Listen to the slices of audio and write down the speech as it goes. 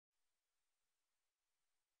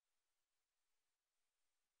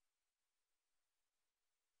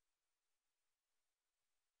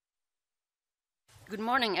Good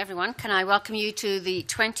morning, everyone. Can I welcome you to the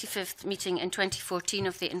 25th meeting in 2014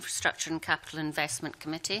 of the Infrastructure and Capital Investment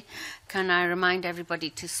Committee. Can I remind everybody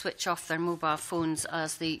to switch off their mobile phones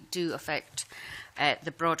as they do affect the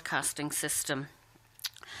broadcasting system.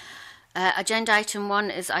 Agenda item 1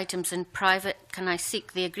 is items in private. Can I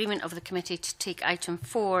seek the agreement of the committee to take item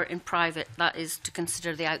 4 in private, that is to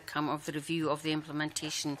consider the outcome of the review of the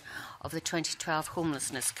implementation of the 2012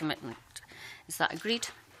 homelessness commitment. Is that agreed?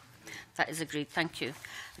 That is agreed. Thank you.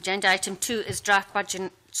 Agenda item 2 is draft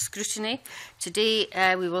budget scrutiny. Today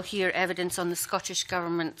we will hear evidence on the Scottish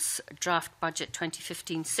Government's draft budget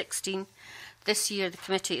 2015-16. This year the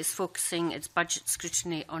committee is focusing its budget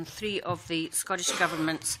scrutiny on 3 of the Scottish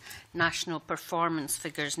Government's national performance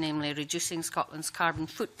figures, namely reducing Scotland's carbon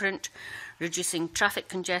footprint, reducing traffic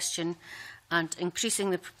congestion and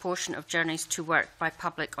increasing the proportion of journeys to work by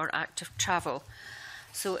public or active travel.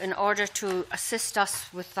 So in order to assist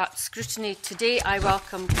us with that scrutiny today, I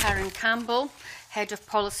welcome Karen Campbell, Head of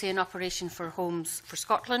Policy and Operation for Homes for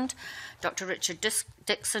Scotland, Dr Richard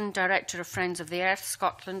Dixon, Director of Friends of the Earth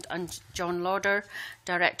Scotland, and John Lauder,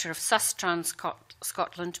 Director of Sustrans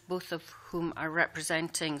Scotland, both of whom are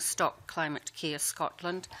representing Stop Climate Chaos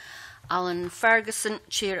Scotland, Alan Ferguson,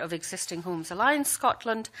 Chair of Existing Homes Alliance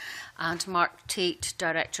Scotland, and Mark Tate,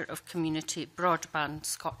 Director of Community Broadband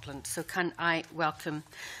Scotland. So can I welcome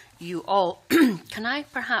you all? Can I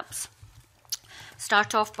perhaps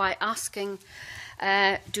start off by asking,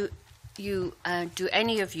 do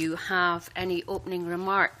any of you have any opening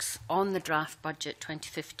remarks on the draft budget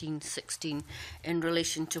 2015-16 in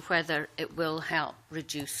relation to whether it will help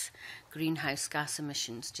reduce greenhouse gas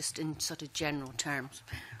emissions, just in sort of general terms?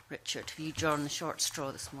 Richard, have you drawn the short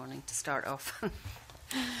straw this morning to start off?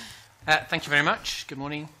 Thank you very much. Good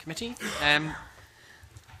morning, committee.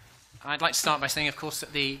 I'd like to start by saying, of course,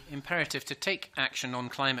 that the imperative to take action on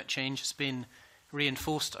climate change has been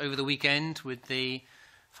reinforced over the weekend with the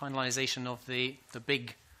finalisation of the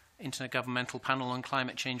big Intergovernmental Panel on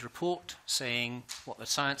Climate Change report, saying what the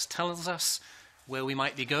science tells us, where we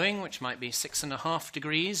might be going, which might be 6.5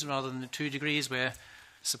 degrees rather than the 2 degrees we're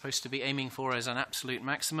supposed to be aiming for as an absolute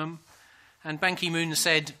maximum. And Ban Ki-moon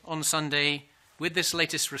said on Sunday, with this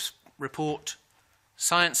latest report,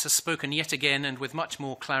 science has spoken yet again and with much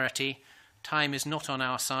more clarity. Time is not on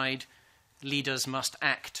our side. Leaders must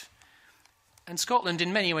act. And Scotland,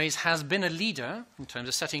 in many ways, has been a leader in terms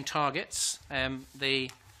of setting targets.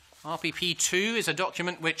 The RPP2 is a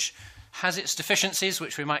document which has its deficiencies,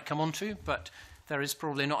 which we might come on to, but there is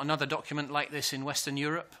probably not another document like this in Western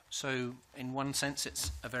Europe, so in one sense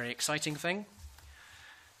it's a very exciting thing.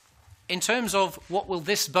 In terms of what will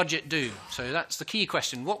this budget do, so that's the key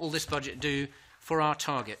question, what will this budget do for our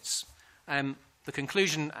targets? The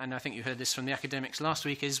conclusion, and I think you heard this from the academics last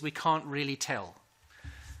week, is we can't really tell.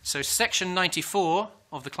 So Section 94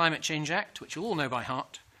 of the Climate Change Act, which you all know by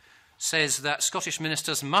heart, says that Scottish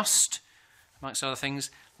ministers must, amongst other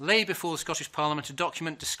things, lay before the Scottish Parliament a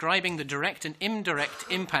document describing the direct and indirect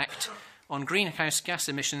impact on greenhouse gas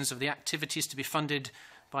emissions of the activities to be funded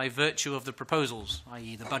by virtue of the proposals,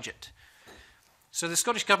 i.e. the budget. So the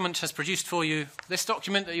Scottish Government has produced for you this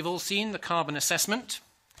document that you've all seen, the carbon assessment,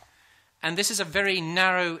 and this is a very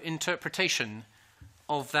narrow interpretation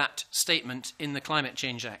of that statement in the Climate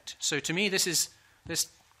Change Act. So to me, this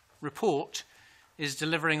report is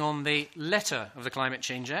delivering on the letter of the Climate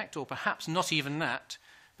Change Act, or perhaps not even that,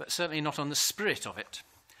 but certainly not on the spirit of it.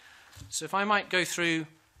 So if I might go through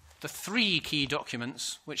the 3 key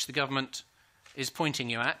documents which the government is pointing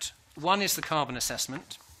you at. One is the carbon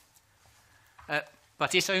assessment,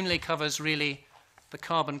 but it only covers really the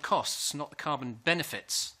carbon costs, not the carbon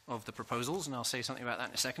benefits of the proposals, and I'll say something about that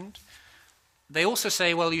in a second. They also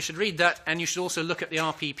say, well, you should read that, and you should also look at the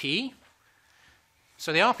RPP.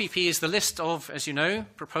 So the RPP is the list of, as you know,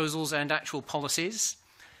 proposals and actual policies.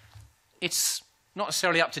 It's not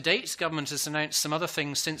necessarily up to date. Government has announced some other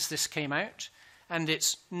things since this came out, and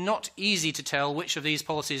it's not easy to tell which of these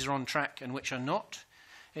policies are on track and which are not.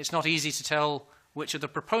 It's not easy to tell which of the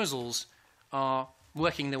proposals are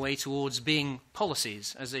working their way towards being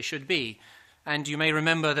policies, as they should be. And you may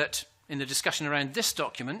remember that in the discussion around this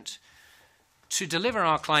document, to deliver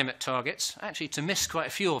our climate targets, actually to miss quite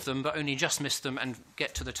a few of them, but only just miss them and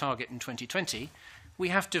get to the target in 2020, we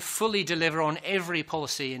have to fully deliver on every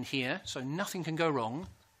policy in here, so nothing can go wrong,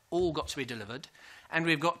 all got to be delivered, and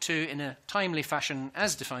we've got to, in a timely fashion,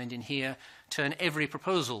 as defined in here, turn every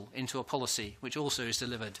proposal into a policy, which also is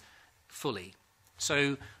delivered fully.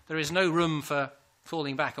 So there is no room for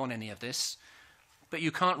falling back on any of this, but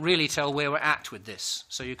you can't really tell where we're at with this,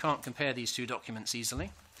 so you can't compare these 2 documents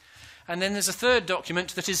easily. And then there's a third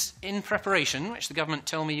document that is in preparation, which the government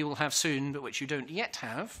tell me you will have soon, but which you don't yet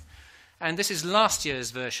have. And this is last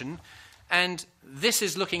year's version. And this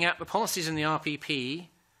is looking at the policies in the RPP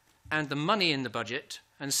and the money in the budget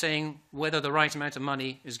and saying whether the right amount of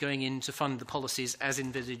money is going in to fund the policies as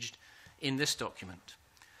envisaged in this document.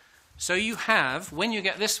 So you have, when you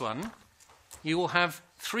get this one, you will have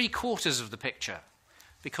 3/4 of the picture,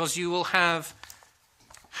 because you will have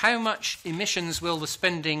how much emissions will the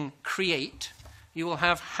spending create, you will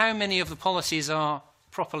have how many of the policies are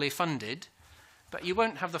properly funded, but you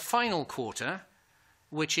won't have the final quarter,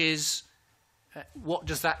 which is what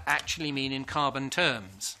does that actually mean in carbon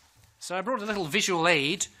terms. So I brought a little visual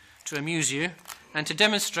aid to amuse you and to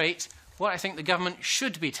demonstrate what I think the government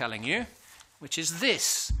should be telling you, which is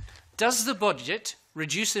this. Does the budget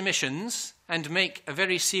reduce emissions and make a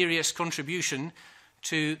very serious contribution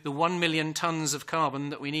to the 1 million tonnes of carbon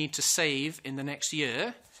that we need to save in the next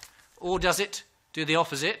year? Or does it do the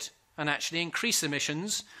opposite and actually increase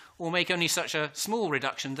emissions or make only such a small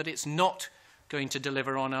reduction that it's not going to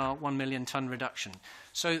deliver on our 1 million tonne reduction?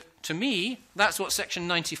 So to me, that's what Section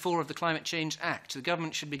 94 of the Climate Change Act. The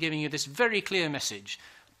government should be giving you this very clear message.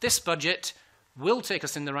 This budget will take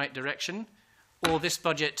us in the right direction, or this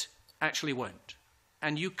budget actually won't.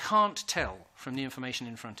 And you can't tell from the information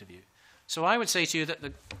in front of you. So I would say to you that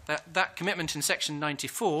that commitment in Section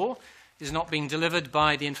 94 is not being delivered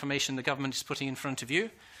by the information the government is putting in front of you.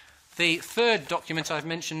 The third document I've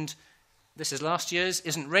mentioned, this is last year's,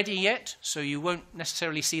 isn't ready yet, so you won't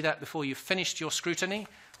necessarily see that before you've finished your scrutiny.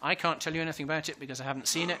 I can't tell you anything about it because I haven't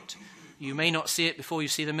seen it. You may not see it before you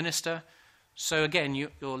see the minister. So again,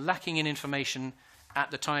 you're lacking in information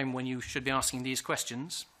at the time when you should be asking these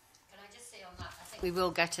questions. Can I just say on that, I think we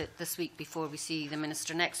will get it this week before we see the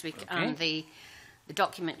minister next week. Okay. And the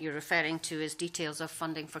document you're referring to is details of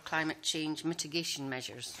funding for climate change mitigation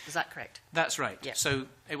measures. Is that correct? That's right. Yeah. So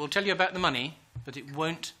it will tell you about the money, but it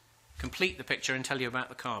won't complete the picture and tell you about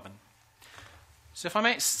the carbon. So if I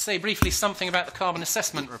might say briefly something about the carbon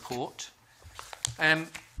assessment report.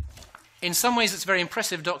 In some ways it's a very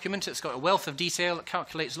impressive document. It's got a wealth of detail. It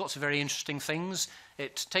calculates lots of very interesting things.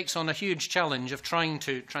 It takes on a huge challenge of trying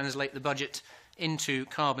to translate the budget into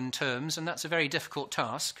carbon terms, and that's a very difficult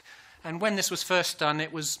task. And when this was first done,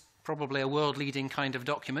 it was probably a world-leading kind of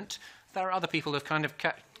document. There are other people who have kind of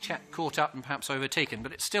caught up and perhaps overtaken,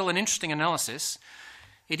 but it's still an interesting analysis.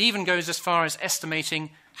 It even goes as far as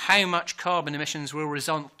estimating how much carbon emissions will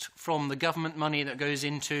result from the government money that goes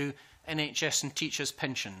into NHS and teachers'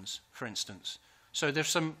 pensions, for instance. So there's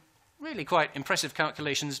some really quite impressive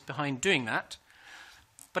calculations behind doing that.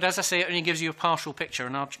 But as I say, it only gives you a partial picture,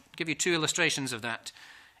 and I'll give you two illustrations of that.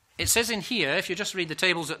 It says in here, if you just read the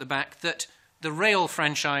tables at the back, that the rail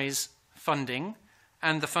franchise funding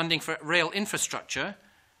and the funding for rail infrastructure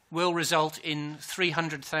will result in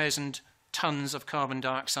 300,000 tonnes of carbon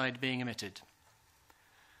dioxide being emitted.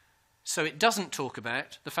 So it doesn't talk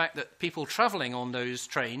about the fact that people travelling on those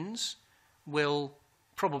trains will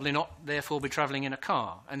probably not therefore be travelling in a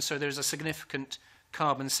car, and so there's a significant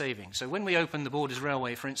carbon saving. So when we open the Borders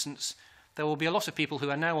Railway, for instance, there will be a lot of people who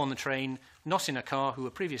are now on the train, not in a car, who were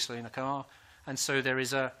previously in a car, and so there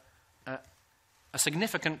is a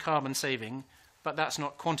significant carbon saving, but that's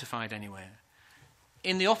not quantified anywhere.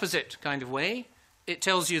 In the opposite kind of way, it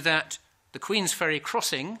tells you that the Queen's Ferry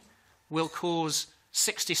crossing will cause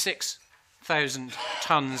 66,000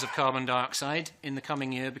 tonnes of carbon dioxide in the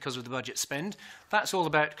coming year because of the budget spend. That's all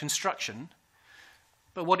about construction.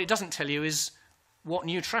 But what it doesn't tell you is what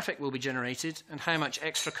new traffic will be generated and how much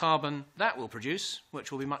extra carbon that will produce, which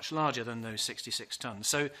will be much larger than those 66 tonnes.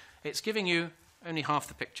 So it's giving you only half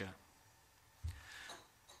the picture.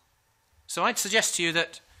 So I'd suggest to you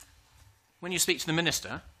that when you speak to the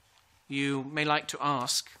minister, you may like to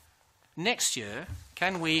ask, next year,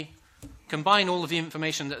 can we combine all of the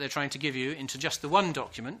information that they're trying to give you into just the one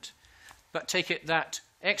document, but take it that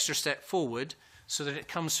extra step forward so that it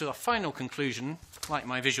comes to a final conclusion, like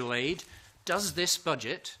my visual aid. Does this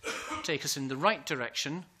budget take us in the right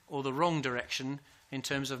direction or the wrong direction in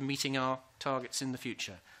terms of meeting our targets in the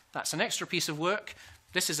future? That's an extra piece of work.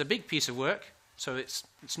 This is a big piece of work, so it's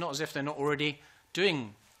not as if they're not already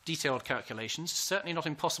doing detailed calculations. Certainly not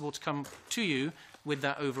impossible to come to you with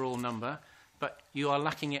that overall number, but you are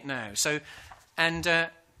lacking it now. So, and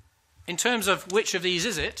in terms of which of these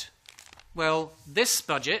is it, well, this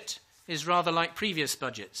budget is rather like previous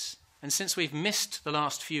budgets. And since we've missed the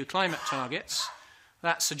last few climate targets,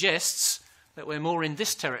 that suggests that we're more in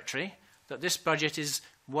this territory, that this budget is,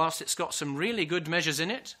 whilst it's got some really good measures in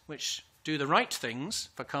it, which do the right things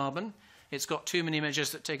for carbon, it's got too many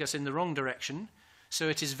measures that take us in the wrong direction. So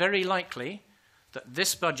it is very likely that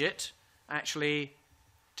this budget actually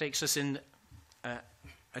takes us in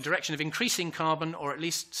a direction of increasing carbon, or at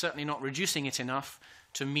least certainly not reducing it enough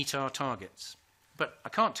to meet our targets. But I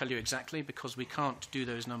can't tell you exactly, because we can't do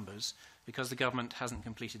those numbers, because the government hasn't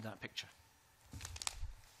completed that picture.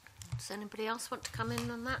 Does anybody else want to come in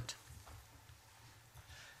on that?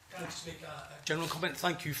 Can I just make a general comment?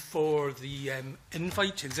 Thank you for the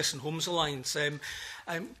invite to the Existing Homes Alliance.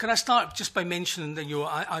 Can I start just by mentioning that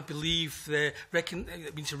I believe we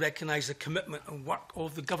need to recognise the commitment and work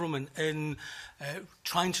of the government in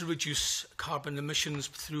trying to reduce carbon emissions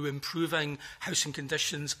through improving housing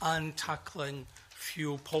conditions and tackling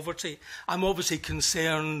fuel poverty. I'm obviously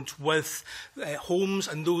concerned with homes,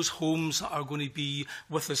 and those homes that are going to be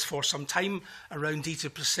with us for some time. Around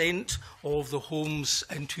 80% of the homes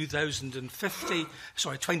in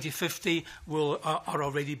 2050 are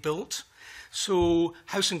already built. So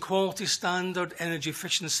housing quality standard, energy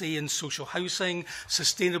efficiency in social housing,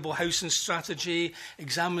 sustainable housing strategy,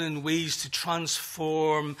 examining ways to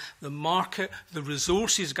transform the market, the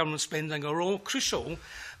resources government spending are all crucial.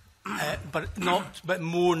 But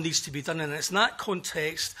more needs to be done, and it's in that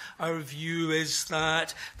context our view is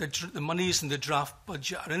that the monies in the draft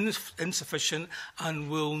budget are insufficient and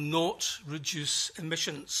will not reduce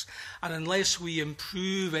emissions. And unless we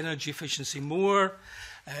improve energy efficiency more,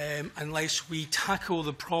 unless we tackle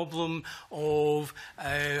the problem of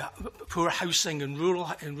poor housing in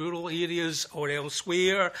rural areas or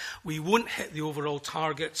elsewhere, we won't hit the overall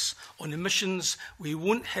targets on emissions, we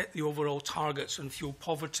won't hit the overall targets on fuel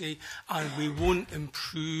poverty, and we won't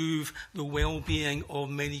improve the well-being of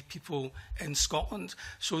many people in Scotland.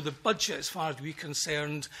 So the budget, as far as we're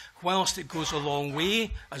concerned, whilst it goes a long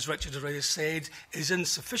way, as Richard already said, is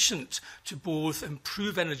insufficient to both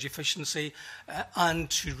improve energy efficiency and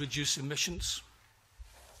to reduce emissions.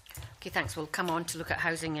 Okay, thanks. We'll come on to look at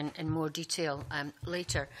housing in more detail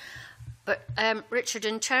later. But Richard,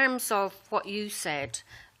 in terms of what you said,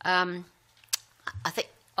 I think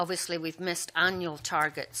obviously we've missed annual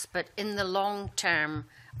targets, but in the long term,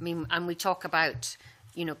 I mean, and we talk about,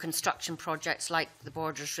 you know, construction projects like the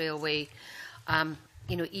Borders Railway,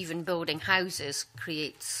 you know, even building houses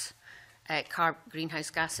creates greenhouse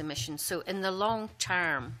gas emissions. So in the long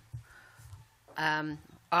term,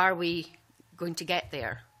 are we going to get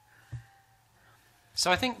there? So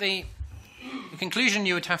I think the conclusion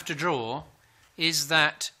you would have to draw is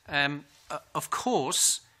that, of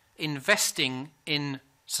course, investing in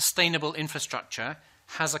sustainable infrastructure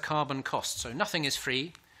has a carbon cost. So nothing is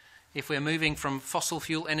free. If we're moving from fossil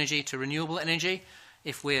fuel energy to renewable energy,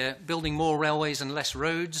 if we're building more railways and less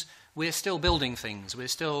roads, we're still building things. We're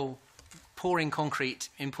still pouring concrete,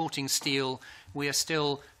 importing steel. We are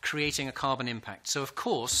still creating a carbon impact. So, of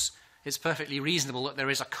course, it's perfectly reasonable that there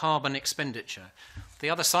is a carbon expenditure. The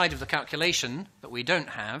other side of the calculation that we don't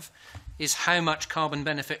have is how much carbon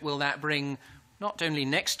benefit will that bring, not only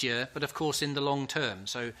next year, but, of course, in the long term.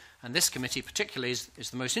 So, and this committee particularly is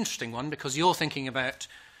the most interesting one, because you're thinking about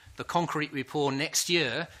the concrete we pour next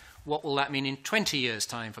year. What will that mean in 20 years'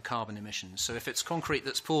 time for carbon emissions? So if it's concrete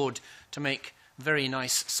that's poured to make very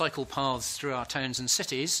nice cycle paths through our towns and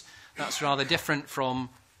cities, that's rather different from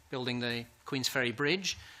building the Queensferry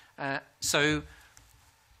Bridge. So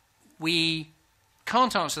we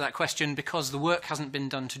can't answer that question because the work hasn't been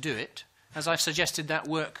done to do it. As I've suggested, that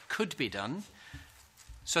work could be done.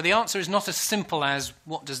 So the answer is not as simple as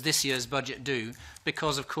what does this year's budget do,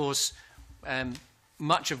 because, of course,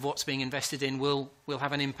 much of what's being invested in will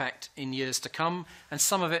have an impact in years to come, and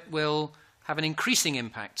some of it will have an increasing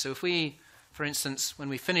impact. So if we, for instance, when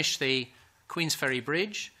we finish the Queensferry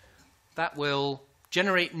Bridge, that will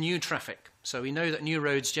generate new traffic. So we know that new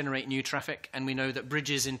roads generate new traffic, and we know that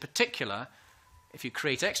bridges in particular, if you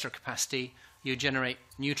create extra capacity, you generate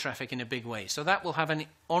new traffic in a big way. So that will have an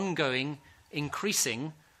ongoing,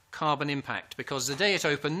 increasing carbon impact, because the day it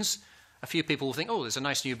opens, a few people will think, oh, there's a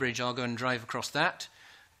nice new bridge, I'll go and drive across that.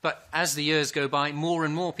 But as the years go by, more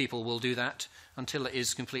and more people will do that until it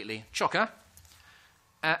is completely chocker.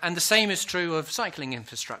 And the same is true of cycling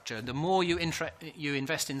infrastructure. The more you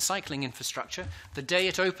invest in cycling infrastructure, the day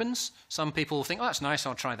it opens, some people will think, oh, that's nice,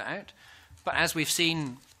 I'll try that out. But as we've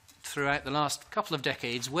seen throughout the last couple of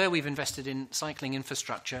decades, where we've invested in cycling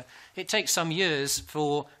infrastructure, it takes some years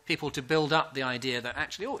for people to build up the idea that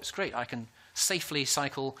actually, oh, it's great, I can safely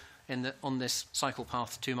cycle on this cycle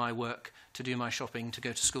path to my work, to do my shopping, to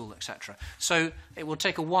go to school, etc. So it will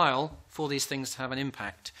take a while for these things to have an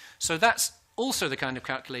impact. So that's also the kind of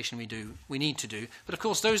calculation we need to do. But of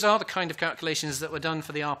course, those are the kind of calculations that were done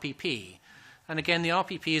for the RPP. And again, the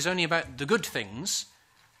RPP is only about the good things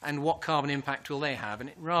and what carbon impact will they have. And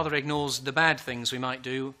it rather ignores the bad things we might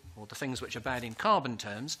do, or the things which are bad in carbon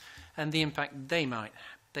terms, and the impact they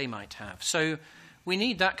might have. So we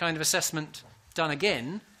need that kind of assessment done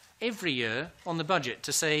again every year on the budget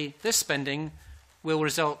to say this spending will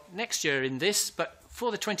result next year in this, but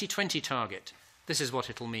for the 2020 target, this is what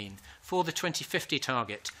it'll mean. For the 2050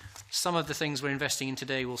 target, some of the things we're investing in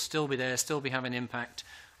today will still be there, still be having an impact.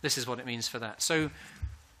 This is what it means for that. So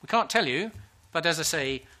we can't tell you, but as I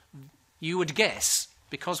say, you would guess,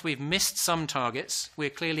 because we've missed some targets, we're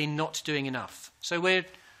clearly not doing enough. So we're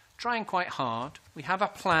trying quite hard. We have a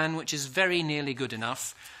plan which is very nearly good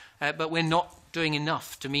enough, but we're not doing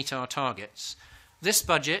enough to meet our targets. This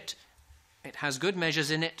budget, it has good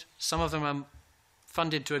measures in it. Some of them are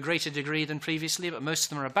funded to a greater degree than previously, but most of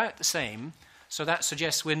them are about the same. So that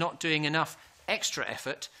suggests we're not doing enough extra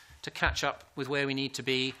effort to catch up with where we need to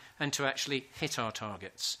be and to actually hit our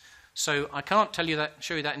targets. So I can't tell you that,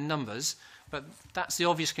 show you that in numbers, but that's the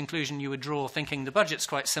obvious conclusion you would draw, thinking the budget's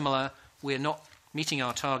quite similar, we're not meeting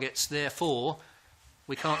our targets, therefore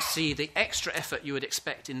we can't see the extra effort you would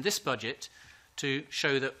expect in this budget to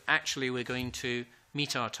show that actually we're going to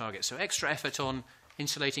meet our targets. So extra effort on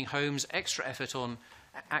insulating homes, extra effort on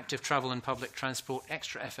active travel and public transport,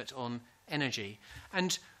 extra effort on energy.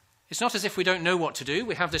 And it's not as if we don't know what to do.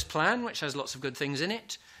 We have this plan which has lots of good things in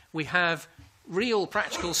it. We have real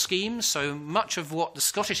practical schemes, so much of what the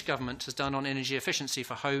Scottish Government has done on energy efficiency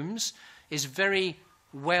for homes is very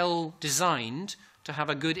well designed to have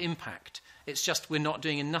a good impact. It's just we're not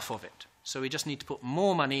doing enough of it. So we just need to put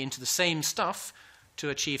more money into the same stuff to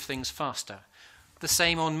achieve things faster. The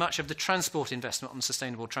same on much of the transport investment on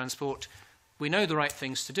sustainable transport. We know the right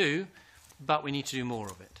things to do, but we need to do more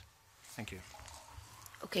of it. Thank you.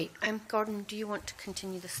 Okay, Gordon, do you want to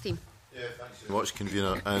continue this theme? Yeah, thanks very much,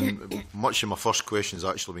 Convener. And much of my first question has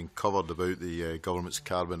actually been covered about the government's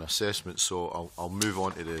carbon assessment, so I'll move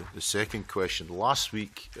on to the second question. Last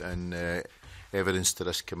week, in evidence to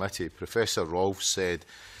this committee, Professor Rolfe said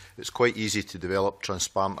it's quite easy to develop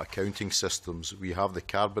transparent accounting systems. We have the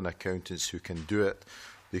carbon accountants who can do it.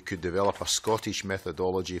 They could develop a Scottish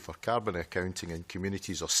methodology for carbon accounting in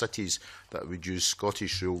communities or cities that would use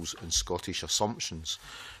Scottish rules and Scottish assumptions.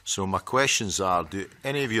 So my questions are, do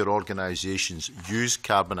any of your organisations use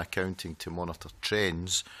carbon accounting to monitor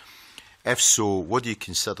trends? If so, what do you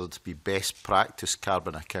consider to be best practice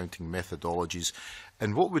carbon accounting methodologies?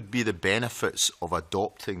 And what would be the benefits of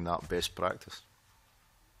adopting that best practice?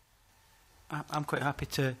 I'm quite happy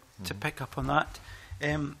to pick up on that.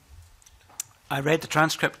 I read the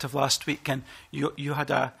transcript of last week, and you had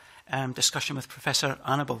a discussion with Professor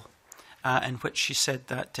Annabel in which she said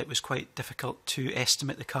that it was quite difficult to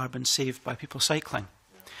estimate the carbon saved by people cycling.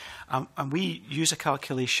 And we use a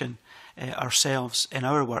calculation ourselves in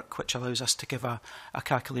our work, which allows us to give a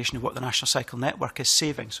calculation of what the National Cycle Network is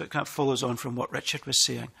saving. So it kind of follows on from what Richard was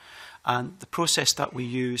saying. And the process that we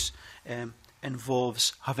use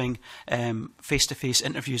involves having face-to-face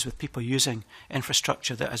interviews with people using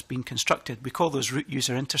infrastructure that has been constructed. We call those route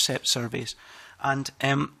user intercept surveys. And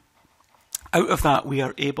out of that, we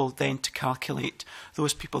are able then to calculate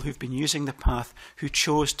those people who've been using the path who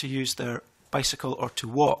chose to use their bicycle or to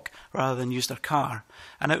walk rather than use their car.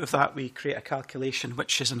 And out of that, we create a calculation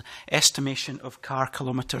which is an estimation of car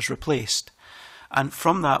kilometres replaced. And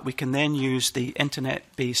from that, we can then use the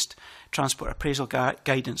internet-based transport appraisal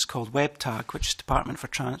guidance called WebTag, which the Department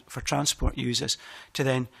for Transport uses, to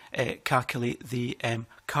then calculate the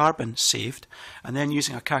carbon saved. And then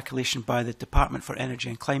using a calculation by the Department for Energy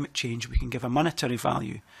and Climate Change, we can give a monetary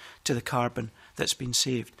value to the carbon that's been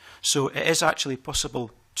saved. So it is actually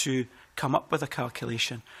possible to come up with a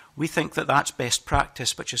calculation. We think that that's best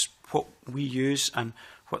practice, which is what we use and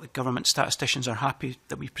what the government statisticians are happy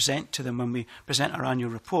that we present to them when we present our annual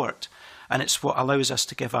report. And it's what allows us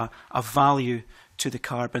to give a value to the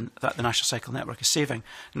carbon that the National Cycle Network is saving.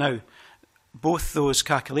 Now, both those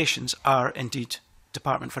calculations are indeed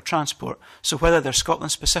Department for Transport. So whether they're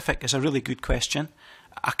Scotland specific is a really good question.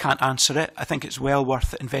 I can't answer it. I think it's well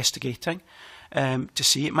worth investigating to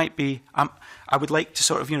see. It might be, I would like to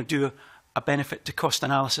sort of do a benefit to cost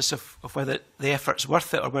analysis of whether the effort's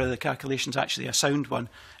worth it or whether the calculation's actually a sound one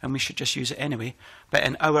and we should just use it anyway. But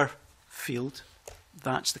in our field,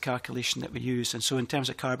 that's the calculation that we use. And so in terms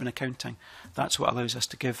of carbon accounting, that's what allows us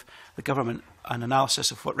to give the government an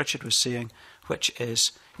analysis of what Richard was saying, which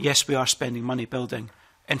is, yes, we are spending money building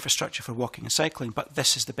infrastructure for walking and cycling, but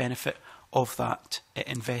this is the benefit of that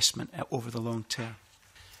investment over the long term.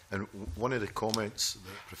 And one of the comments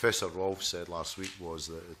that Professor Rolfe said last week was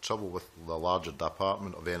that the trouble with the larger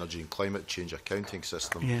Department of Energy and Climate Change accounting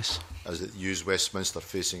system is that it uses Westminster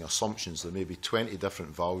facing assumptions. There may be 20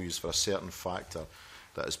 different values for a certain factor,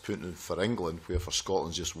 that is put in for England, where for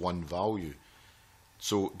Scotland's just one value.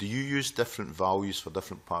 So do you use different values for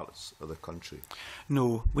different parts of the country?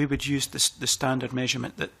 No, we would use the standard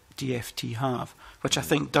measurement that DFT have, which I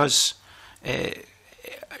think does...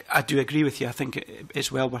 I do agree with you. I think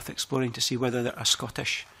it's well worth exploring to see whether a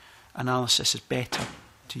Scottish analysis is better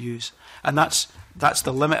to use. And that's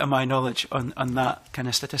the limit of my knowledge on that kind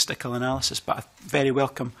of statistical analysis, but I'm very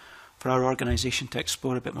welcome for our organisation to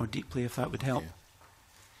explore a bit more deeply if that would help. Yeah.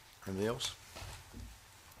 Anything else?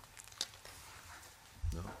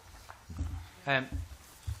 No. I'm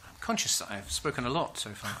conscious that I've spoken a lot so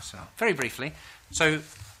far, so very briefly. So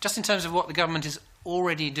just in terms of what the government is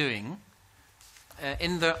already doing,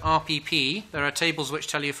 in the RPP, there are tables which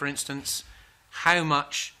tell you, for instance, how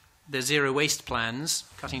much the zero waste plans,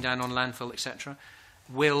 cutting down on landfill, etc.,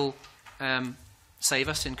 will save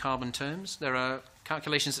us in carbon terms. There are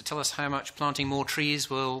calculations that tell us how much planting more trees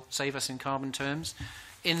will save us in carbon terms.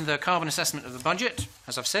 In the carbon assessment of the budget,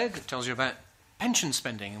 as I've said, it tells you about pension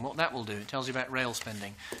spending and what that will do. It tells you about rail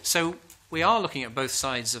spending. So we are looking at both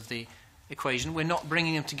sides of the equation. We're not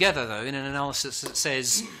bringing them together, though, in an analysis that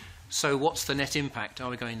says, so what's the net impact? Are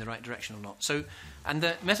we going in the right direction or not? So, and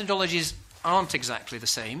the methodologies aren't exactly the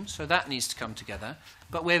same, so that needs to come together.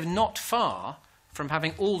 But we're not far from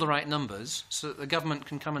having all the right numbers so that the government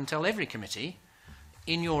can come and tell every committee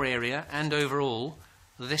in your area and overall,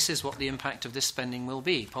 this is what the impact of this spending will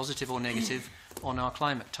be, positive or negative, on our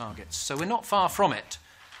climate targets. So we're not far from it.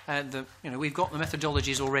 We've got the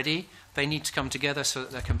methodologies already. They need to come together so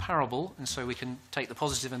that they're comparable, and so we can take the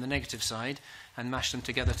positive and the negative side and mash them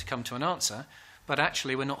together to come to an answer. But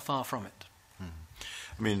actually, we're not far from it.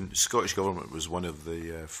 I mean, the Scottish Government was one of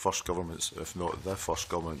the first governments, if not the first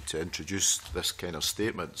government, to introduce this kind of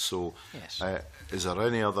statement. So yes. Is there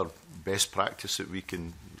any other best practice that we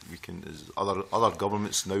can is other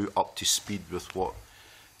governments now up to speed with what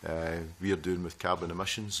we are doing with carbon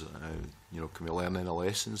emissions? Can we learn any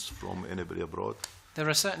lessons from anybody abroad? There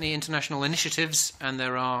are certainly international initiatives, and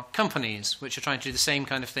there are companies which are trying to do the same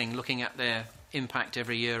kind of thing, looking at their impact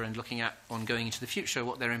every year and looking at, on going into the future,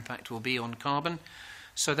 what their impact will be on carbon.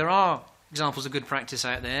 So there are examples of good practice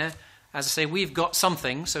out there. As I say, we've got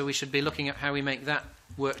something, so we should be looking at how we make that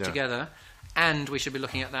work together, and we should be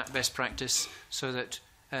looking at that best practice so that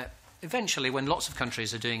eventually, when lots of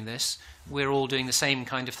countries are doing this, we're all doing the same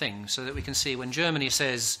kind of thing, so that we can see when Germany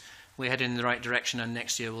says we're heading in the right direction and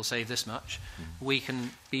next year we'll save this much, we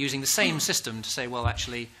can be using the same system to say, well,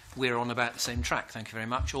 actually, we're on about the same track, thank you very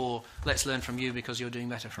much, or let's learn from you because you're doing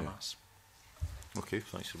better from us. Okay,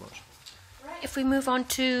 thanks so much. If we move on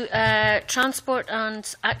to transport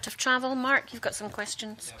and active travel, Mark, you've got some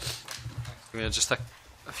questions. Yeah, just a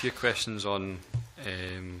few questions on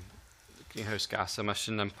greenhouse gas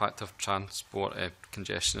emission impact of transport,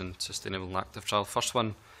 congestion and sustainable and active travel. First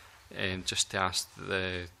one, just to ask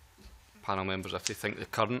the panel members if they think the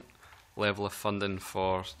current level of funding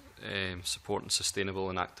for supporting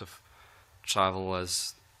sustainable and active travel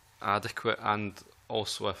is adequate, and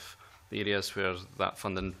also if the areas where that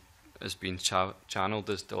funding is being channeled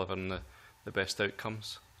is delivering the best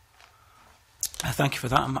outcomes. Thank you for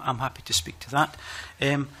that. I'm happy to speak to that.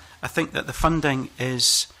 I think that the funding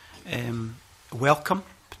is welcome,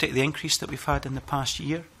 particularly the increase that we've had in the past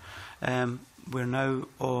year. We're now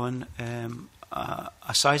on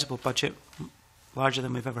a sizable budget, larger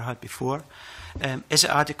than we've ever had before. Is it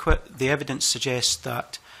adequate? The evidence suggests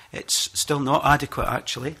that it's still not adequate,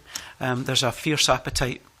 actually. There's a fierce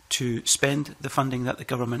appetite to spend the funding that the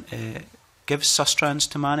government gives Sustrans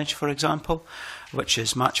to manage, for example, which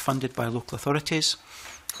is match funded by local authorities.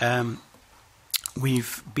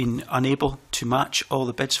 We've been unable to match all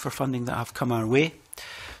the bids for funding that have come our way.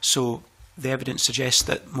 So the evidence suggests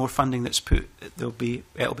that more funding that's put, it'll be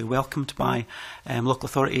welcomed by local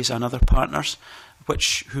authorities and other partners,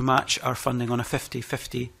 who match our funding on a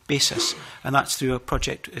 50-50 basis. And that's through a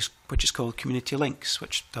project which is called Community Links,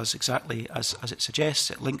 which does exactly as it suggests.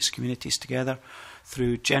 It links communities together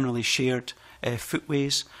through generally shared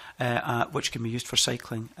footways, which can be used for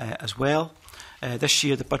cycling as well. This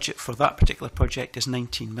year, the budget for that particular project is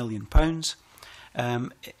 £19 million.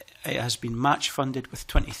 It has been match funded with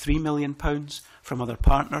 £23 million from other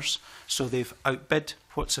partners, so they've outbid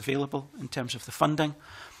what's available in terms of the funding.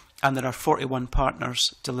 And there are 41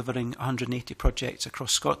 partners delivering 180 projects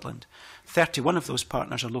across Scotland. 31 of those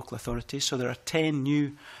partners are local authorities, so there are 10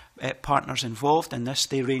 new partners involved in this.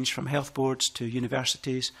 They range from health boards to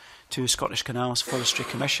universities to Scottish Canals Forestry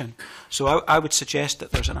Commission. So I would suggest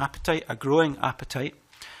that there's an appetite, a growing appetite,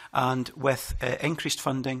 and with increased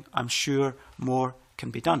funding, I'm sure more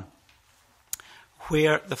can be done.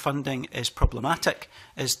 Where the funding is problematic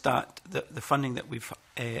is that the funding that we've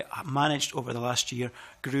managed over the last year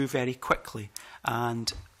grew very quickly,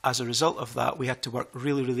 and as a result of that we had to work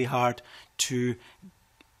really, really hard to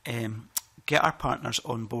get our partners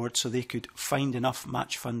on board so they could find enough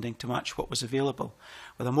match funding to match what was available.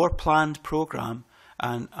 With a more planned programme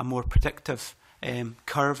and a more predictive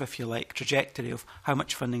curve, if you like, trajectory of how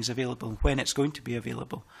much funding is available and when it's going to be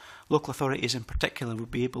available, local authorities in particular will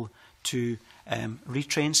be able to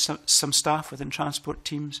retrain some staff within transport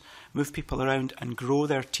teams, move people around and grow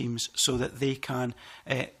their teams so that they can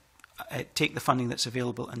take the funding that's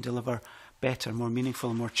available and deliver better, more meaningful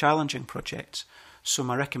and more challenging projects. So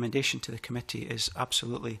my recommendation to the committee is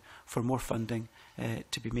absolutely for more funding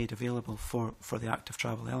to be made available for the active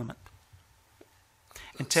travel element.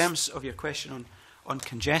 In terms of your question on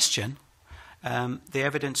congestion, the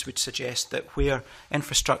evidence would suggest that where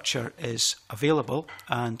infrastructure is available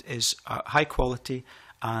and is high quality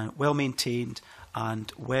and well maintained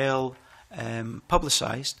and well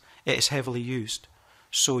publicised, it is heavily used.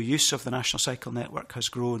 So use of the National Cycle Network has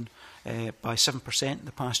grown by 7% in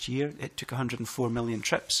the past year. It took 104 million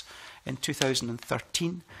trips in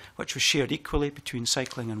 2013, which was shared equally between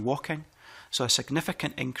cycling and walking. So a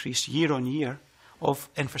significant increase year on year of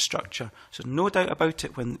infrastructure. So no doubt about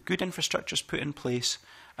it, when good infrastructure is put in place,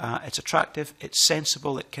 it's attractive, it's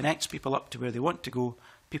sensible, it connects people up to where they want to go,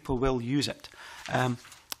 people will use it.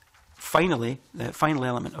 Finally, the final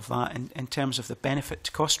element of that, in terms of the benefit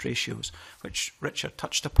to cost ratios, which Richard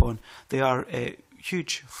touched upon, they are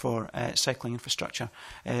huge for cycling infrastructure.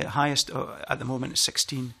 Highest at the moment is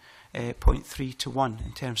 16.3 to 1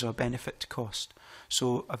 in terms of a benefit to cost.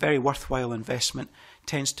 So a very worthwhile investment,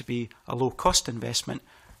 tends to be a low-cost investment,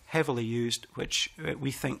 heavily used, which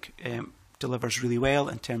we think delivers really well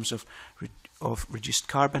in terms of reduced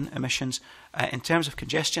carbon emissions. In terms of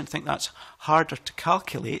congestion, I think that's harder to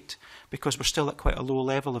calculate because we're still at quite a low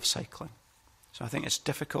level of cycling. So I think it's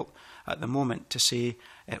difficult at the moment to say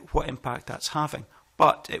what impact that's having.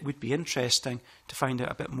 But it would be interesting to find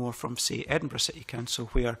out a bit more from, say, Edinburgh City Council,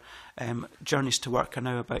 where journeys to work are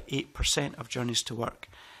now about 8% of journeys to work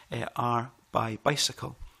are by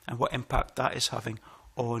bicycle, and what impact that is having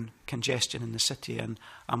on congestion in the city. And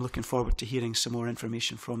I'm looking forward to hearing some more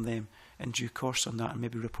information from them in due course on that and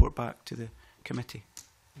maybe report back to the committee.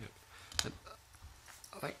 Yep.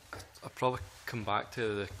 I think I'll probably come back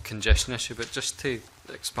to the congestion issue, but just to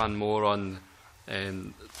expand more on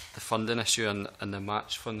the funding issue and the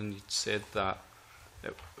match funding, you'd said that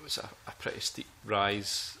it was a pretty steep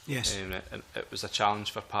rise. Yes. And it was a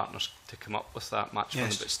challenge for partners to come up with that match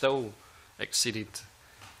funding, but still exceeded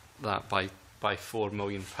that by £4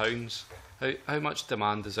 million. How much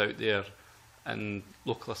demand is out there in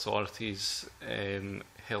local authorities,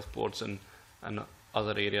 health boards and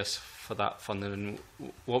other areas for that funding, and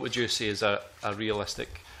what would you say is a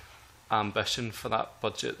realistic ambition for that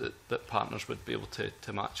budget that partners would be able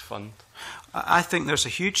to match fund? I think there's a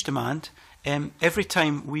huge demand. Every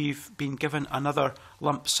time we've been given another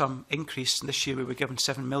lump sum increase, and this year we were given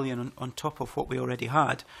 £7 million on top of what we already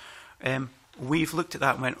had, we've looked at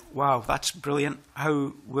that and went, wow, that's brilliant,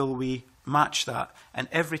 how will we match that? And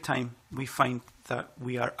every time we find that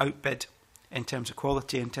we are outbid in terms of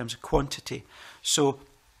quality, in terms of quantity. So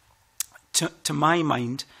to my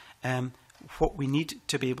mind, what we need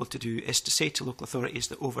to be able to do is to say to local authorities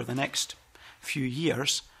that over the next few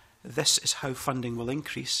years, this is how funding will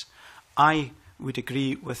increase. I would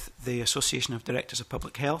agree with the Association of Directors of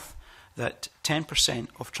Public Health that 10%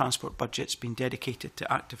 of transport budgets being dedicated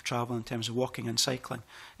to active travel in terms of walking and cycling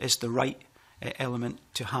is the right element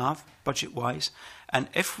to have budget-wise. And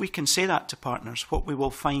if we can say that to partners, what we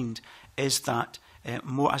will find is that,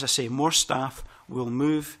 more, as I say, more staff will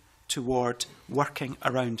move toward working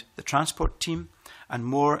around the transport team, and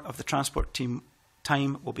more of the transport team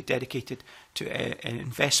time will be dedicated to an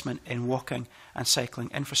investment in walking and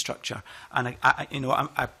cycling infrastructure. And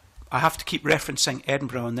I have to keep referencing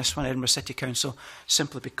Edinburgh on this one, Edinburgh City Council,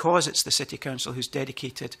 simply because it's the City Council who's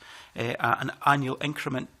dedicated an annual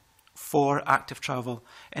increment for active travel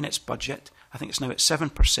in its budget. I think it's now at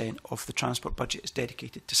 7% of the transport budget is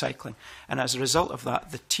dedicated to cycling. And as a result of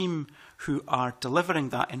that, the team who are delivering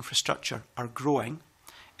that infrastructure are growing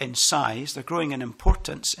in size, they're growing in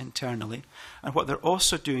importance internally. And what they're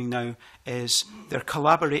also doing now is they're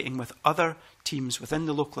collaborating with other teams within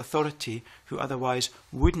the local authority who otherwise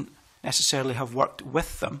wouldn't necessarily have worked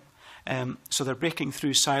with them. So they're breaking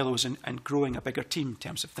through silos and growing a bigger team in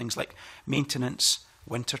terms of things like maintenance,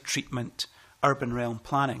 winter treatment, urban realm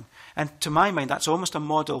planning. And to my mind, that's almost a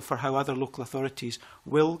model for how other local authorities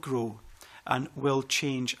will grow and will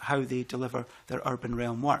change how they deliver their urban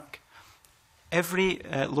realm work. Every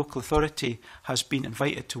local authority has been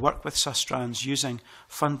invited to work with Sustrans using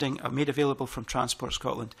funding made available from Transport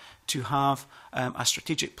Scotland to have a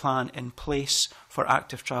strategic plan in place for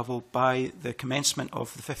active travel by the commencement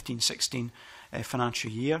of the 15-16 financial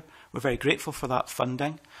year. We're very grateful for that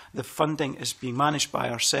funding. The funding is being managed by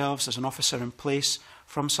ourselves as an officer in place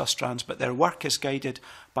from Sustrans, but their work is guided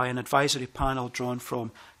by an advisory panel drawn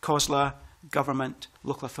from COSLA, government,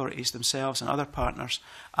 local authorities themselves and other partners,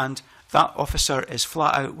 and that officer is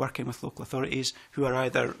flat out working with local authorities who are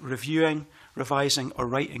either reviewing, revising or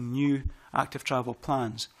writing new active travel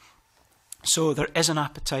plans. So there is an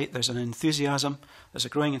appetite, there's an enthusiasm, there's a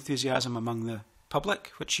growing enthusiasm among the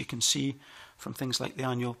public, which you can see from things like the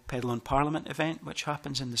annual Pedal on Parliament event, which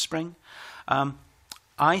happens in the spring.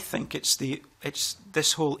 I think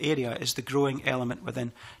this whole area is the growing element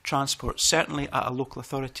within transport, certainly at a local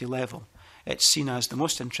authority level. It's seen as the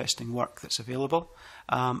most interesting work that's available,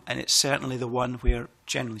 and it's certainly the one where,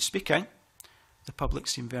 generally speaking, the public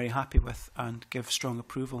seem very happy with and give strong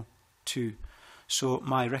approval to. So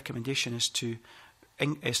my recommendation is to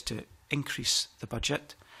increase the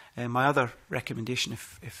budget. My other recommendation,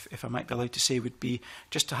 if I might be allowed to say, would be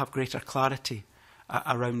just to have greater clarity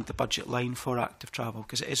around the budget line for active travel,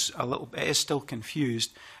 because it is still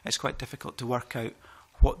confused. It's quite difficult to work out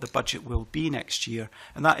what the budget will be next year,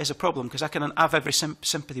 and that is a problem, because I can have every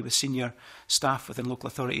sympathy with senior staff within local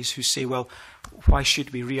authorities who say, well, why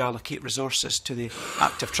should we reallocate resources to the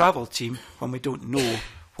active travel team when we don't know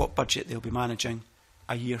what budget they'll be managing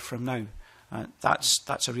a year from now?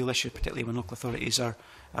 That's a real issue, particularly when local authorities are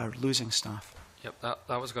losing staff. Yep,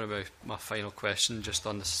 that was going to be my final question, just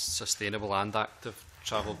on the sustainable and active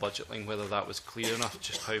travel budget line, whether that was clear enough,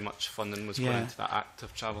 just how much funding was going into that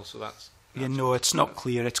active travel. So that's no, it's not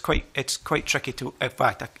clear. It's quite tricky to. In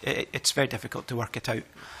fact, it's very difficult to work it out.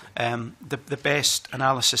 The best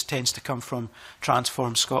analysis tends to come from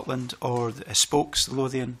Transform Scotland or the Spokes, the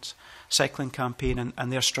Lothians cycling campaign,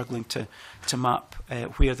 and they're struggling to map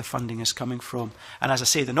where the funding is coming from. And as I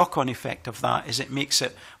say, the knock-on effect of that is it makes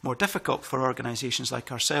it more difficult for organisations like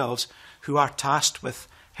ourselves, who are tasked with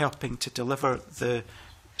helping to deliver the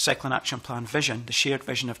Cycling Action Plan vision, the shared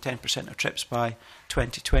vision of 10% of trips by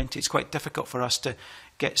 2020. It's quite difficult for us to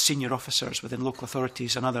get senior officers within local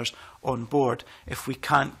authorities and others on board if we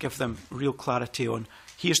can't give them real clarity on,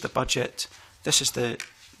 here's the budget, this is the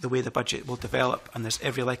way the budget will develop, and there's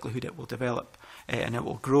every likelihood it will develop and it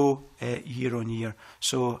will grow year on year.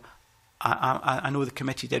 So I know the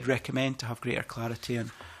committee did recommend to have greater clarity, and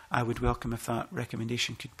I would welcome if that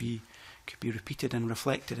recommendation could be repeated and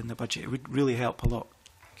reflected in the budget. It would really help a lot.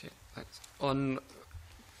 Okay, thanks. On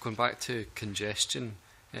going back to congestion,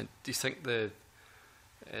 do you think the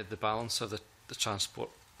balance of the transport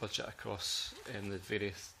budget across the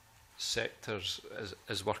various sectors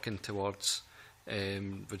is working towards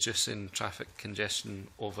reducing traffic congestion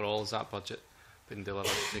overall? Has that budget been delivered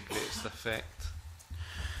to the greatest effect?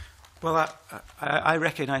 Well, I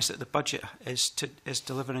recognise that the budget is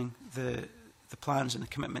delivering the plans and the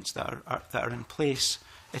commitments that are in place.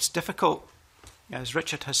 It's difficult, as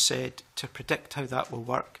Richard has said, to predict how that will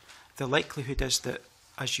work. The likelihood is that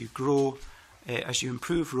as you grow, as you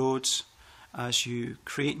improve roads, as you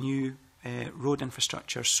create new road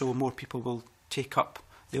infrastructure, so more people will take up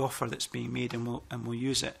the offer that's being made and will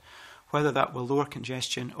use it. Whether that will lower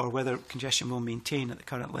congestion or whether congestion will maintain at the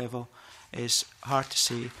current level is hard to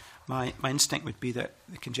say. My instinct would be that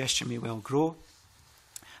the congestion may well grow.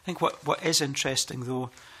 I think what is interesting, though,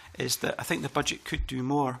 is that I think the budget could do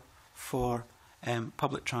more for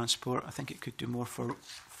public transport. I think it could do more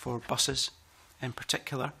for buses in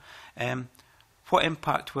particular. What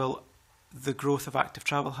impact will the growth of active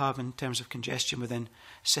travel have in terms of congestion within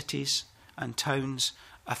cities and towns?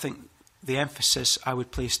 I think the emphasis I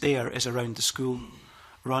would place there is around the school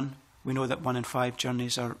run. We know that 1 in 5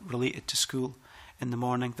 journeys are related to school in the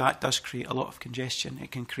morning. That does create a lot of congestion.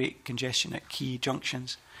 It can create congestion at key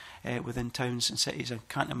junctions within towns and cities. I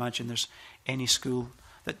can't imagine there's any school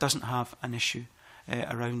that doesn't have an issue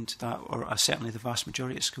around that, or certainly the vast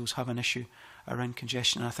majority of schools have an issue around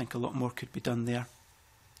congestion. And I think a lot more could be done there.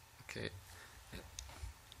 Okay.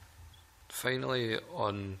 Finally,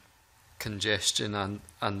 on congestion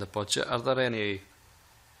and the budget, are there any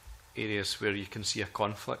areas where you can see a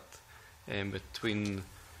conflict between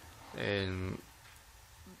the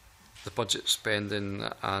budget spending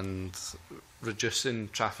and reducing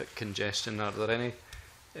traffic congestion? Are there any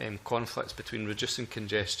conflicts between reducing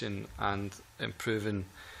congestion and improving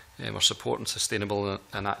or supporting sustainable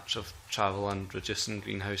and active travel and reducing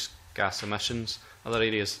greenhouse gas emissions? Are there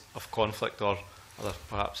areas of conflict, or are there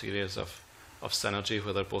perhaps areas of synergy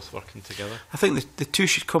where they're both working together? I think the two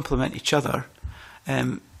should complement each other.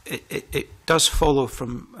 It does follow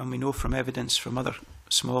from, and we know from evidence from other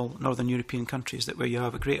small northern European countries, that where you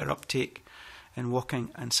have a greater uptake in walking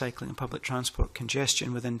and cycling and public transport,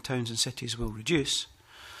 congestion within towns and cities will reduce.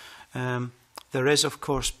 There is, of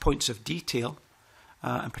course, points of detail,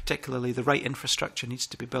 and particularly the right infrastructure needs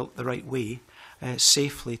to be built the right way,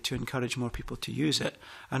 safely, to encourage more people to use it,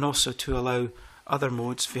 and also to allow other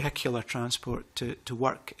modes, vehicular transport, to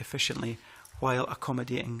work efficiently while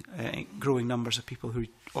accommodating growing numbers of people who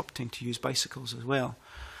are opting to use bicycles as well.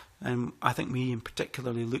 I think we in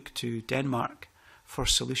particularly look to Denmark for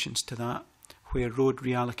solutions to that, where road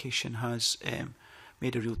reallocation has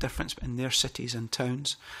made a real difference in their cities and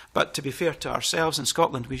towns. But to be fair to ourselves in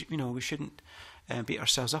Scotland, we shouldn't beat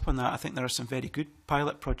ourselves up on that. I think there are some very good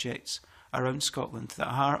pilot projects around Scotland that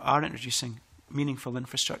are introducing meaningful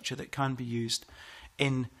infrastructure that can be used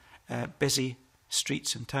in busy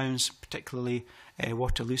streets and towns, particularly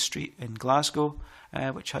Waterloo Street in Glasgow,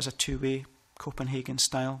 which has a two-way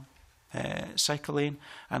Copenhagen-style cycle lane,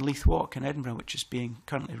 and Leith Walk in Edinburgh, which is being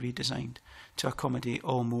currently redesigned to accommodate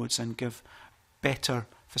all modes and give better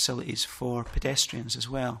facilities for pedestrians as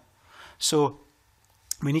well. So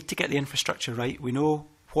we need to get the infrastructure right. We know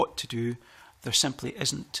what to do. There simply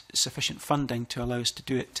isn't sufficient funding to allow us to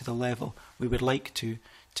do it to the level we would like to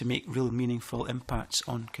make real meaningful impacts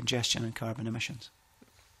on congestion and carbon emissions.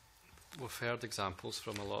 We've heard examples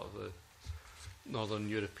from a lot of the northern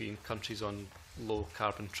European countries on low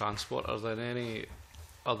carbon transport. Are there any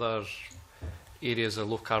other areas of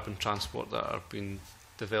low carbon transport that are being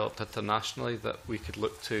developed internationally that we could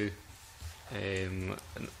look to and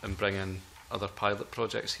bring in other pilot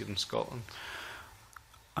projects here in Scotland?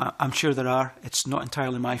 I'm sure there are. It's not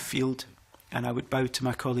entirely my field, and I would bow to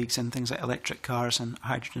my colleagues in things like electric cars and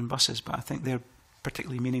hydrogen buses, but I think they're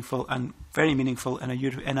particularly meaningful and very meaningful in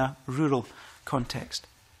a rural context.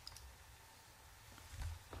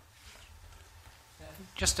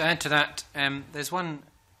 Just to add to that, there's one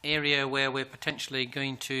area where we're potentially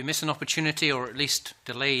going to miss an opportunity, or at least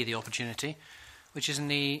delay the opportunity, which is in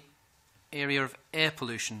the area of air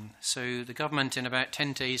pollution. So the government in about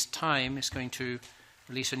 10 days' time is going to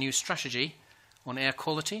release a new strategy on air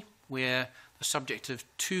quality. We're the subject of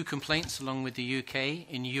 2 complaints along with the UK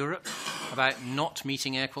in Europe about not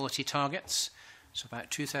meeting air quality targets. So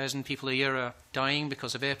about 2,000 people a year are dying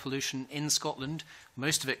because of air pollution in Scotland,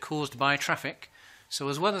 most of it caused by traffic. So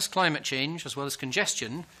as well as climate change, as well as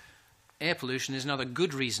congestion, air pollution is another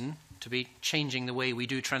good reason to be changing the way we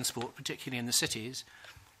do transport, particularly in the cities.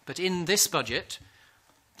 But in this budget,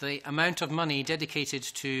 the amount of money dedicated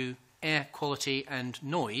to air quality and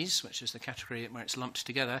noise, which is the category where it's lumped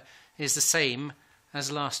together, is the same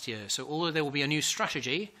as last year. So although there will be a new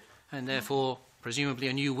strategy, and therefore presumably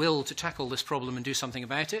a new will to tackle this problem and do something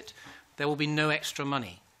about it, there will be no extra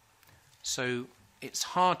money. So it's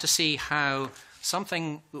hard to see how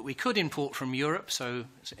something that we could import from Europe, so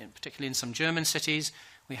particularly in some German cities,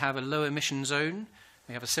 we have a low emission zone.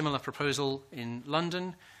 We have a similar proposal in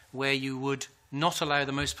London, where you would not allow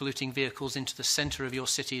the most polluting vehicles into the centre of your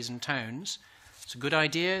cities and towns. It's a good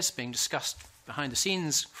idea. It's being discussed behind the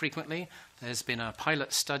scenes frequently. There's been a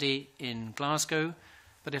pilot study in Glasgow.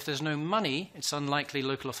 But if there's no money, it's unlikely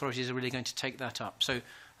local authorities are really going to take that up. So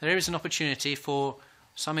there is an opportunity for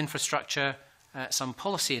some infrastructure, some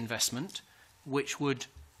policy investment, which would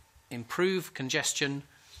improve congestion,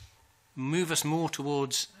 move us more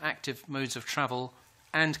towards active modes of travel,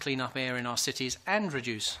 and clean up air in our cities, and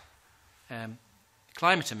reduce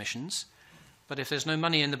climate emissions. But if there's no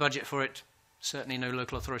money in the budget for it, certainly no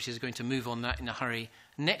local authorities are going to move on that in a hurry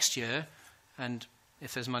next year. And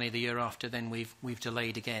if there's money the year after, then we've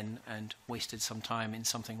delayed again and wasted some time in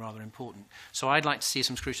something rather important. So I'd like to see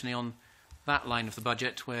some scrutiny on that line of the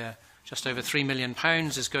budget, where just over £3 million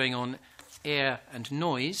is going on air and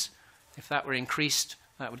noise. If that were increased,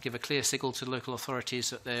 that would give a clear signal to local authorities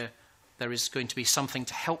that there is going to be something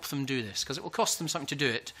to help them do this, because it will cost them something to do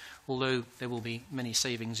it, although there will be many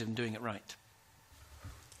savings in doing it right.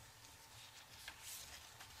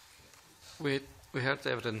 We heard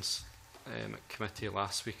evidence at committee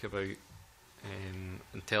last week about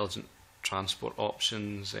intelligent transport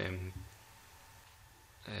options,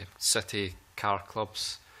 city car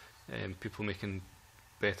clubs, people making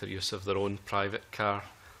better use of their own private car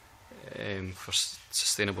for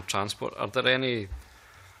sustainable transport. Are there any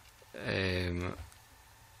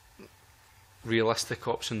realistic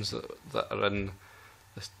options that are in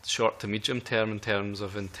the short to medium term in terms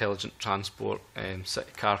of intelligent transport,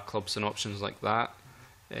 city car clubs and options like that,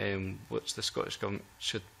 which the Scottish Government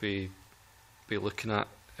should be looking at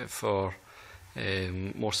for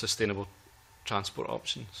more sustainable transport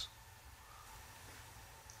options?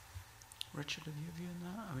 Richard, have you a view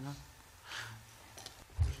on that? I mean,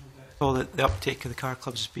 well, the uptake of the car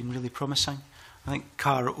clubs has been really promising. I think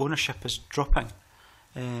car ownership is dropping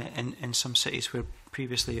in some cities where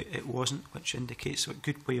previously it wasn't, which indicates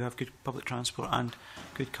that where you have good public transport and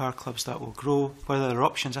good car clubs, that will grow. Whether there are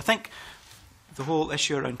options, I think the whole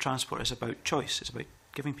issue around transport is about choice. It's about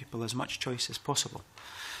giving people as much choice as possible,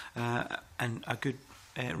 and a good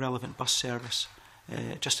relevant bus service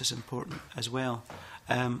just as important as well.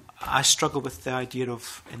 I struggle with the idea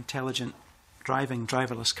of intelligent driving,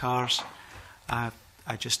 driverless cars. I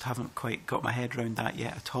just haven't quite got my head around that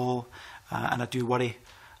yet at all, and I do worry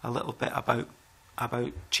a little bit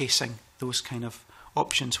about chasing those kind of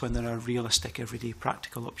options when there are realistic, everyday,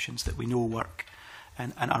 practical options that we know work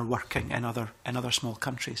and are working in other small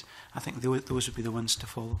countries. I think those would be the ones to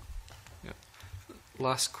follow. Yeah.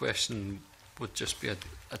 Last question would just be a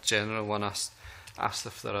general one. Asked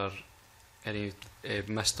if there are any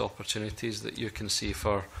missed opportunities that you can see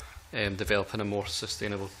for developing a more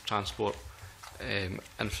sustainable transport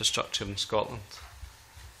infrastructure in Scotland.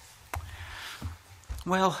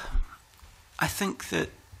 Well, I think that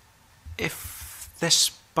if this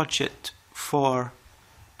budget for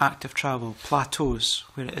active travel plateaus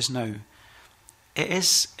where it is now, it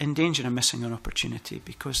is in danger of missing an opportunity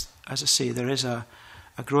because, as I say, there is a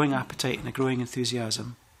growing appetite and a growing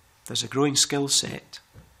enthusiasm. There's a growing skill set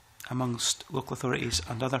amongst local authorities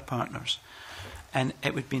and other partners, and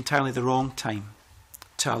it would be entirely the wrong time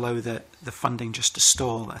to allow the funding just to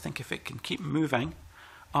stall. I think if it can keep moving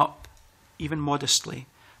up, even modestly,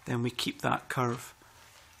 then we keep that curve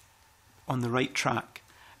on the right track.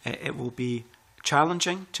 It will be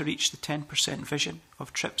challenging to reach the 10% vision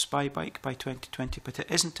of trips by bike by 2020, but it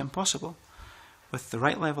isn't impossible. With the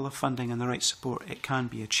right level of funding and the right support, it can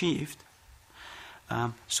be achieved.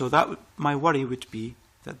 So my worry would be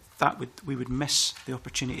that we would miss the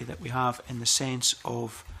opportunity that we have in the sense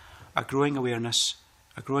of a growing awareness,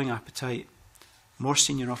 a growing appetite, more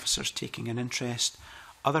senior officers taking an interest,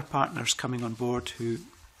 other partners coming on board who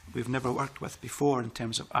we've never worked with before in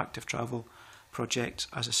terms of active travel projects,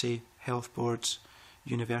 as I say, health boards,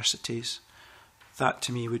 universities. That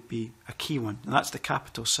to me would be a key one, and that's the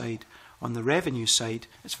capital side. On the revenue side,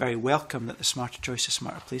 it's very welcome that the Smarter Choices,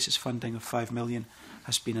 Smarter Places funding of 5 million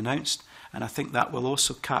has been announced, and I think that will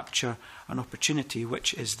also capture an opportunity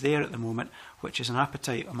which is there at the moment, which is an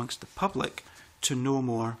appetite amongst the public to know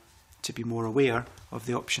more, to be more aware of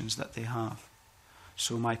the options that they have.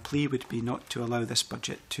 So my plea would be not to allow this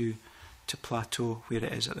budget to plateau where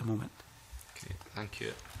it is at the moment. Okay, thank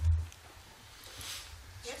you.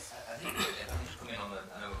 Yes, I think I'm just coming on.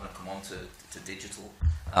 I know we're going to come on to digital,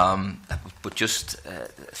 but just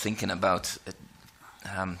thinking about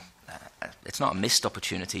it's not a missed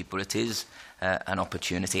opportunity, but it is an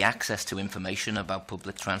opportunity. Access to information about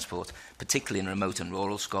public transport, particularly in remote and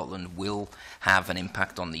rural Scotland, will have an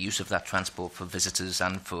impact on the use of that transport for visitors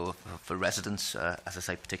and for residents, as I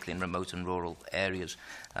say, particularly in remote and rural areas.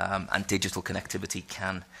 And digital connectivity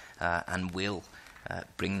can and will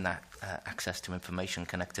bring that access to information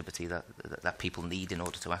connectivity that people need in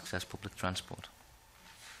order to access public transport.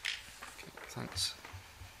 Okay, thanks.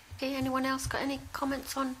 Okay, anyone else got any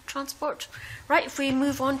comments on transport? Right, if we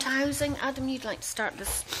move on to housing, Adam, you'd like to start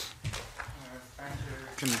this.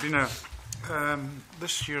 Convener,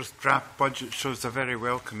 this year's draft budget shows a very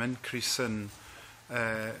welcome increase in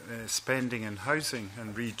spending in housing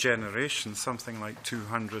and regeneration, something like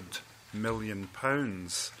 £200 million.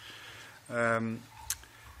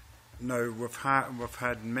 Now, we've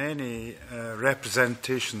had many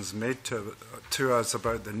representations made to us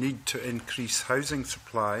about the need to increase housing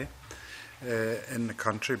supply in the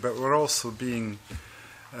country, but we're also being,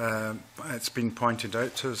 it's been pointed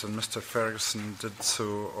out to us, and Mr Ferguson did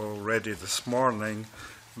so already this morning,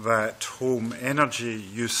 that home energy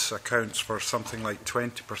use accounts for something like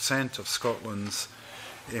 20% of Scotland's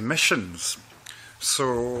emissions.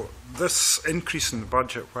 So this increase in the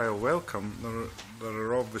budget, while welcome, there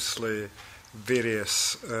are obviously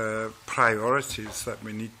various priorities that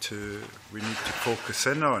we need to focus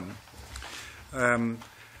in on.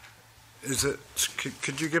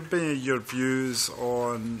 Could you give me your views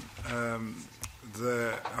on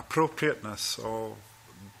the appropriateness of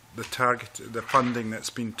the funding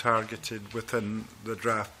that's been targeted within the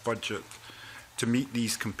draft budget to meet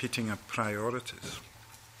these competing priorities?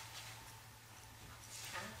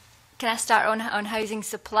 Can I start on housing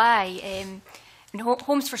supply? In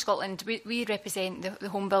Homes for Scotland, we represent the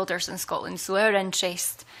home builders in Scotland, so our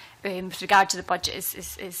interest with regard to the budget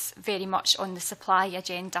is very much on the supply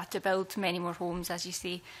agenda to build many more homes, as you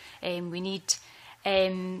say. We need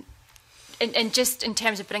And just in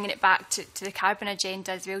terms of bringing it back to the carbon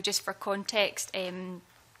agenda as well, just for context,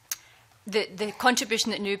 the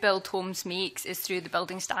contribution that new build homes makes is through the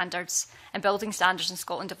building standards, and building standards in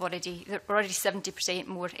Scotland we're already 70%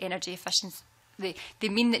 more energy efficient. They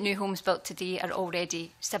mean that new homes built today are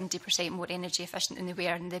already 70% more energy efficient than they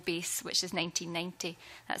were in the base, which is 1990.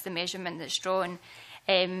 That's the measurement that's drawn.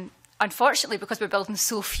 Unfortunately, because we're building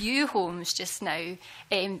so few homes just now,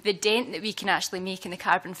 the dent that we can actually make in the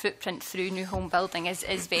carbon footprint through new home building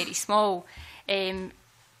is very small.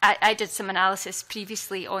 I did some analysis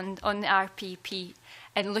previously on the RPP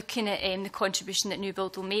and looking at the contribution that new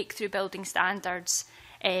build will make through building standards.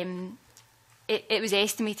 It was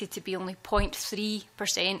estimated to be only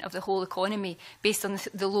 0.3% of the whole economy based on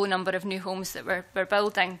the low number of new homes that we're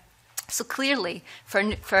building. So clearly, for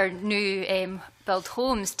new build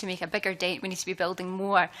homes to make a bigger dent, we need to be building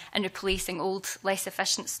more and replacing old, less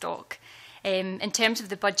efficient stock. In terms of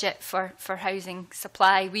the budget for housing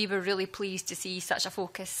supply, we were really pleased to see such a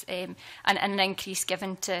focus and an increase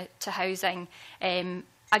given to housing.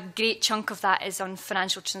 A great chunk of that is on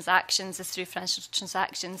financial transactions, due to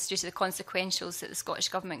the consequentials that the Scottish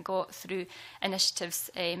Government got through initiatives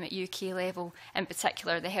at UK level, in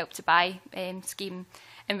particular the Help to Buy scheme.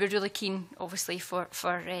 And we're really keen, obviously, for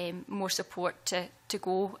more support to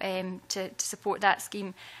go to support that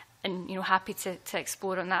scheme, and happy to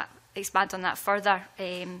explore on that, expand on that further.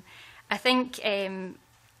 I think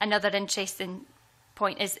another interesting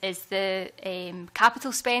point is the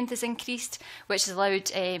capital spend has increased, which has allowed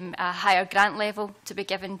a higher grant level to be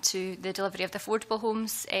given to the delivery of the affordable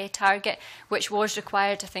homes target, which was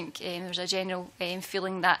required. I think there's a general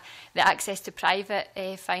feeling that the access to private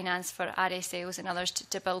finance for RSLs and others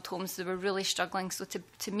to build homes, they were really struggling. So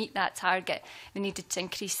to meet that target, they needed to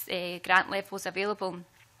increase grant levels available.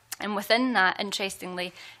 And within that,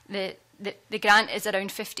 interestingly, the grant is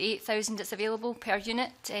around 58,000 that's available per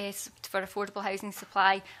unit for affordable housing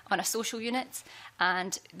supply on a social unit,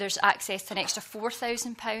 and there's access to an extra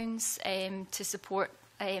 £4,000 to support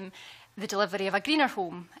the delivery of a greener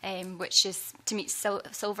home, which is to meet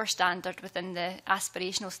silver standard within the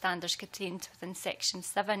aspirational standards contained within Section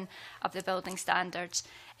 7 of the building standards.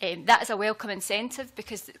 That is a welcome incentive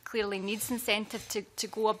because it clearly needs incentive to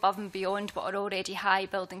go above and beyond what are already high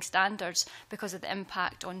building standards because of the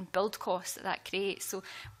impact on build costs that creates. So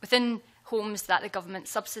within homes that the government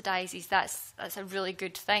subsidises, that's a really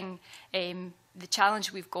good thing. The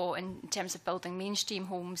challenge we've got in terms of building mainstream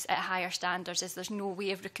homes at higher standards is there's no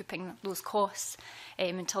way of recouping those costs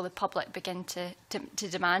until the public begin to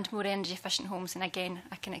demand more energy efficient homes. And again,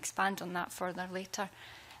 I can expand on that further later.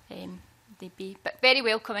 But very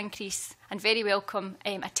welcome increase and very welcome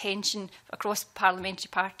attention across parliamentary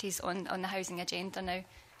parties on the housing agenda now.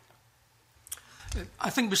 I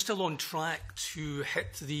think we're still on track to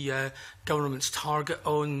hit the government's target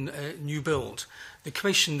on new build. The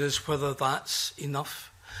question is whether that's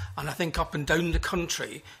enough. And I think up and down the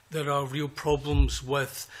country, there are real problems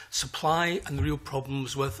with supply and real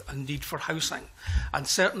problems with a need for housing. And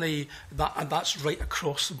certainly that's right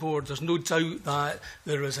across the board. There's no doubt that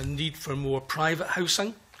there is a need for more private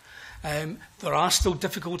housing. There are still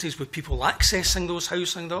difficulties with people accessing those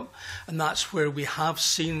housing, though, and that's where we have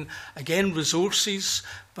seen, again, resources,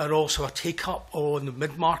 but also a take-up on the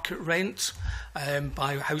mid-market rent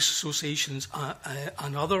by house associations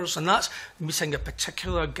and others, and that's meeting a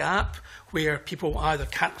particular gap where people either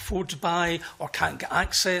can't afford to buy or can't get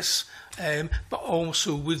access, but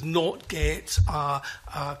also would not get a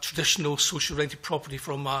traditional social rented property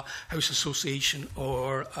from a house association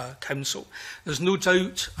or a council. There's no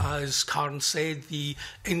doubt, as Karen said, the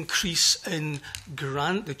increase in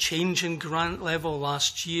grant, the change in grant level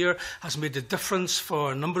last year has made a difference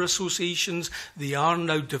for a number of associations. They are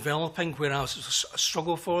now developing, whereas it was a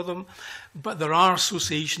struggle for them. But there are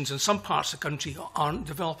associations in some parts of the country that aren't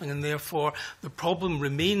developing, and therefore the problem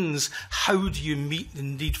remains, how do you meet the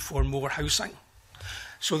need for more housing?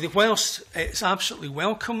 So whilst it's absolutely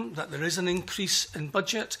welcome that there is an increase in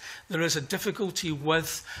budget, there is a difficulty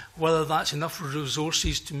with whether that's enough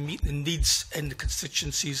resources to meet the needs in the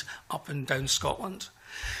constituencies up and down Scotland.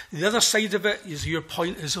 The other side of it is your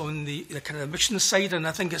point is on the kind of emissions side, and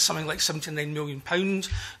I think it's something like £79 million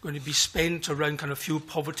going to be spent around kind of fuel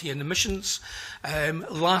poverty and emissions.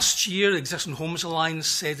 Last year, the Existing Homes Alliance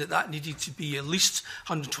said that needed to be at least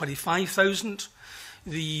 125,000.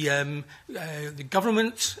 The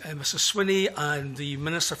government, Mr Swinney, and the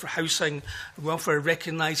Minister for Housing and Welfare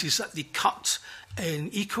recognises that the cut in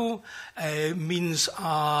ECO means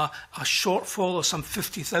a shortfall of some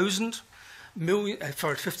 50,000.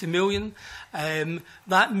 for 50 million.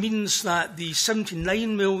 That means that the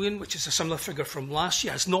 79 million, which is a similar figure from last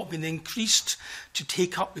year, has not been increased to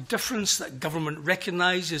take up the difference that government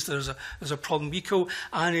recognises there's a problem with eco,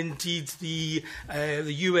 and indeed the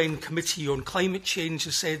UN Committee on Climate Change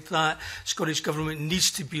has said that Scottish Government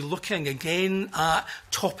needs to be looking again at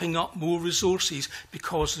topping up more resources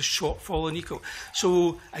because of the shortfall in eco.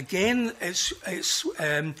 So again, it's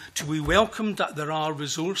to be welcomed that there are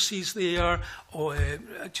resources there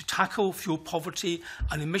to tackle fuel poverty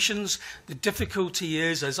and emissions. The difficulty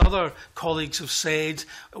is, as other colleagues have said,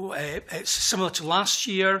 it's similar to last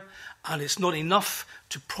year, and it's not enough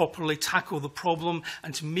to properly tackle the problem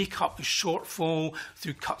and to make up the shortfall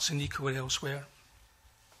through cuts in eco and elsewhere.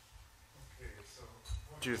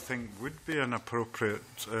 Do you think would be an appropriate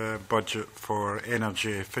budget for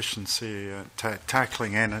energy efficiency,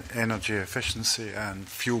 tackling energy efficiency and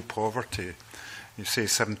fuel poverty? You say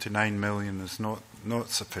 79 million is not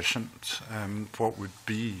sufficient. What would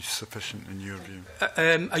be sufficient in your view?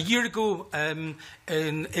 A year ago,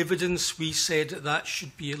 in evidence, we said that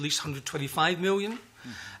should be at least 125 million.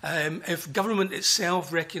 If government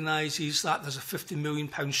itself recognises that there's a £50 million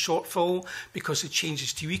shortfall because of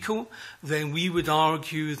changes to eco, then we would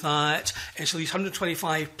argue that it's at least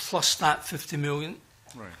 125 plus that 50 million.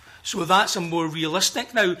 Right. So that's a more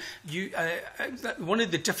realistic. Now, one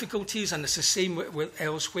of the difficulties, and it's the same with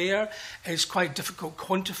elsewhere, is quite difficult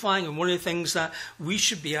quantifying. And one of the things that we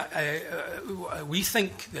should be, we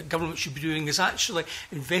think that government should be doing is actually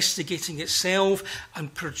investigating itself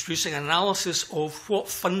and producing an analysis of what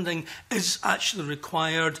funding is actually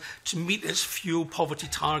required to meet its fuel poverty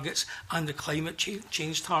targets and the climate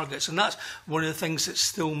change targets. And that's one of the things that's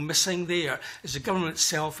still missing there, is the government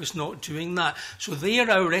itself is not doing that. So they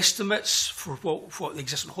are our estimates for what the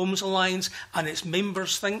Existing Homes Alliance and its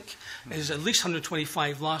members think is at least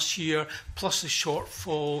 125 last year, plus the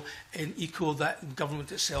shortfall in eco that the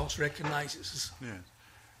government itself recognises. Yeah.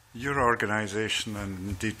 Your organisation and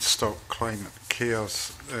indeed Stop Climate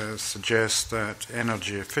Chaos suggests that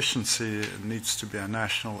energy efficiency needs to be a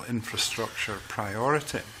national infrastructure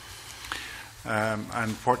priority.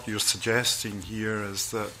 And what you're suggesting here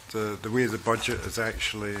is that the way the budget is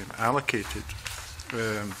actually allocated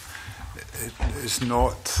it is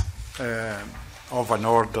not of an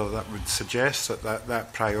order that would suggest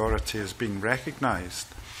that priority is being recognised.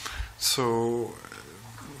 So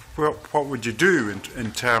what would you do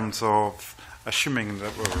in terms of, assuming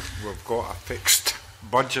that we've got a fixed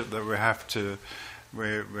budget that we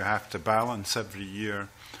have to balance every year,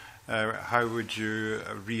 how would you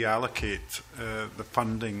reallocate the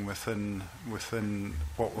funding within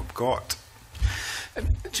what we've got?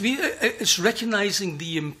 To me, it's recognising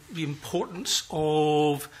the importance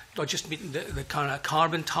of not just meeting the kind of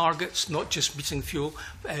carbon targets, not just meeting fuel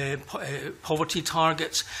poverty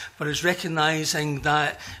targets, but it's recognising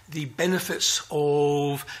that the benefits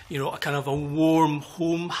of a kind of a warm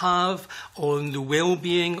home have on the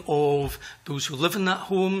well-being of those who live in that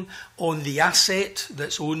home, on the asset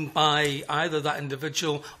that's owned by either that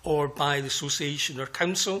individual or by the association or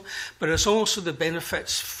council, but it's also the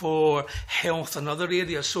benefits for health and other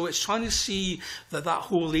areas. So it's trying to see that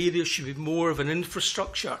whole area should be more of an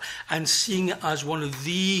infrastructure and seeing it as one of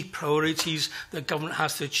the priorities that government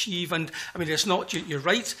has to achieve. And I mean, it's not, you're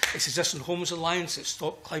right, it's Existing Homes Alliance, it's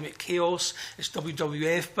Stop Climate Chaos, it's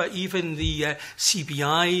WWF, but even the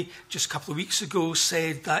CBI just a couple of weeks ago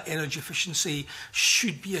said that energy efficiency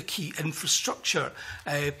should be a key infrastructure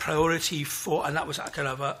priority for, and that was at kind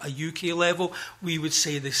of a UK level. We would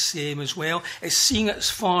say the same as well. It's seeing it as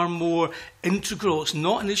far more integral. It's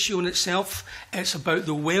not an issue in itself. It's about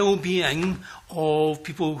the well-being of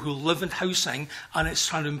people who live in housing, and it's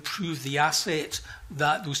trying to improve the asset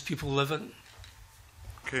that those people live in.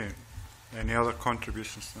 Okay. Any other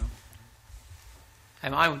contributions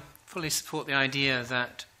now? I would fully support the idea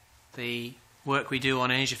that the work we do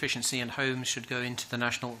on energy efficiency and homes should go into the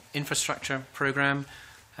National Infrastructure Programme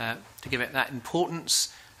to give it that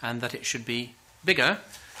importance, and that it should be bigger.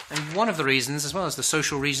 And one of the reasons, as well as the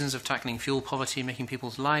social reasons of tackling fuel poverty and making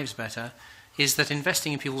people's lives better, is that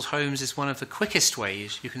investing in people's homes is one of the quickest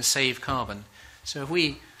ways you can save carbon. So if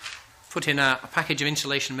we put in a package of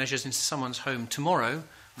insulation measures into someone's home tomorrow,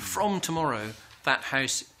 from tomorrow, that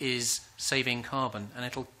house is saving carbon, and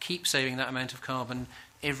it'll keep saving that amount of carbon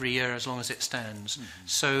every year as long as it stands.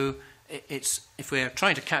 So if we're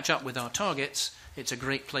trying to catch up with our targets, it's a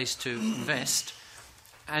great place to invest.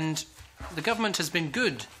 And the government has been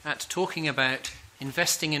good at talking about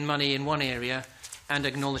investing in money in one area and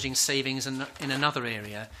acknowledging savings in another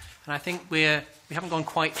area. And I think we haven't gone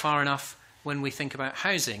quite far enough when we think about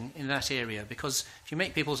housing in that area, because if you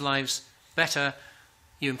make people's lives better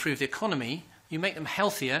you improve the economy, you make them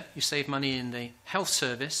healthier, you save money in the health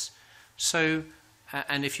service. So,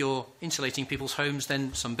 and if you're insulating people's homes,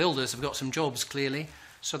 then some builders have got some jobs, clearly.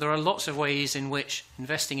 So there are lots of ways in which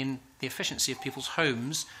investing in the efficiency of people's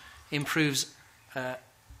homes improves a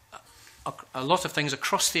lot of things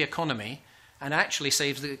across the economy and actually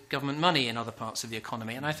saves the government money in other parts of the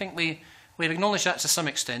economy. And I think we've acknowledged that to some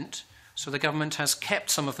extent. So the government has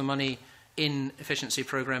kept some of the money in efficiency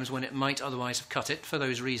programmes when it might otherwise have cut it for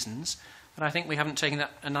those reasons. But I think we haven't taken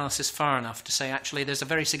that analysis far enough to say actually there's a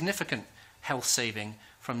very significant health saving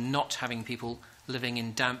from not having people living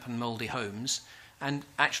in damp and mouldy homes. And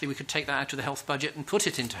actually we could take that out of the health budget and put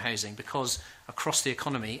it into housing, because across the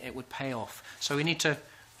economy it would pay off. So we need to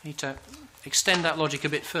extend that logic a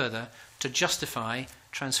bit further to justify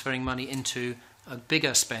transferring money into a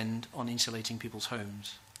bigger spend on insulating people's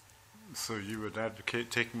homes. So you would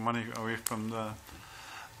advocate taking money away from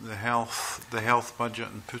the health budget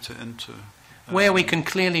and put it into where we can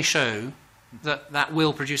clearly show that that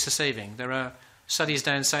will produce a saving. There are studies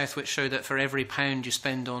down south which show that for every £1 you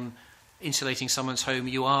spend on insulating someone's home,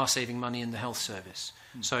 you are saving money in the health service.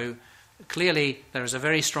 So clearly there is a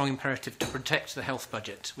very strong imperative to protect the health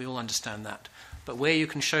budget. We all understand that. But where you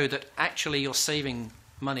can show that actually you're saving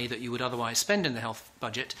money that you would otherwise spend in the health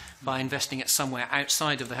budget by investing it somewhere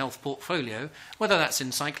outside of the health portfolio, whether that's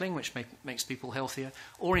in cycling, which makes people healthier,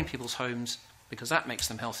 or in people's homes, because that makes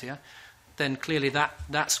them healthier, then clearly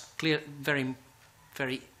that's very,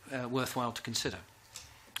 very worthwhile to consider.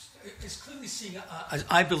 It's clearly seen,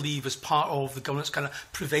 I believe, as part of the government's kind of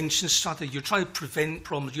prevention strategy. You're trying to prevent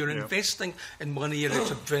problems. You're investing in one area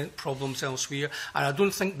to prevent problems elsewhere. And I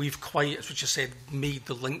don't think we've quite, as what you said, made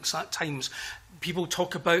the links at times. People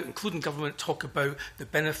talk about, including government, talk about the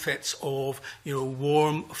benefits of,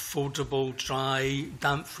 warm, affordable, dry,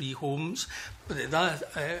 damp-free homes.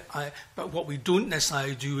 But what we don't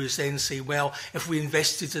necessarily do is then say, well, if we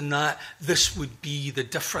invested in that, this would be the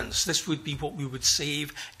difference. This would be what we would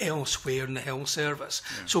save elsewhere in the health service.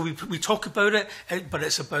 Yeah. So we talk about it, but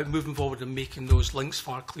it's about moving forward and making those links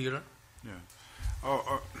far clearer. Yeah.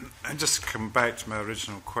 And just come back to my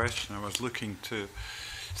original question. I was looking to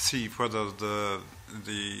see whether the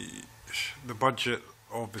budget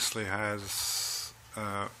obviously has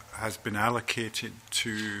been allocated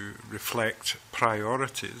to reflect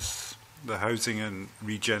priorities, the housing and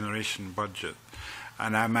regeneration budget.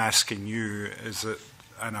 And I'm asking you, is it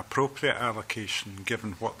an appropriate allocation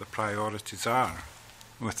given what the priorities are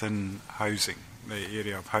within housing, the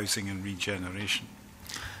area of housing and regeneration?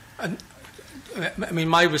 And, I mean,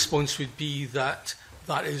 my response would be that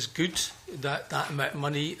that is good, that amount of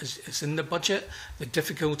money is in the budget. The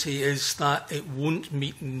difficulty is that it won't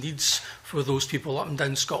meet needs for those people up and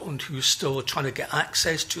down Scotland who are still trying to get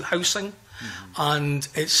access to housing. And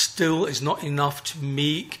it still is not enough to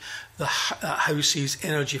make the houses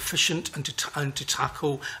energy efficient and to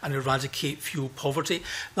tackle and eradicate fuel poverty.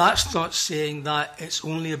 That's not saying that it's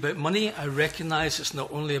only about money. I recognise it's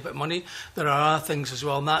not only about money. There are other things as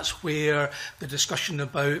well, and that's where the discussion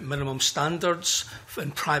about minimum standards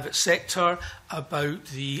in private sector, about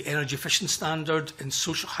the energy efficient standard in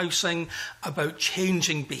social housing, about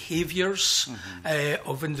changing behaviours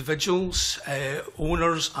of individuals,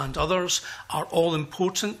 owners and others are all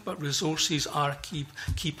important, but resources are a key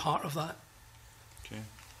part of that. Okay.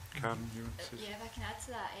 Karen, you want to say? Yeah, if I can add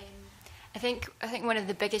to that. I think one of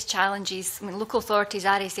the biggest challenges, I mean, local authorities,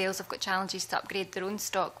 RSLs have got challenges to upgrade their own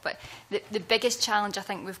stock, but the biggest challenge I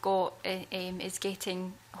think we've got is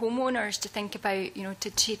getting homeowners to think about,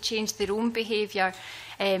 to change their own behaviour.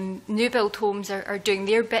 New build homes are doing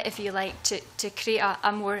their bit, if you like, to create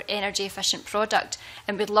a more energy efficient product,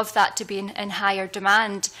 and we'd love that to be in higher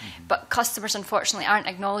demand. But customers, unfortunately, aren't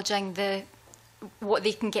acknowledging what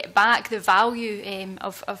they can get back, the value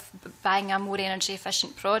of buying a more energy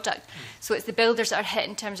efficient product. So it's the builders that are hit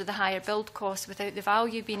in terms of the higher build costs without the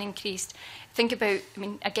value being increased. Think about, I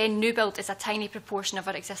mean, again, new build is a tiny proportion of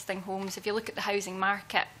our existing homes. If you look at the housing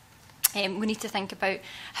market, we need to think about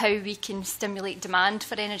how we can stimulate demand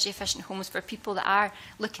for energy efficient homes for people that are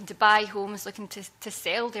looking to buy homes, looking to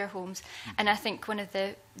sell their homes. And I think one of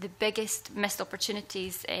the biggest missed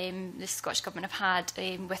opportunities the Scottish Government have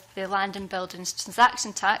had with the land and buildings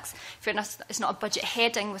transaction tax, fairness, it's not a budget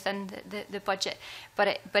heading within the budget, but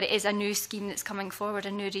it is a new scheme that's coming forward,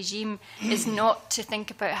 a new regime, is not to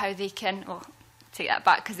think about how they can, take that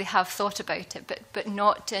back because they have thought about it, but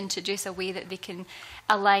not to introduce a way that they can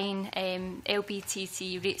align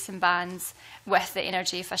LBTT rates and bands with the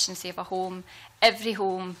energy efficiency of a home. Every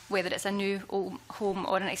home, whether it's a new home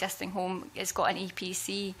or an existing home, has got an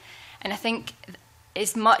EPC. And I think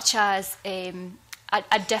as much as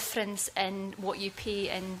a difference in what you pay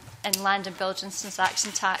in land and buildings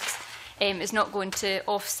transaction tax is not going to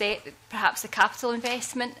offset perhaps the capital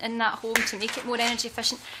investment in that home to make it more energy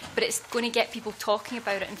efficient, but it's going to get people talking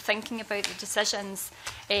about it and thinking about the decisions.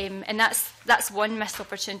 And that's one missed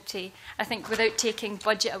opportunity. I think without taking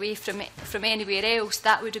budget away from anywhere else,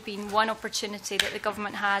 that would have been one opportunity that the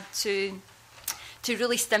government had to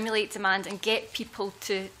really stimulate demand and get people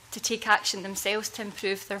to take action themselves to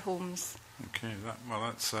improve their homes. Okay,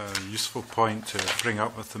 that's a useful point to bring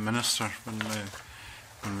up with the Minister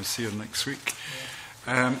when we see her next week.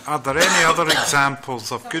 Are there any other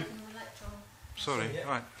examples of good... Sorry,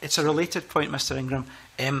 right. It's a related point, Mr Ingram,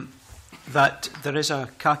 that there is a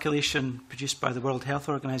calculation produced by the World Health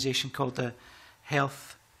Organization called the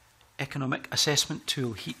Health Economic Assessment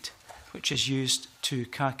Tool, HEAT, which is used to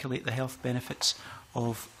calculate the health benefits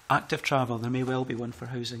of active travel. There may well be one for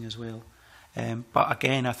housing as well. But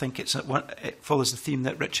again, I think it follows the theme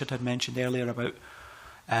that Richard had mentioned earlier about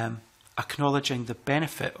acknowledging the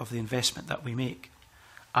benefit of the investment that we make.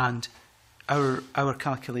 And our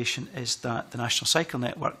calculation is that the National Cycle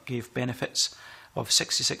Network gave benefits of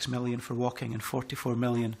 66 million for walking and 44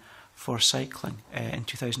 million for cycling in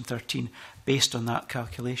 2013 based on that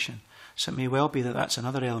calculation. So it may well be that that's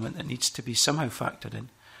another element that needs to be somehow factored in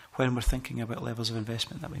when we're thinking about levels of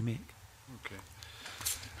investment that we make. Okay.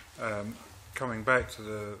 Coming back to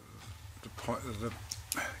the point of the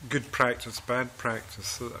good practice, bad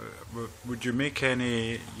practice, would you make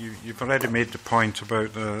any... You've already made the point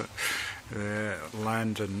about the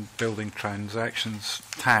land and building transactions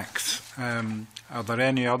tax. Are there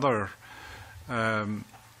any other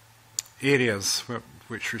areas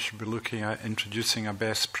which we should be looking at introducing a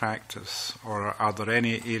best practice, or are there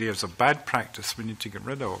any areas of bad practice we need to get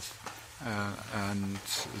rid of? And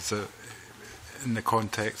is it in the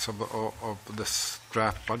context of this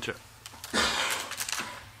draft budget?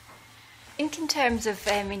 I think in terms of,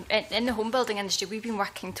 in the home building industry, we've been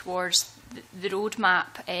working towards the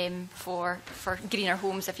roadmap for greener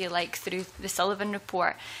homes, if you like, through the Sullivan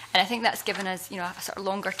report. And I think that's given us, a sort of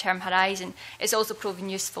longer term horizon. It's also proven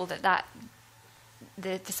useful that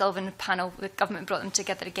the Sullivan panel, the government brought them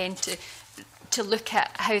together again to look at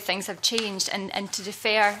how things have changed and to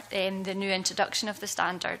defer the new introduction of the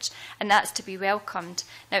standards. And that's to be welcomed.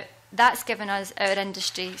 Now, that's given us, our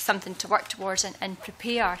industry, something to work towards and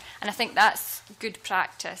prepare. And I think that's good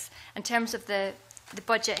practice. In terms of the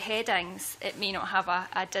budget headings, it may not have a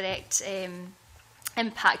direct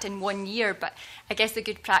impact in 1 year, but I guess the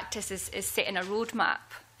good practice is setting a roadmap,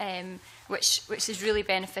 which has really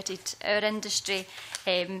benefited our industry.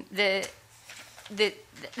 The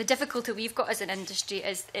difficulty we've got as an industry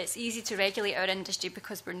is it's easy to regulate our industry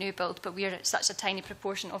because we're new build, but we're such a tiny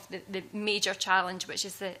proportion of the major challenge, which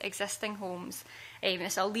is the existing homes.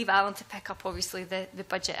 So I'll leave Alan to pick up, obviously, the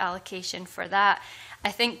budget allocation for that.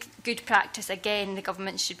 I think good practice, again, the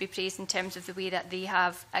government should be praised in terms of the way that they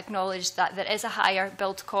have acknowledged that there is a higher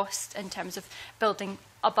build cost in terms of building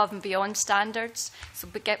above and beyond standards. So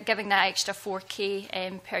giving that extra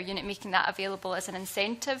 4K per unit, making that available as an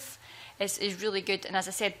incentive is really good. And as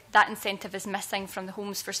I said, that incentive is missing from the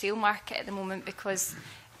homes for sale market at the moment because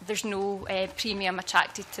there's no premium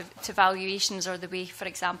attracted to valuations or the way, for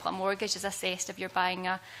example, a mortgage is assessed if you're buying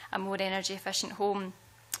a more energy efficient home.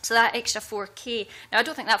 So that extra 4K, now I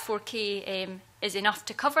don't think that 4K is enough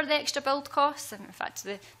to cover the extra build costs. And in fact,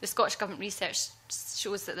 the Scottish Government research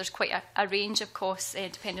shows that there's quite a range of costs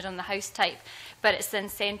depending on the house type, but it's the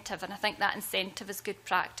incentive, and I think that incentive is good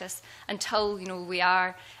practice until we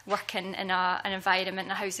are working in an environment,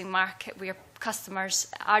 in a housing market where customers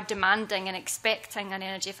are demanding and expecting an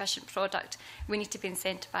energy efficient product. We need to be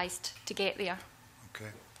incentivised to get there. Okay.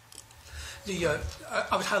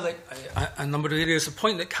 I would highlight a number of areas. The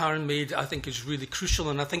point that Karen made, I think, is really crucial,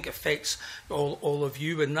 and I think affects all of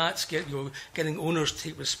you, and that's getting owners to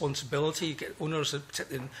take responsibility, get owners,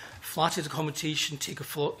 particularly in flatted accommodation, take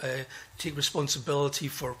responsibility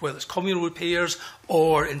for whether it's communal repairs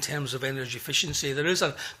or in terms of energy efficiency. There is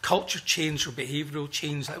a culture change or behavioural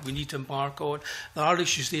change that we need to embark on. There are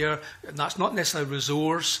issues there, and that's not necessarily a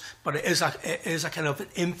resource, but it is a kind of an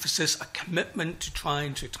emphasis, a commitment to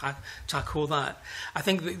trying to tackle that. I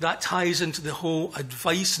think that ties into the whole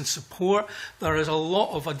advice and support. There is a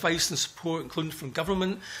lot of advice and support, including from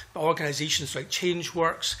government, but organisations like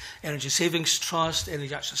Changeworks, Energy Savings Trust,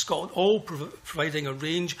 Energy Action Scotland, all providing a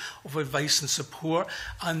range of advice and support.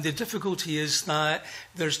 And the difficulty is that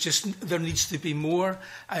there needs to be more.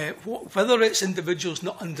 Whether it's individuals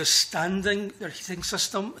not understanding their heating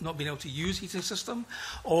system, not being able to use heating system,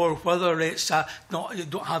 or whether it's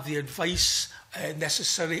don't have the advice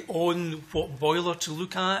necessary on what boiler to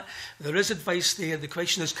look at. There is advice there. The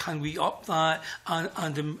question is, can we up that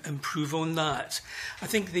and improve on that? I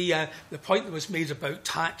think the point that was made about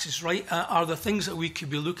tax is right. Are there things that we could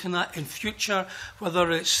be looking at in future, whether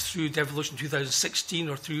it's through Devolution 2016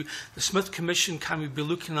 or through the Smith Commission? Can we be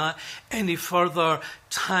looking at any further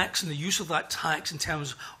tax and the use of that tax in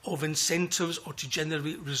terms of incentives or to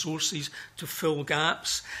generate resources to fill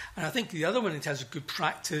gaps? And I think the other one in terms of good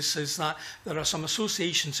practice is that there are some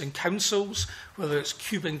associations and councils, whether it's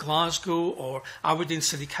Cube in Glasgow or Aberdeen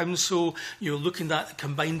City Council, you're looking at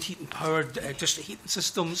combined heat and power district heating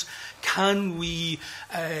systems. Can we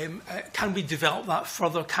develop that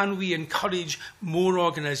further? Can we encourage more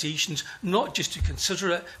organisations not just to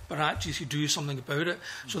consider it, but actually to do something about it?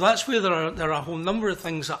 So that's where there are a whole number of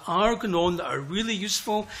things that are going on that are really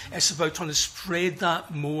useful. It's about trying to spread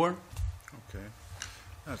that more. Okay,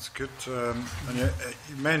 that's good. And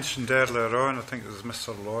you mentioned earlier on, I think it was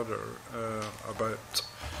Mr. Lauder, about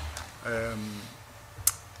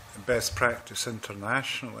best practice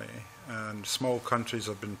internationally, and small countries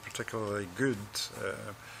have been particularly good.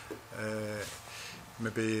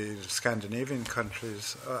 Maybe Scandinavian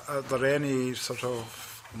countries. Are there any sort of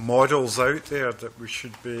models out there that we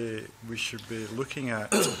should be looking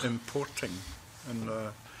at importing and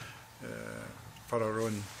for our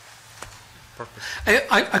own purpose?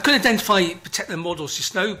 I couldn't identify particular models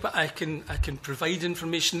just now, but I can provide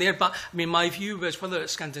information there. But I mean, my view is whether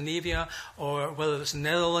it's Scandinavia or whether it's the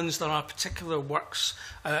Netherlands, there are particular works,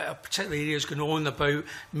 particular areas going on about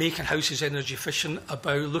making houses energy efficient,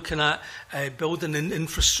 about looking at building an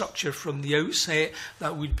infrastructure from the outset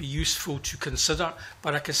that would be useful to consider.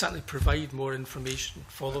 But I can certainly provide more information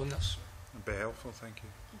following this. That'd be helpful, thank you.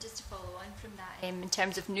 Just to follow on from that, in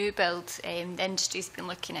terms of new build, the industry's been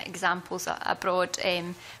looking at examples abroad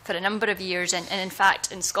for a number of years, and in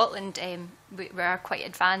fact in Scotland we are quite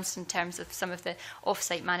advanced in terms of some of the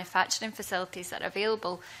off-site manufacturing facilities that are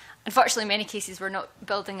available. Unfortunately, in many cases, we're not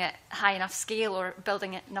building at high enough scale or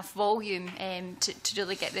building at enough volume to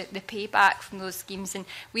really get the payback from those schemes. And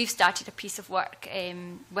we've started a piece of work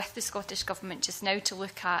with the Scottish Government just now to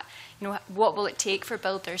look at, what will it take for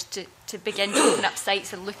builders to begin to open up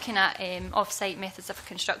sites and looking at off-site methods of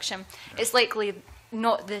construction. It's likely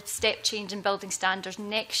not the step change in building standards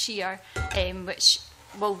next year, which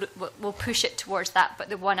we'll push it towards that, but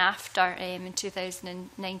the one after in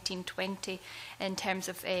 2019-20 in terms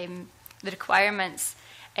of the requirements.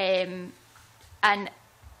 And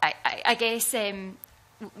I guess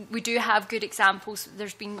we do have good examples.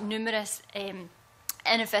 There's been numerous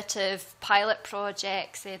innovative pilot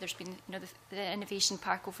projects. There's been the Innovation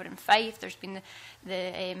Park over in Fife. There's been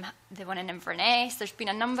the one in Inverness. There's been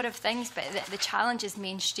a number of things, but the challenge is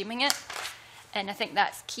mainstreaming it. And I think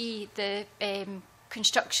that's key. The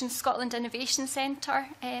Construction Scotland Innovation Centre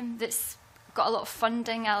that's got a lot of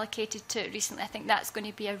funding allocated to it recently. I think that's going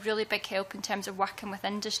to be a really big help in terms of working with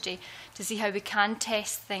industry to see how we can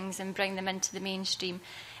test things and bring them into the mainstream.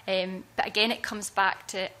 But again, it comes back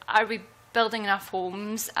to, are we building enough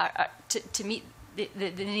homes to meet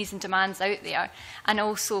the needs and demands out there? And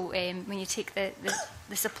also, when you take the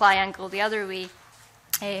supply angle the other way,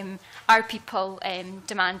 are people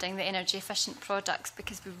demanding the energy efficient products?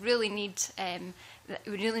 Because we really need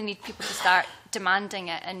people to start demanding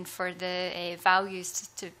it, and for the values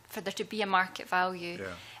for there to be a market value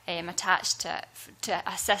attached to it, to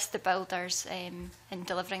assist the builders in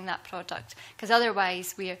delivering that product. Because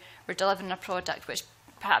otherwise we're delivering a product which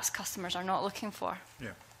perhaps customers are not looking for. Yeah.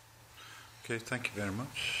 Okay, thank you very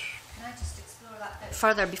much. Can I just explore that a bit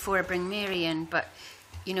further before I bring Mary in? But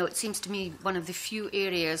it seems to me one of the few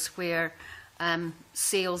areas where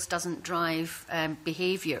sales doesn't drive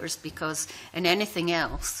behaviours, because in anything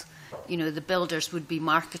else, the builders would be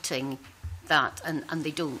marketing that, and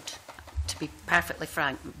they don't. To be perfectly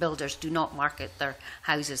frank, builders do not market their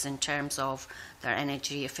houses in terms of their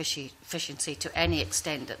energy efficiency to any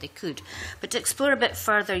extent that they could. But to explore a bit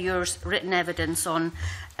further your written evidence on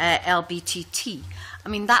LBTT, I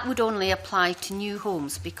mean, that would only apply to new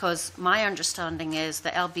homes, because my understanding is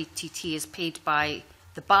that LBTT is paid by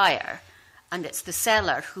the buyer, and it's the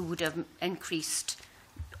seller who would have increased,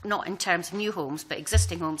 not in terms of new homes, but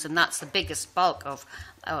existing homes, and that's the biggest bulk of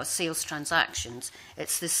sales transactions.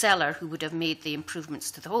 It's the seller who would have made the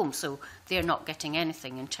improvements to the home, so they're not getting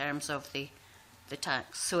anything in terms of the the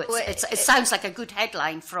tax. So it sounds like a good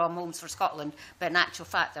headline from Homes for Scotland, but in actual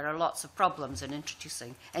fact there are lots of problems in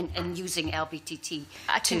introducing and using LBTT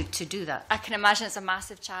to do that. I can imagine it's a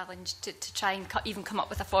massive challenge to try and even come up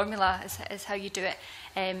with a formula is how you do it.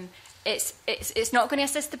 It's not going to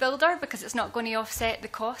assist the builder because it's not going to offset the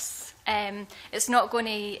costs. It's not going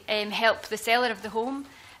to help the seller of the home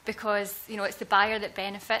because it's the buyer that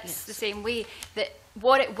benefits the same way. That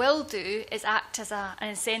what it will do is act as an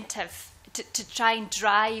incentive to try and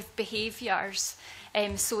drive behaviours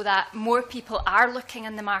so that more people are looking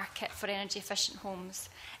in the market for energy efficient homes.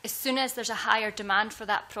 As soon as there's a higher demand for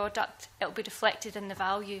that product, it will be reflected in the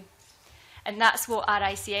value. And that's what our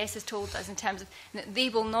ICS has told us in terms of that they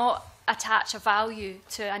will not attach a value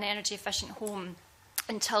to an energy efficient home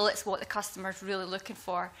until it's what the customer's really looking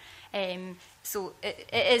for. So it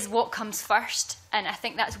is what comes first, and I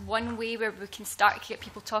think that's one way where we can start to get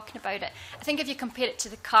people talking about it. I think if you compare it to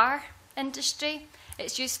the car industry,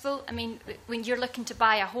 it's useful. I mean, when you're looking to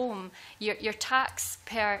buy a home, your tax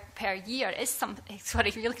per year is something. Sorry,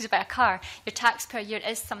 if you're looking to buy a car, your tax per year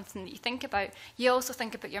is something that you think about. You also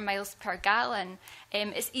think about your miles per gallon.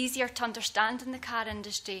 It's easier to understand in the car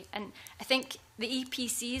industry, and I think the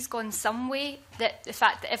EPC has gone some way. That the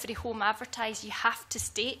fact that every home advertised, you have to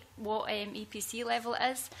state what EPC level it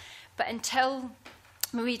is, but until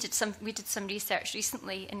we did some research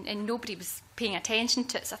recently, and nobody was paying attention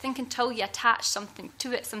to it. So I think until you attach something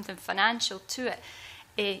to it, something financial to it,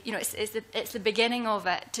 it's the beginning of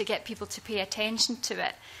it to get people to pay attention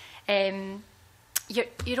to it.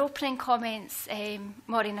 Your opening comments,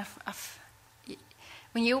 Maureen,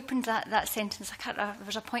 when you opened that sentence, there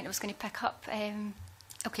was a point I was going to pick up.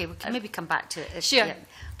 Okay, we can maybe come back to it. Sure. Yeah.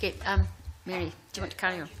 Okay. Mary, do you want to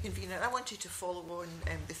carry on? Convener, I wanted to follow on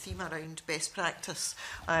the theme around best practice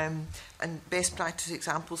and best practice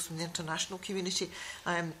examples from the international community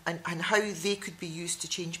and how they could be used to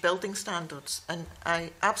change building standards. And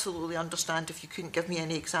I absolutely understand if you couldn't give me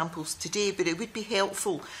any examples today, but it would be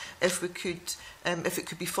helpful if we could, if it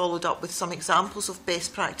could be followed up with some examples of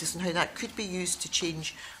best practice and how that could be used to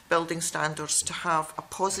change building standards to have a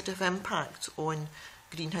positive impact on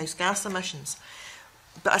greenhouse gas emissions.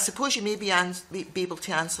 But I suppose you may be able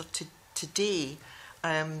to answer today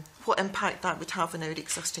what impact that would have on our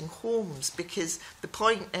existing homes, because the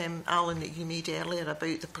point, Alan, that you made earlier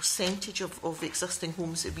about the percentage of existing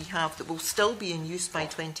homes that we have that will still be in use by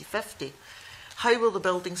 2050, how will the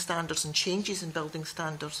building standards and changes in building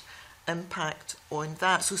standards impact on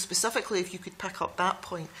that? So specifically, if you could pick up that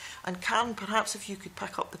point, and Karen, perhaps if you could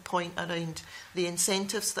pick up the point around the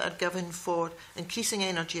incentives that are given for increasing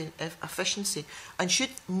energy efficiency, and should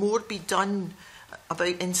more be done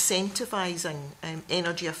about incentivising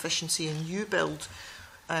energy efficiency in new build,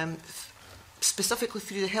 specifically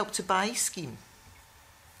through the Help to Buy scheme?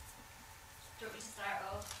 Do you want me to start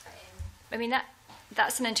off? I mean,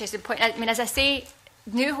 that's an interesting point. I mean, as I say,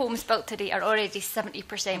 new homes built today are already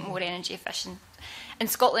 70% more energy efficient. In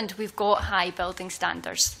Scotland, we've got high building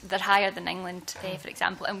standards. They're higher than England, for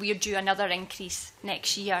example, and we're due another increase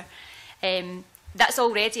next year. That's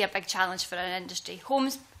already a big challenge for our industry.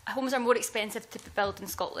 Homes are more expensive to build in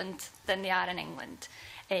Scotland than they are in England.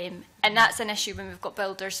 And that's an issue when we've got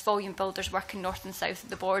builders, volume builders working north and south of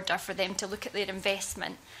the border, for them to look at their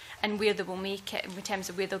investment and where they will make it in terms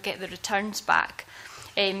of where they'll get the returns back.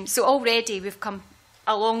 So already we've come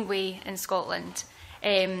a long way in Scotland.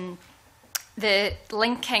 The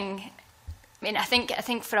linking, I mean, I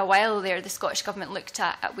think for a while there, the Scottish Government looked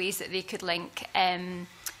at ways that they could link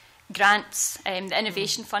grants. The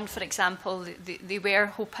Innovation Fund, for example, they were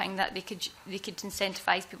hoping that they could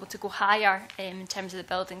incentivise people to go higher in terms of the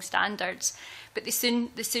building standards. But they soon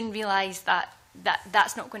realised that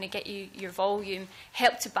that's not going to get you your volume.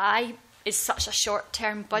 Help to Buy is such a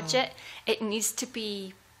short-term budget. It needs to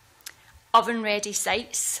be oven-ready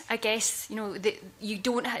sites, I guess.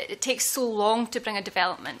 It takes so long to bring a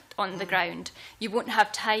development on the ground. You won't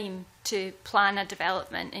have time to plan a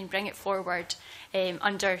development and bring it forward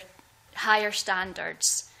under higher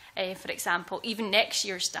standards, for example, even next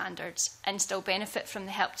year's standards, and still benefit from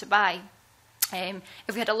the Help to Buy.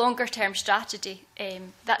 If we had a longer-term strategy,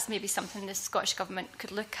 that's maybe something the Scottish Government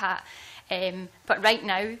could look at. But right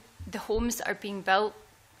now, the homes that are being built,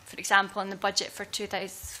 for example, in the budget for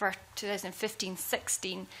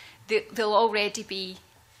 2015-16, they'll already be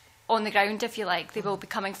on the ground, if you like. They will be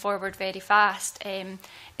coming forward very fast.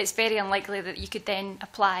 It's very unlikely that you could then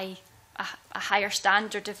apply a higher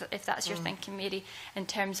standard, if that's your thinking, Mary, in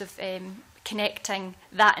terms of connecting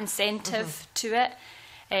that incentive to it.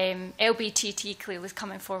 LBTT clearly is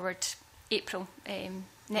coming forward April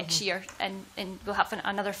next year, and we'll have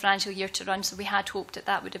another financial year to run, so we had hoped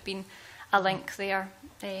that would have been a link there,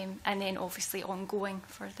 and then obviously ongoing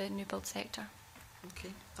for the new build sector.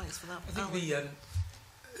 Okay, thanks for that. I think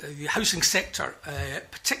the housing sector,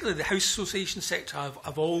 particularly the house association sector,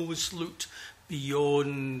 I've always looked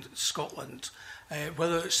beyond Scotland.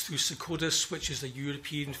 Whether it's through SECODIS, which is the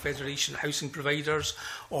European Federation of Housing Providers,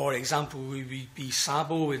 or example would be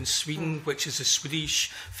SABO in Sweden, which is the Swedish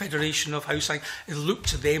Federation of Housing, and look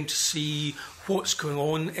to them to see what's going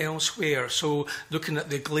on elsewhere. So looking at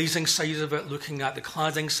the glazing side of it, looking at the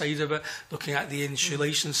cladding side of it, looking at the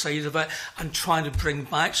insulation side of it, and trying to bring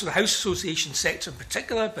back. So the house association sector in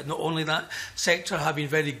particular, but not only that sector, have been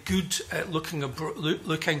very good at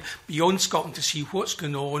looking beyond Scotland to see what's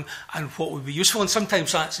going on and what would be useful. And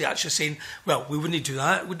sometimes that's actually saying, well, we wouldn't do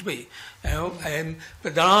that, would we?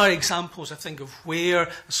 But there are examples, I think, of where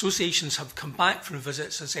associations have come back from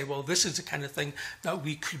visits and said, well, this is the kind of thing that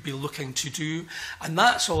we could be looking to do. And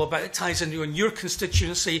that's all about, it ties into in your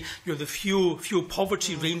constituency, the fuel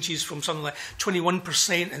poverty ranges from something like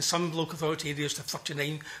 21% in some local authority areas to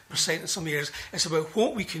 39% in some areas. It's about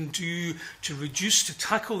what we can do to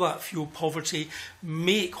tackle that fuel poverty,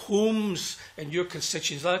 make homes in your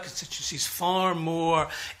constituencies, other constituencies, far more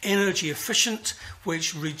energy efficient,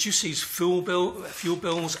 which reduces fuel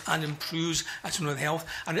bills and improves the health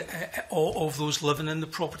and of those living in the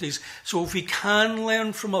properties. So if we can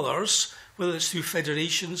learn from others, whether it's through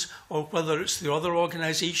federations or whether it's through other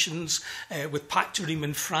organisations, with Pactorim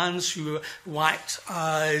in France, who act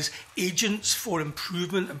as agents for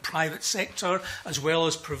improvement in private sector, as well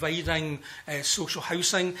as providing social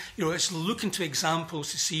housing. It's looking to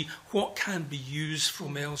examples to see what can be used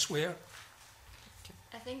from elsewhere.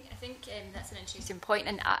 I think that's an interesting point,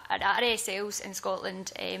 and RSLs in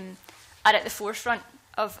Scotland are at the forefront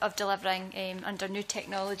of delivering under new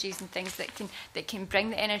technologies and things that can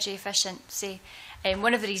bring the energy efficiency.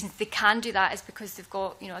 One of the reasons they can do that is because they've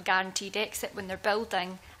got a guaranteed exit when they're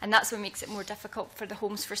building, and that's what makes it more difficult for the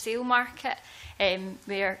homes for sale market,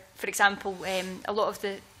 where, for example, a lot of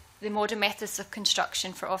the modern methods of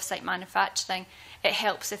construction for off-site manufacturing, it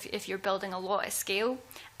helps if you're building a lot at scale,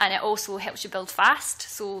 and it also helps you build fast.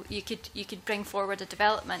 So you could bring forward a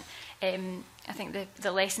development. I think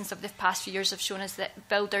the lessons of the past few years have shown us that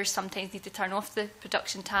builders sometimes need to turn off the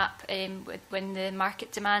production tap when the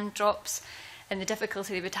market demand drops, and the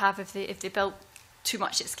difficulty they would have if they built too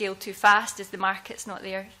much at scale too fast is the market's not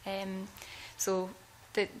there. So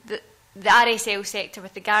the RSL sector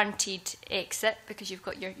with the guaranteed exit, because you've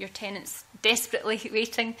got your tenants desperately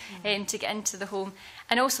waiting to get into the home,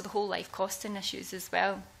 and also the whole life costing issues as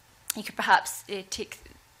well. You could perhaps take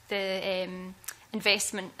the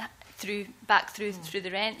investment back through the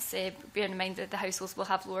rents, bearing in mind that the households will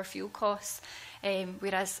have lower fuel costs,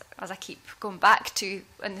 whereas, as I keep going back to,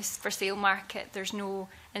 in this for sale market, there's no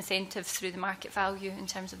incentive through the market value in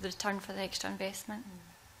terms of the return for the extra investment.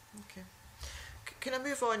 Okay. Can I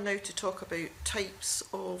move on now to talk about types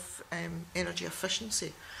of energy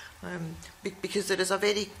efficiency? Because there is a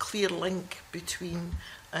very clear link between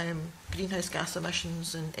greenhouse gas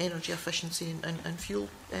emissions and energy efficiency and fuel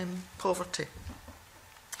poverty.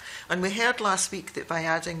 And we heard last week that by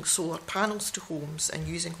adding solar panels to homes and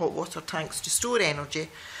using hot water tanks to store energy,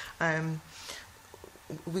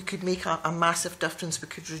 we could make a massive difference. We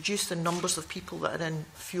could reduce the numbers of people that are in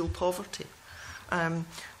fuel poverty.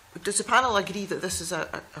 Does the panel agree that this is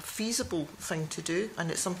a feasible thing to do,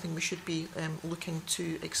 and it's something we should be looking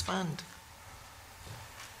to expand?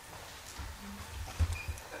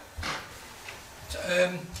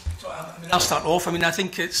 I'll start off. I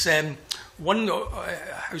think it's one,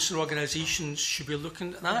 housing organisations should be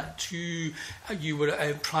looking at that. Two,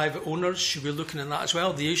 private owners should be looking at that as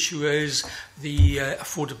well. The issue is the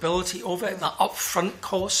affordability of it, the upfront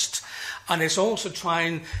cost. And it's also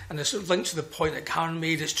trying, and it's sort of linked to the point that Karen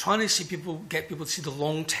made, it's trying to get people to see the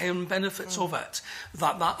long-term benefits of it.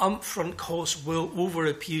 That upfront cost will, over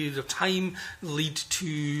a period of time, lead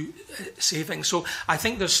to savings. So I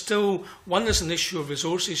think there's still, one, there's an issue of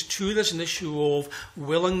resources. Two, there's an issue of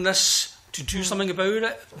willingness to do something about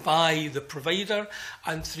it by the provider.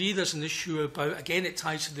 And three, there's an issue about, again, it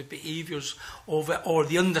ties to the behaviours of it, or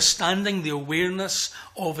the understanding, the awareness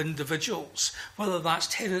of individuals, whether that's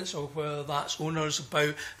tenants or whether that's owners,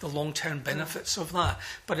 about the long-term benefits of that.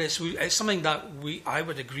 But it's something that I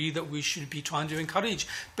would agree that we should be trying to encourage.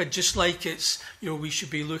 But just like it's, we should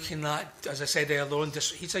be looking at, as I said earlier on,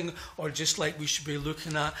 district heating, or just like we should be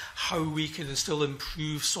looking at how we can still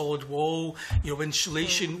improve solid wall,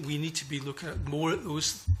 insulation, we need to be looking at more at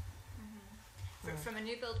those. From a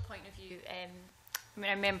new build point of view,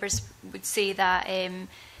 our members would say that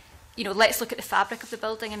let's look at the fabric of the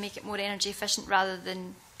building and make it more energy efficient rather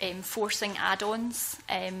than forcing add-ons,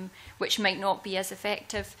 which might not be as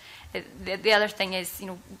effective. The other thing is,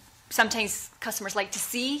 sometimes customers like to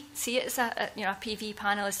see it as a PV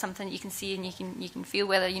panel as something that you can see and you can feel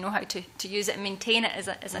whether you know how to use it and maintain it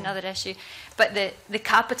is another issue. But the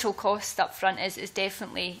capital cost up front is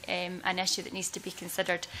definitely an issue that needs to be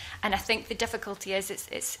considered. And I think the difficulty is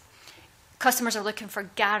it's customers are looking for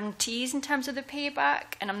guarantees in terms of the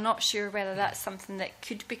payback, and I'm not sure whether that's something that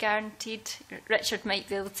could be guaranteed. Richard might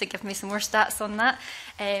be able to give me some more stats on that.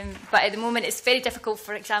 But at the moment, it's very difficult,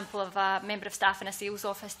 for example, of a member of staff in a sales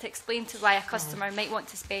office to explain to why a customer might want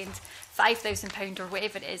to spend £5,000 or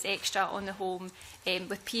whatever it is extra on the home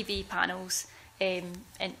with PV panels, and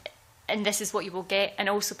this is what you will get, and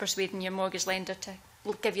also persuading your mortgage lender to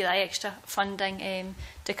give you that extra funding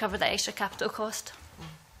to cover that extra capital cost.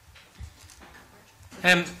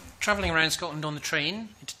 Travelling around Scotland on the train,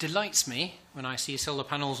 it delights me when I see solar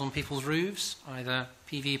panels on people's roofs, either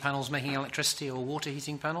PV panels making electricity or water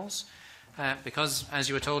heating panels, because, as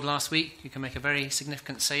you were told last week, you can make a very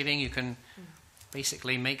significant saving. You can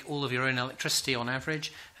basically make all of your own electricity on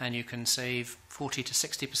average, and you can save 40 to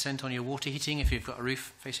 60% on your water heating if you've got a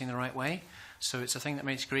roof facing the right way. So it's a thing that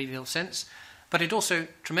makes a great deal of sense. But it also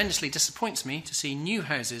tremendously disappoints me to see new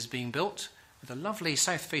houses being built with a lovely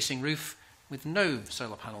south-facing roof with no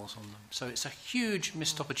solar panels on them. So it's a huge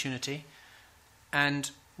missed opportunity,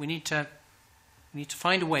 and we need to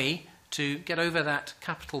find a way to get over that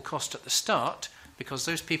capital cost at the start, because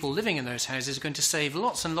those people living in those houses are going to save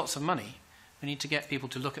lots and lots of money. We need to get people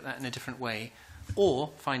to look at that in a different way, or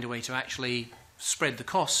find a way to actually spread the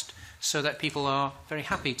cost so that people are very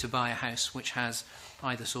happy to buy a house which has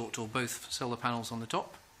either sort or both solar panels on the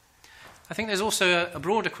top. I think there's also a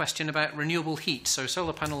broader question about renewable heat. So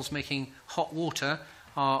solar panels making hot water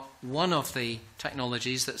are one of the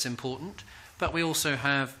technologies that's important, but we also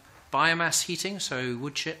have biomass heating, so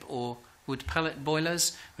wood chip or wood pellet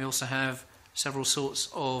boilers. We also have several sorts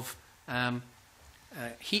of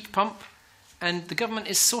heat pump, and the government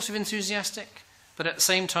is sort of enthusiastic, but at the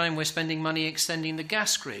same time we're spending money extending the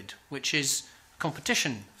gas grid, which is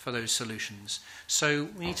competition for those solutions. So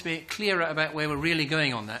we need to be clearer about where we're really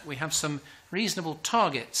going on that. We have some reasonable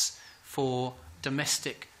targets for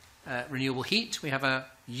domestic renewable heat. We have a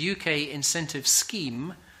UK incentive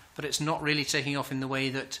scheme, but it's not really taking off in the way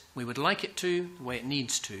that we would like it to, the way it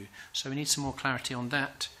needs to. So we need some more clarity on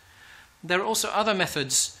that. There are also other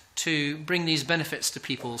methods to bring these benefits to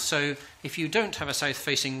people. So if you don't have a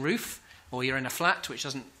south-facing roof, or you're in a flat which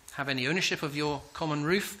doesn't have any ownership of your common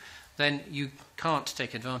roof, then you can't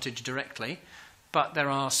take advantage directly. But there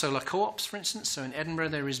are solar co-ops, for instance. So in Edinburgh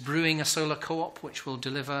there is Brewing a solar co-op which will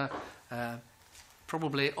deliver,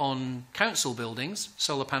 probably on council buildings,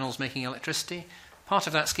 solar panels making electricity. Part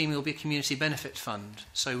of that scheme will be a community benefit fund.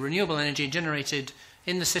 So renewable energy generated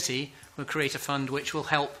in the city will create a fund which will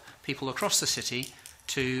help people across the city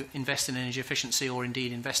to invest in energy efficiency, or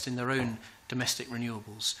indeed invest in their own domestic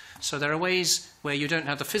renewables. So there are ways where you don't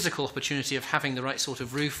have the physical opportunity of having the right sort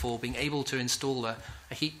of roof or being able to install a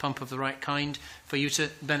heat pump of the right kind for you to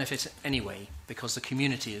benefit anyway, because the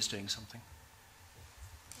community is doing something.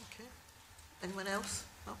 Okay. Anyone else?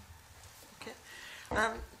 No? Okay.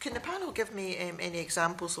 Can the panel give me any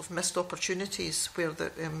examples of missed opportunities where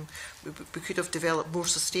we could have developed more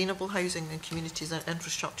sustainable housing and communities and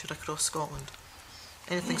infrastructure across Scotland?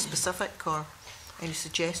 Anything specific, or any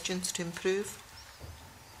suggestions to improve?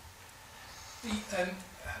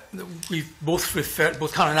 We've both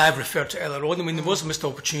Karen and I have referred to earlier on. I mean, there was a missed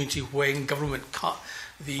opportunity when government cut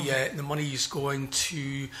the monies going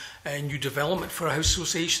to new development for house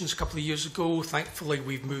associations a couple of years ago. Thankfully,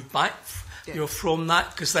 we've moved back from that,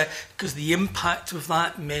 because the impact of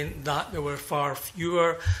that meant that there were far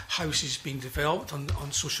fewer houses being developed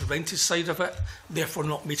on social rented side of it, therefore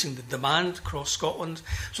not meeting the demand across Scotland.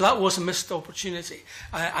 So that was a missed opportunity.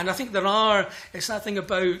 And I think it's that thing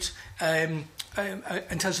about, in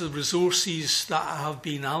terms of the resources that have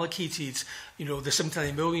been allocated, the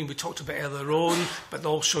 79 million we talked about earlier on, but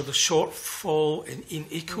also the shortfall in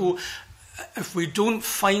ECO. If we don't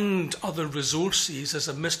find other resources, there's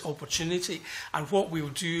a missed opportunity. And what we'll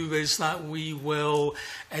do is that we will,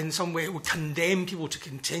 in some way, condemn people to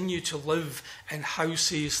continue to live in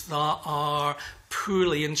houses that are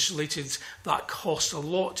poorly insulated, that costs a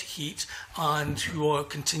lot to heat, and who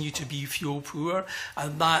continue to be fuel poor.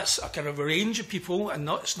 And that's a kind of a range of people, and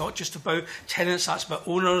it's not just about tenants, that's about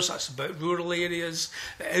owners, that's about rural areas,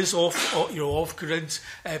 it is off-grid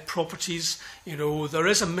properties. There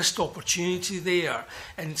is a missed opportunity there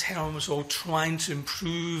in terms of trying to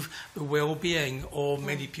improve the well-being of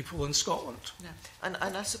many people in Scotland. Yeah. And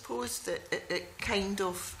I suppose that it kind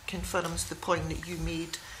of confirms the point that you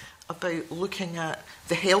made about looking at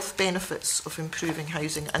the health benefits of improving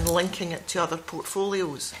housing and linking it to other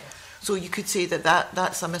portfolios. So you could say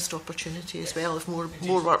that's a missed opportunity as well, if more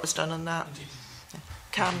work was done on that.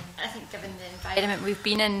 Cam? I think given the environment we've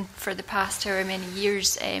been in for the past however many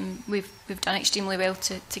years, we've done extremely well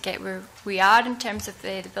to get where we are in terms of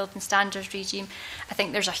the building standards regime. I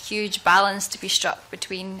think there's a huge balance to be struck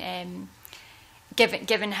between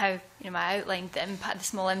given how I outlined the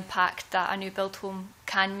small impact that a new build home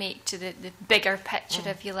can make to the bigger picture,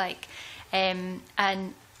 if you like, and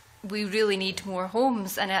we really need more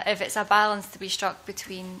homes. And if it's a balance to be struck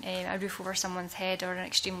between a roof over someone's head or an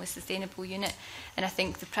extremely sustainable unit, and I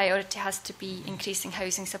think the priority has to be increasing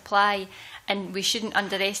housing supply, and we shouldn't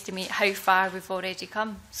underestimate how far we've already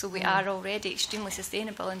come. So we are already extremely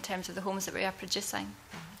sustainable in terms of the homes that we are producing.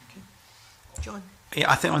 Okay. John? Yeah,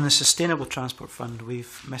 I think on the Sustainable Transport Fund,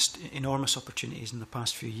 we've missed enormous opportunities in the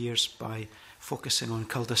past few years by focusing on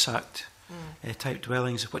cul-de-sac type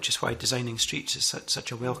dwellings, which is why designing streets is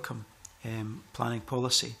such a welcome planning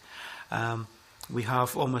policy. We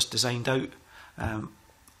have almost designed out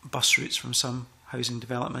bus routes from some housing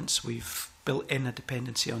developments. We've built in a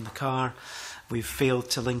dependency on the car. We've failed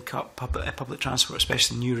to link up public transport,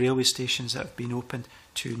 especially new railway stations that have been opened,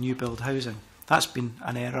 to new build housing. That's been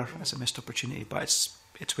an error, it's a missed opportunity, but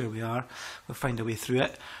it's where we are. We'll find a way through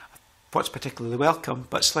it. What's particularly welcome,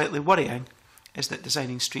 but slightly worrying, is that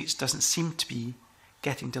designing streets doesn't seem to be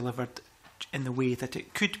getting delivered in the way that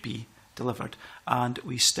it could be delivered, and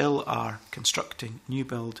we still are constructing new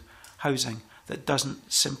build housing that doesn't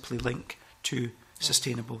simply link to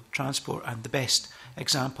sustainable transport. And the best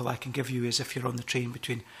example I can give you is if you're on the train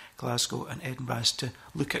between Glasgow and Edinburgh, is to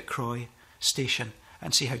look at Croy Station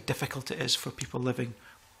and see how difficult it is for people living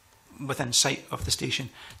within sight of the station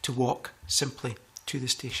to walk simply to the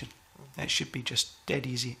station. It should be just dead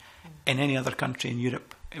easy. In any other country in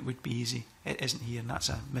Europe, it would be easy. It isn't here, and that's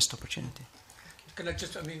a missed opportunity. Can I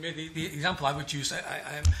just, the example I would use,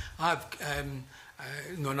 I have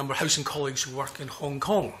a number of housing colleagues who work in Hong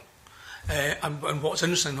Kong. And what's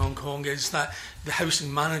interesting in Hong Kong is that the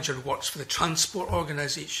housing manager works for the transport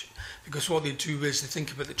organisation, because what they do is they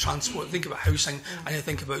think about the transport, think about housing, and they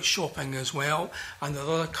think about shopping as well. And the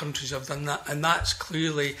other countries have done that, and that's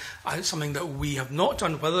clearly something that we have not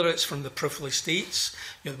done, whether it's from the peripheral estates,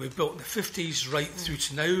 that we built in the 50s right through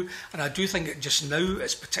to now. And I do think that just now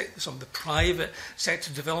it's particularly some of the private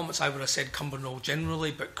sector developments. I would have said Cumbernauld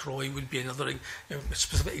generally, but Croy would be another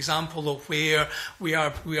specific example of where we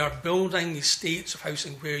are building estates of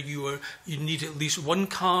housing where you need at least one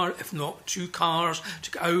car, if not two cars, to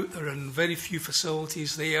get out. There are very few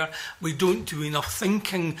facilities there. We don't do enough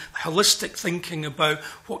thinking, holistic thinking about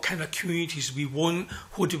what kind of communities we want,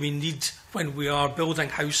 what do we need when we are building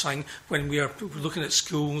housing, when we are looking at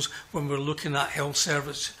schools, when we're looking at health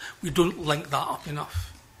service. We don't link that up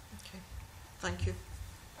enough. Okay, thank you.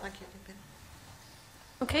 Thank you.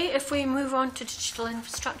 Okay, if we move on to digital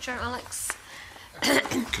infrastructure, Alex.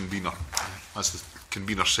 Convener, as the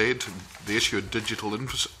convener said, the issue of digital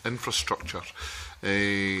infrastructure.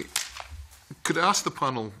 Could I ask the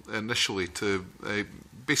panel initially to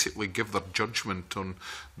basically give their judgment on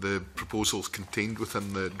the proposals contained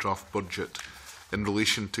within the draft budget in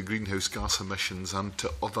relation to greenhouse gas emissions and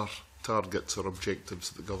to other targets or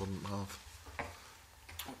objectives that the government have?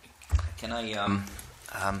 Can I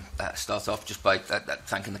start off just by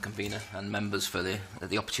thanking the convener and members for the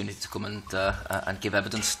opportunity to come and give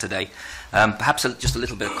evidence today. Perhaps just a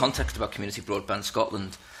little bit of context about Community Broadband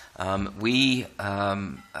Scotland. We are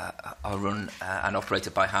run and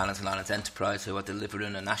operated by Highlands and Islands Enterprise, who are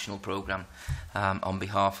delivering a national programme on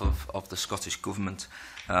behalf of the Scottish Government.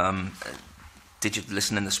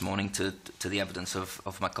 Listening this morning to the evidence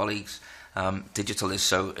of my colleagues, digital is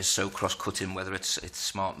so cross-cutting, whether it's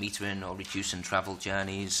smart metering or reducing travel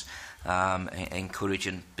journeys,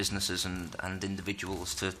 encouraging businesses and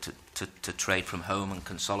individuals to trade from home and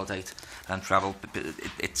consolidate and travel.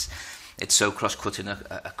 It's so cross-cutting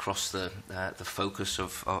across the focus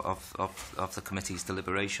of the committee's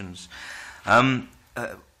deliberations. I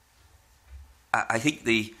think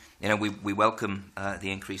we welcome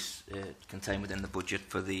the increase contained within the budget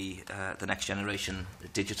for the Next Generation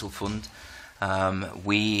Digital Fund.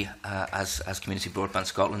 We, as Community Broadband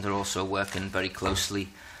Scotland, are also working very closely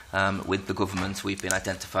with the government. We've been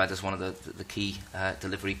identified as one of the key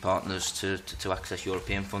delivery partners to access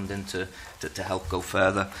European funding to help go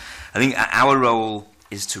further. I think our role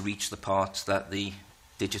is to reach the part that the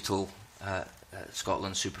digital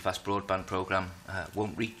Scotland Superfast Broadband programme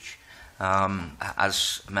won't reach.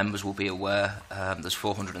 As members will be aware, there's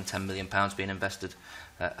 £410 million being invested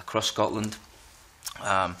across Scotland.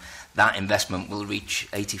 That investment will reach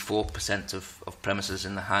 84% of premises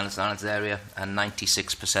in the Highlands and Islands area and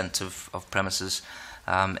 96% of premises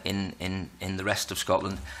in the rest of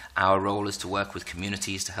Scotland. Our role is to work with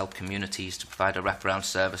communities, to help communities, to provide a wraparound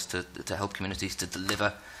service, to help communities to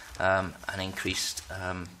deliver an increased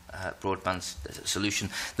broadband solution.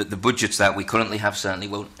 The budgets that we currently have certainly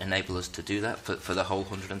won't enable us to do that for the whole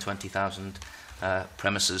 120,000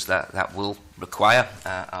 premises that will require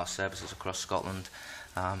our services across Scotland.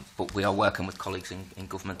 But we are working with colleagues in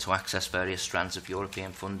government to access various strands of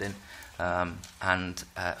European funding and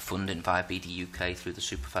funding via BD UK through the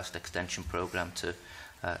Superfast Extension Programme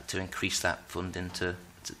to increase that funding to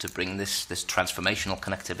bring this transformational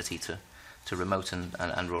connectivity to remote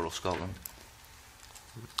and rural Scotland.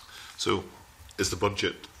 So, is the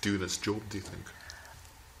budget doing its job, do you think?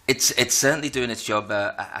 It's certainly doing its job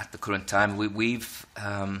at the current time.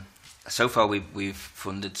 So far, we've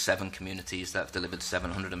funded 7 communities that have delivered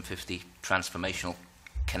 750 transformational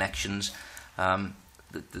connections.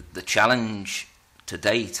 The challenge to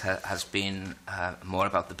date has been more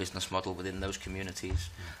about the business model within those communities,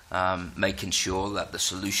 making sure that the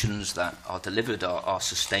solutions that are delivered are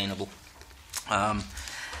sustainable.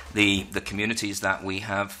 The communities that we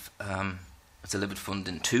have delivered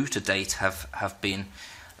funding to date have been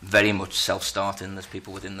very much self-starting. There's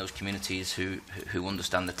people within those communities who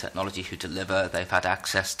understand the technology, who deliver. They've had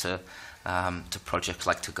access to projects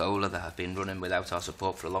like Tagola that have been running without our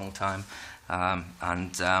support for a long time,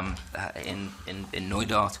 and in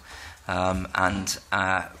Neudart, and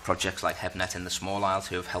projects like HebNet in the Small Isles,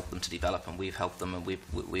 who have helped them to develop, and we've helped them, and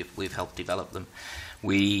we've helped develop them.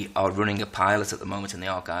 We are running a pilot at the moment in the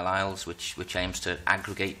Argyll Isles, which aims to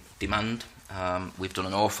aggregate demand. We've done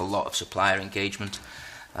an awful lot of supplier engagement,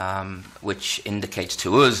 which indicates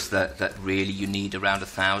to us that really you need around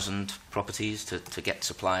 1,000 properties to get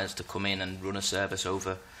suppliers to come in and run a service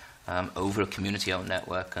over a community-owned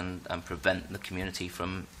network and prevent the community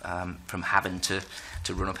from having to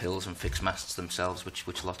run up hills and fix masts themselves,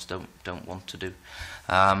 which lots don't want to do.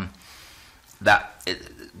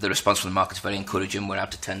 The response from the market is very encouraging. We're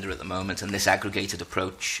out to tender at the moment, and this aggregated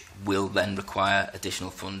approach will then require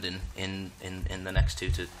additional funding in the next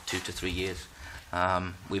 2 to 3 years.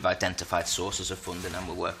 We've identified sources of funding, and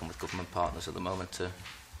we're working with government partners at the moment to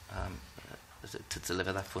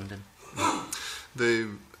deliver that funding. The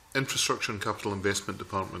Infrastructure and Capital Investment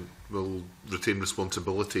Department will retain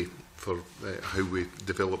responsibility for how we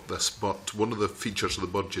develop this, but one of the features of the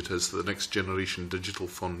budget is that the Next Generation Digital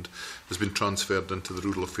Fund has been transferred into the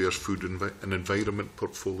Rural Affairs, Food and Environment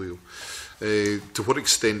portfolio. To what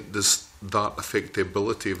extent does that affect the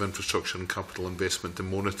ability of infrastructure and capital investment to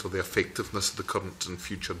monitor the effectiveness of the current and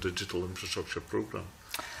future digital infrastructure programme?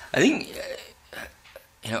 I think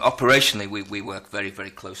operationally we work very,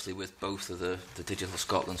 very closely with both of the Digital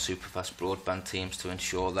Scotland Superfast Broadband teams to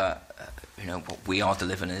ensure that what we are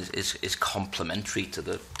delivering is complementary to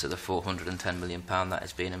the £410 million that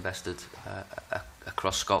is being invested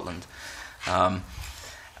across Scotland.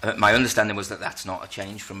 My understanding was that that's not a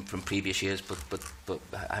change from previous years, but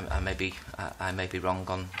I may be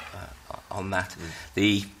wrong on that.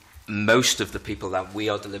 Most of the people that we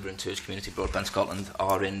are delivering to as Community Broadband Scotland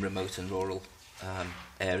are in remote and rural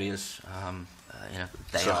areas.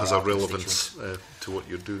 So it has a relevance to what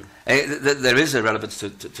you're doing? There is a relevance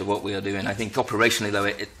to what we are doing. I think operationally, though,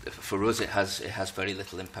 for us it has very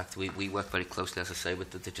little impact. We work very closely, as I say, with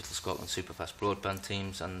the Digital Scotland Superfast Broadband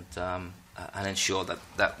teams and ensure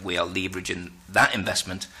that we are leveraging that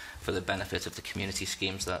investment for the benefit of the community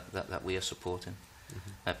schemes that we are supporting,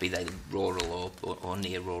 be they rural or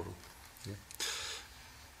near rural. Yeah.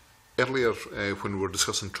 Earlier, when we were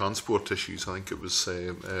discussing transport issues, I think it was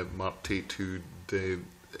Mark Tate who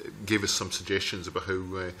gave us some suggestions about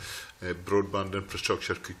how broadband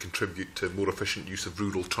infrastructure could contribute to more efficient use of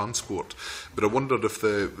rural transport. But I wondered if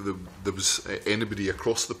there was anybody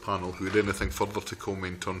across the panel who had anything further to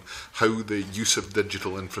comment on how the use of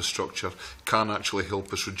digital infrastructure can actually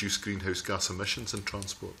help us reduce greenhouse gas emissions in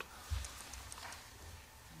transport.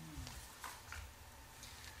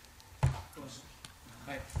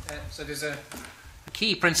 So there's a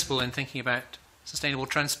key principle in thinking about sustainable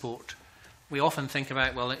transport, we often think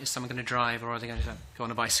about, well, is someone going to drive, or are they going to go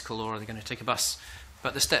on a bicycle, or are they going to take a bus?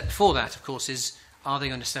 But the step before that, of course, is, are they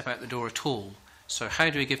going to step out the door at all? So how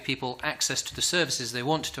do we give people access to the services they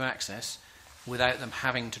want to access without them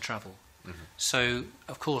having to travel? So,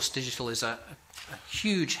 of course, digital is a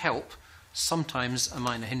huge help, sometimes a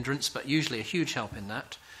minor hindrance, but usually a huge help in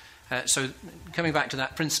that. So coming back to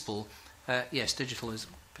that principle, yes, digital is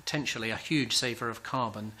potentially a huge saver of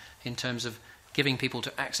carbon in terms of giving people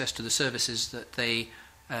to access to the services that they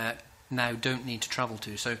now don't need to travel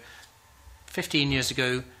to. So 15 years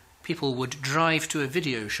ago, people would drive to a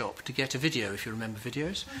video shop to get a video, if you remember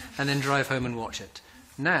videos, and then drive home and watch it.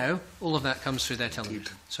 Now, all of that comes through their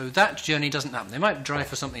television. So that journey doesn't happen. They might drive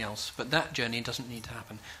for something else, but that journey doesn't need to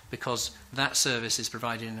happen because that service is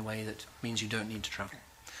provided in a way that means you don't need to travel.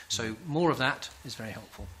 So more of that is very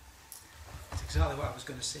helpful. That's exactly what I was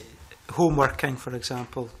going to say. Home working, for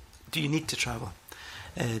example, do you need to travel?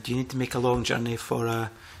 Do you need to make a long journey for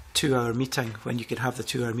a 2-hour meeting when you could have the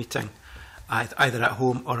 2-hour meeting either at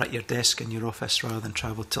home or at your desk in your office rather than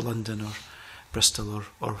travel to London or Bristol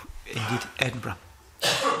or indeed Edinburgh?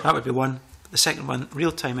 That would be one. The second one,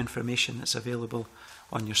 real-time information that's available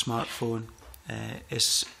on your smartphone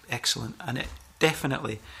is excellent, and it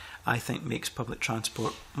definitely, I think, makes public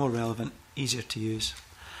transport more relevant, easier to use.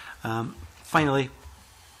 Finally,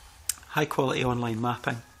 high-quality online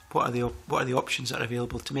mapping. What are the options that are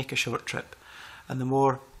available to make a short trip? And the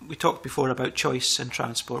more, we talked before about choice in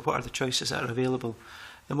transport, what are the choices that are available?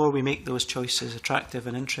 The more we make those choices attractive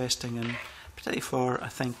and interesting, and particularly for, I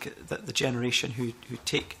think, that the generation who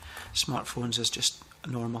take smartphones as just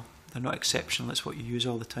normal. They're not exceptional, it's what you use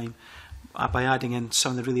all the time. By adding in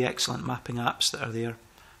some of the really excellent mapping apps that are there,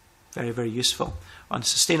 very, very useful. On the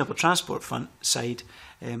sustainable transport side,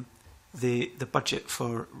 the budget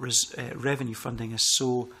for revenue funding is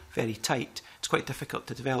so very tight, it's quite difficult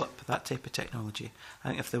to develop that type of technology. I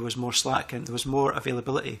think if there was more slack and there was more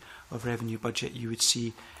availability of revenue budget, you would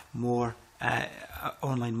see more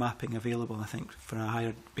online mapping available, I think, for a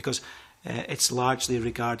higher, because it's largely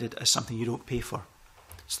regarded as something you don't pay for.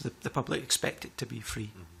 So the public expect it to be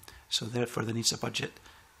free. So therefore there needs a budget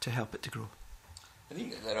to help it to grow. I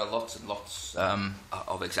think there are lots and lots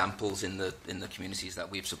of examples in the communities that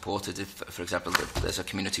we've supported. If, for example, there's a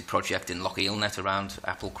community project in Lochieelnet around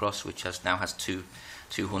Applecross, which now has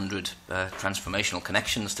 200 transformational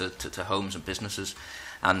connections to homes and businesses,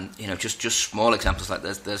 and just small examples like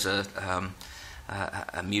there's a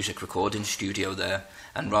music recording studio there,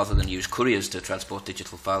 and rather than use couriers to transport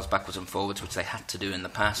digital files backwards and forwards, which they had to do in the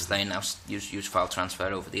past, they now use file transfer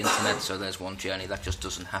over the internet. So there's one journey that just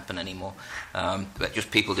doesn't happen anymore. But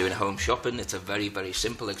just people doing home shopping, it's a very, very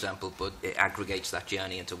simple example, but it aggregates that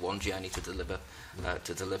journey into one journey to deliver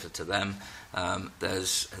to them.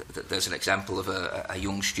 There's an example of a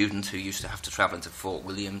young student who used to have to travel into Fort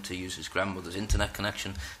William to use his grandmother's internet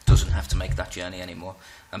connection, doesn't have to make that journey anymore.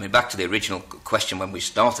 I mean, back to the original question when we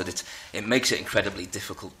started, it makes it incredibly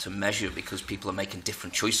difficult to measure because people are making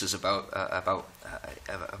different choices about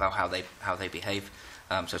how they behave.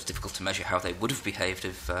 So it's difficult to measure how they would have behaved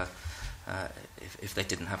if they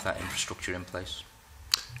didn't have that infrastructure in place.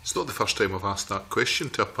 It's not the first time I've asked that question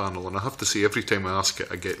to a panel, and I have to say every time I ask it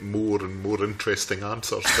I get more and more interesting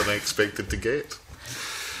answers than I expected to get.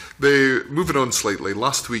 Moving on slightly,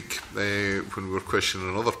 last week when we were questioning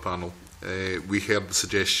another panel, we heard the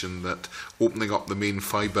suggestion that opening up the main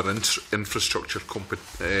fibre infrastructure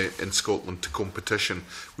in Scotland to competition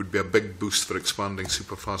would be a big boost for expanding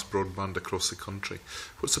superfast broadband across the country.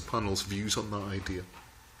 What's the panel's views on that idea?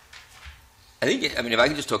 I think, if I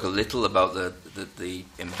can just talk a little about the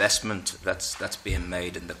investment that's being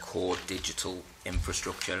made in the core digital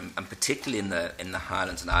infrastructure, and particularly in the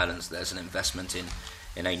Highlands and Islands, there's an investment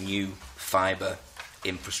in a new fibre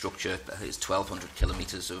infrastructure. I think it's 1,200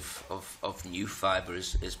 kilometres of new fibre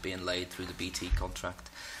is being laid through the BT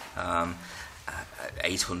contract.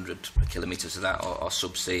 800 kilometres of that are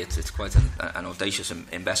subsea. It's quite an audacious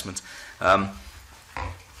investment.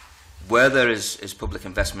 Where there is public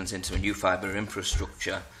investment into a new fibre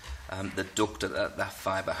infrastructure, the duct that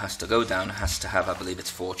fibre has to go down has to have, I believe it's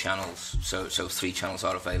 4 channels. So 3 channels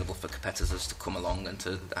are available for competitors to come along and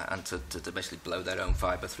to basically blow their own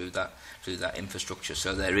fibre through that infrastructure.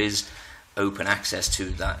 So there is open access to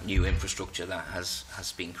that new infrastructure that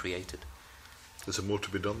has been created. Is there more to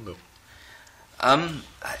be done though?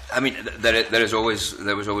 I mean, there was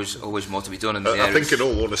always more to be done. I think, in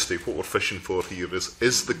all honesty, what we're fishing for here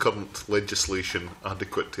is the current legislation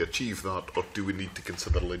adequate to achieve that, or do we need to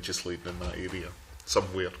consider legislating in that area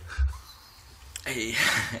somewhere? Yeah.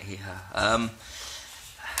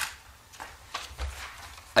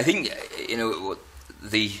 I think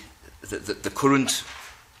the the current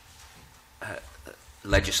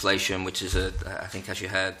legislation, which is I think as you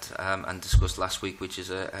heard and discussed last week, which is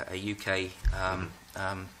a UK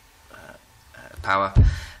power,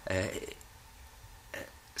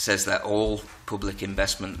 says that all public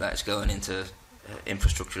investment that is going into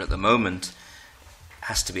infrastructure at the moment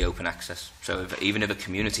has to be open access. So even if a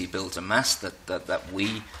community builds a mast that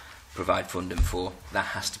we provide funding for, that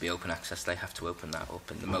has to be open access. They have to open that up.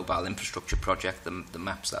 In the mobile infrastructure project, the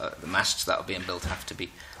masts that are being built have to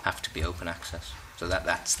be open access. So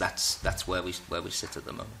that's where we sit at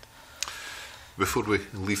the moment. Before we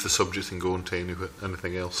leave the subject and go on to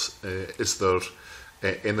anything else, is there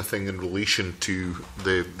anything in relation to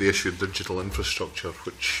the issue of digital infrastructure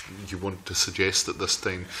which you want to suggest at this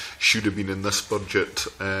time should have been in this budget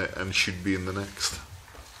and should be in the next?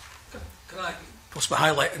 Can I possibly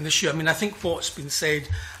highlight an issue? I mean, I think what's been said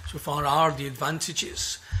so far are the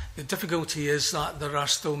advantages. The difficulty is that there are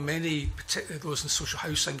still many, particularly those in social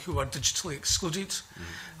housing, who are digitally excluded.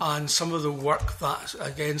 And some of the work that,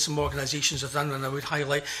 again, some organisations have done, and I would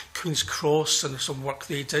highlight Queen's Cross and some work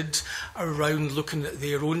they did around looking at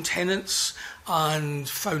their own tenants and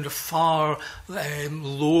found a far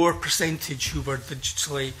lower percentage who were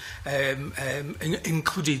digitally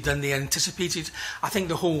included than they anticipated. I think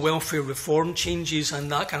the whole welfare reform changes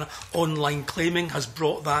and that kind of online claiming has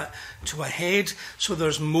brought that to a head. So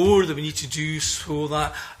there's more that we need to do so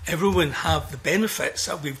that everyone have the benefits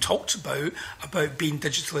that we've talked about being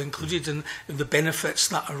digitally included and the benefits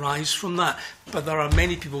that arise from that. But there are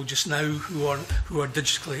many people just now who are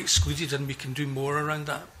digitally excluded, and we can do more around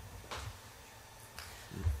that.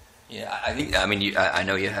 Yeah, I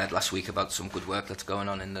know you heard last week about some good work that's going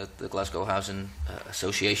on in the Glasgow Housing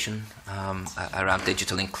Association around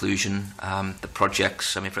digital inclusion. The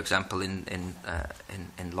projects, I mean, for example, in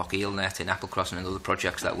Locheelnet, in Applecross, and other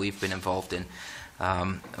projects that we've been involved in,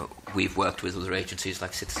 we've worked with other agencies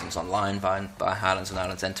like Citizens Online by Highlands and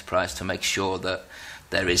Islands Enterprise to make sure that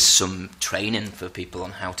there is some training for people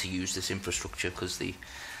on how to use this infrastructure, because the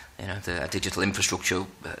digital infrastructure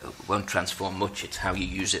won't transform much. It's how you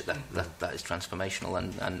use it that is transformational,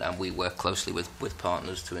 and we work closely with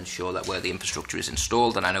partners to ensure that where the infrastructure is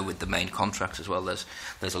installed, and I know with the main contracts as well,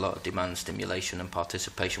 there's a lot of demand stimulation and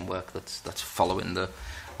participation work that's following the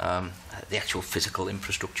actual physical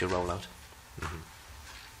infrastructure rollout.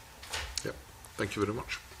 Yep. Thank you very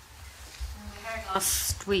much.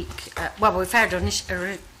 Last week, we've heard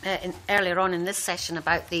earlier on in this session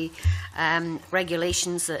about the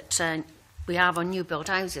regulations that we have on new build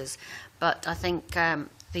houses, but I think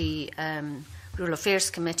the Rural Affairs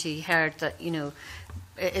Committee heard that it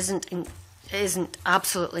isn't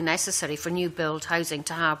absolutely necessary for new build housing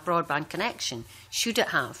to have broadband connection. Should it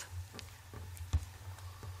have?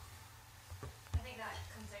 I think that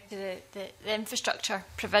comes down to the infrastructure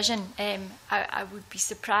provision. I would be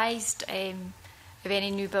surprised if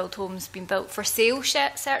any new build homes being built for sale,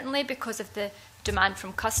 certainly because of the demand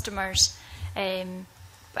from customers.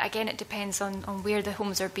 But again, it depends on where the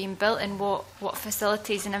homes are being built and what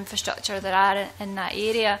facilities and infrastructure there are in that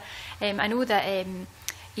area. I know that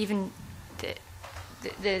even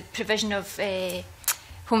the provision of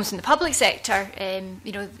homes in the public sector,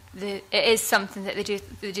 it is something that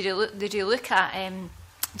they do look at in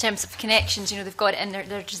terms of connections. They've got it in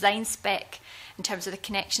their design spec in terms of the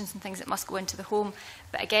connections and things that must go into the home.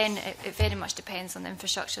 But again, it very much depends on the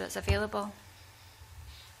infrastructure that's available.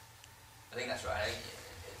 I think that's right.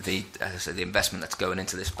 As I said, the investment that's going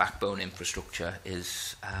into this backbone infrastructure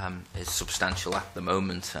is substantial at the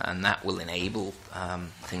moment, and that will enable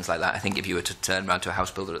things like that. I think if you were to turn around to a house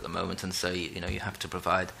builder at the moment and say, you have to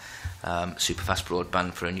provide super fast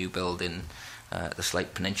broadband for a new build in the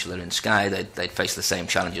Slate Peninsula in Skye, they'd face the same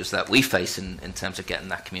challenges that we face in terms of getting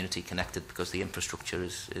that community connected, because the infrastructure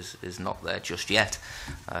is not there just yet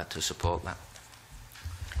to support that.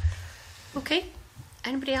 Okay.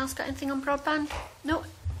 Anybody else got anything on broadband? No.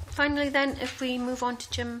 Finally then, if we move on to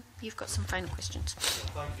Jim, you've got some final questions.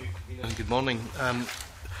 Thank you, and good morning.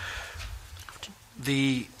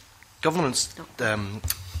 The government's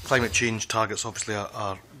climate change targets obviously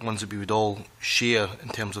are ones that we would all share in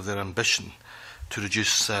terms of their ambition to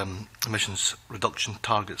reduce emissions reduction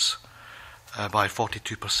targets by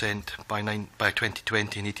 42% by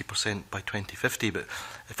 2020 and 80% by 2050. But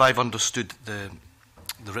if I've understood the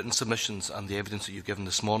written submissions and the evidence that you've given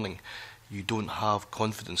this morning, you don't have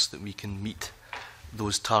confidence that we can meet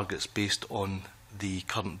those targets based on the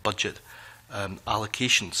current budget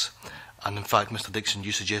allocations. And in fact, Mr Dixon,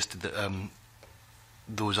 you suggested that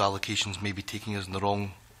those allocations may be taking us in the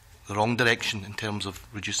wrong direction in terms of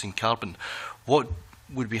reducing carbon. What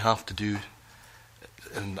would we have to do,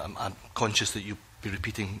 and I'm conscious that you be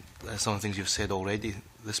repeating some of the things you've said already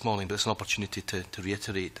this morning, but it's an opportunity to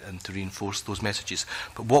reiterate and to reinforce those messages.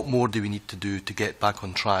 But what more do we need to do to get back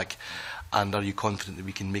on track? And are you confident that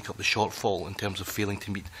we can make up the shortfall in terms of failing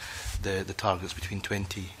to meet the targets between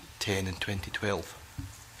 2010 and 2012?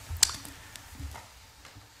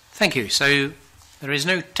 Thank you. So there is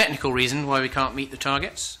no technical reason why we can't meet the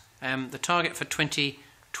targets. The target for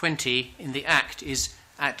 2020 in the Act is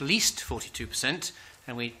at least 42%,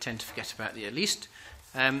 and we tend to forget about the at least.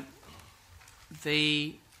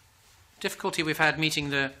 The difficulty we've had meeting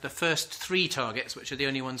the first three targets, which are the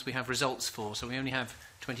only ones we have results for, so we only have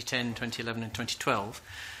 2010, 2011 and 2012.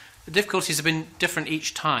 The difficulties have been different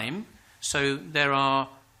each time, so there are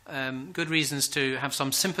good reasons to have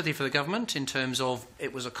some sympathy for the government in terms of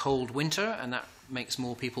it was a cold winter and that makes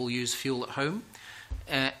more people use fuel at home,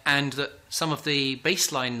 and that some of the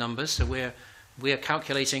baseline numbers, so we're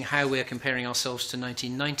calculating how we're comparing ourselves to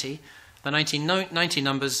 1990. The 1990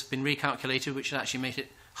 numbers have been recalculated, which actually made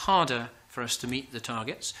it harder for us to meet the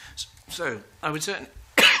targets. So I would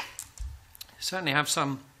certainly have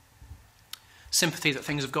some sympathy that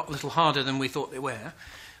things have got a little harder than we thought they were.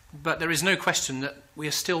 But there is no question that we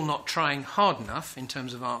are still not trying hard enough in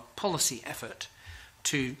terms of our policy effort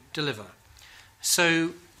to deliver.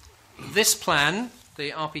 So this plan,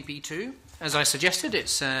 the RPP2, as I suggested,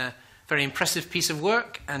 it's a very impressive piece of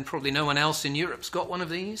work, and probably no one else in Europe's got one of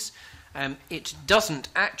these. It doesn't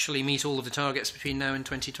actually meet all of the targets between now and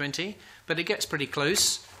 2020, but it gets pretty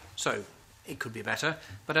close, so it could be better.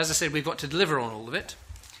 But as I said, we've got to deliver on all of it.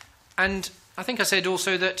 And I think I said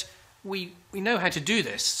also that we know how to do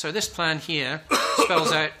this. So this plan here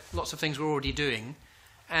spells out lots of things we're already doing.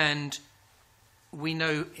 And we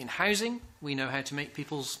know in housing, we know how to make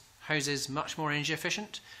people's houses much more energy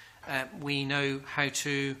efficient. We know how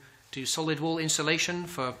to do solid wall insulation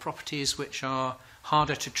for properties which are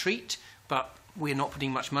harder to treat, but we're not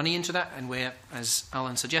putting much money into that, and we're, as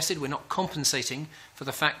Alan suggested, we're not compensating for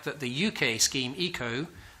the fact that the UK scheme ECO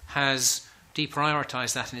has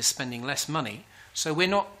deprioritised that and is spending less money. So we're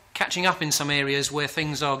not catching up in some areas where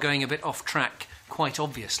things are going a bit off track, quite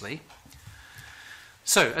obviously.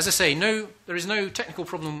 So, as I say, there is no technical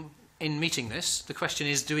problem in meeting this. The question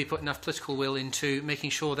is, do we put enough political will into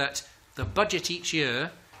making sure that the budget each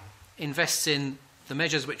year invests in the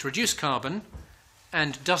measures which reduce carbon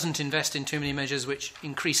and doesn't invest in too many measures which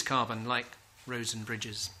increase carbon, like roads and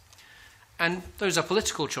bridges. And those are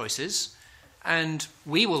political choices, and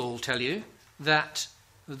we will all tell you that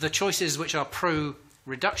the choices which are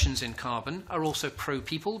pro-reductions in carbon are also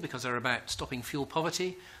pro-people, because they're about stopping fuel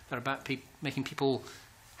poverty, they're about making people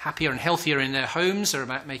happier and healthier in their homes, they're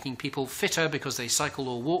about making people fitter because they cycle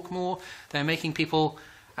or walk more, they're making people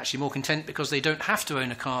actually more content because they don't have to own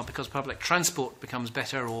a car because public transport becomes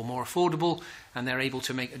better or more affordable, and they're able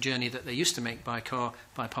to make a journey that they used to make by car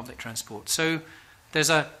by public transport. So there's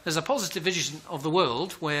a positive vision of the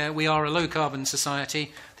world where we are a low carbon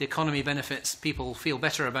society, the economy benefits, people feel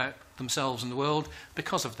better about themselves and the world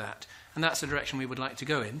because of that, and that's the direction we would like to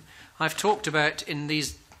go in. I've talked about, in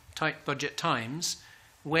these tight budget times,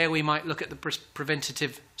 where we might look at the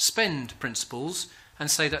preventative spend principles and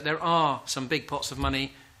say that there are some big pots of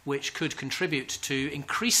money which could contribute to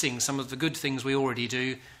increasing some of the good things we already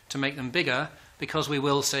do to make them bigger, because we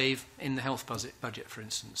will save in the health budget, for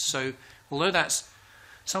instance. So although that's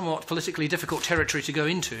somewhat politically difficult territory to go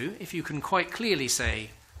into, if you can quite clearly say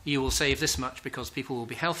you will save this much because people will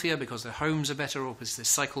be healthier, because their homes are better, or because they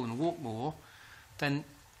cycle and walk more, then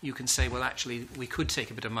you can say, well, actually, we could take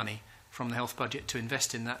a bit of money from the health budget to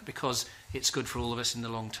invest in that because it's good for all of us in the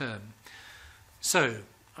long term. So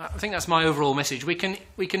I think that's my overall message. We can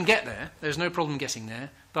get there. There's no problem getting there,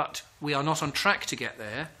 but we are not on track to get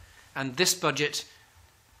there, and this budget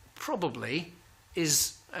probably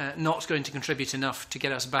is not going to contribute enough to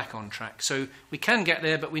get us back on track. So we can get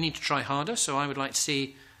there, but we need to try harder. So I would like to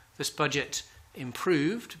see this budget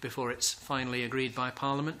improved before it's finally agreed by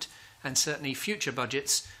Parliament, and certainly future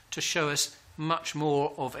budgets to show us much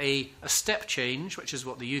more of a step change, which is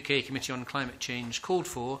what the UK Committee on Climate Change called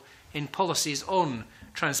for, in policies on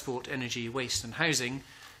transport, energy, waste and housing,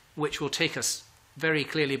 which will take us very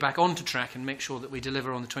clearly back onto track and make sure that we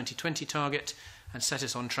deliver on the 2020 target and set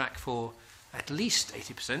us on track for at least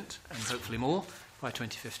 80% and hopefully more by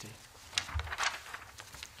 2050.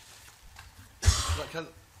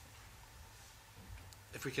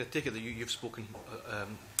 If we can take it that you've spoken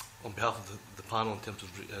on behalf of the panel in terms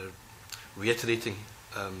of reiterating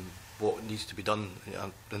what needs to be done.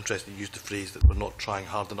 I'm interested you used the phrase that we're not trying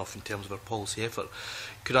hard enough in terms of our policy effort.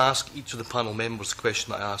 Could I ask each of the panel members the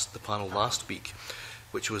question that I asked the panel last week,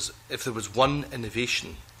 which was, if there was one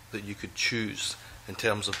innovation that you could choose in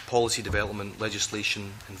terms of policy development,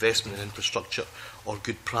 legislation, investment in infrastructure, or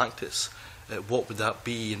good practice, what would that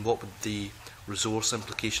be, and what would the resource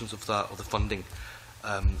implications of that, or the funding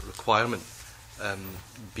requirement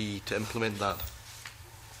be to implement that?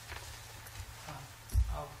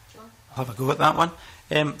 I'll have a go at that one.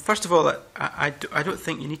 First of all, I don't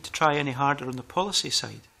think you need to try any harder on the policy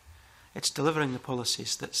side. It's delivering the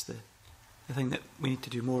policies that's the thing that we need to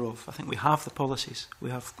do more of. I think we have the policies. We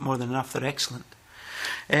have more than enough. They're excellent.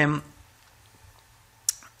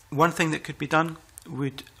 One thing that could be done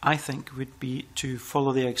would be to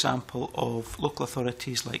follow the example of local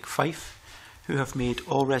authorities like Fife, who have made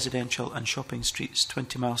all residential and shopping streets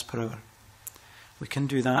 20 miles per hour. We can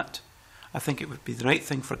do that. I think it would be the right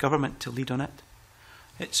thing for government to lead on it.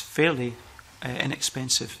 It's fairly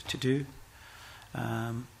inexpensive to do.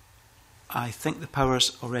 I think the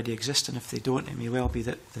powers already exist, and if they don't, it may well be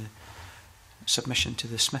that the submission to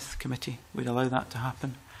the Smith Committee would allow that to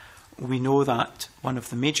happen. We know that one of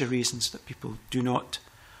the major reasons that people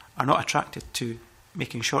are not attracted to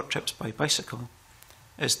making short trips by bicycle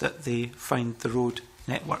is that they find the road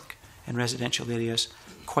network in residential areas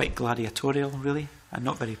quite gladiatorial, really, and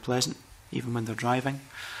not very pleasant, even when they're driving.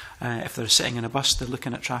 If they're sitting in a bus, they're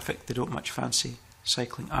looking at traffic, they don't much fancy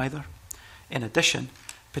cycling either. In addition,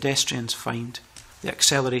 pedestrians find the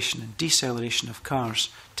acceleration and deceleration of cars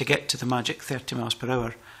to get to the magic 30 miles per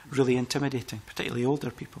hour really intimidating, particularly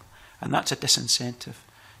older people. And that's a disincentive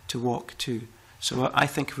to walk too. So I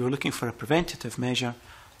think if we were looking for a preventative measure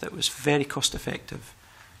that was very cost effective,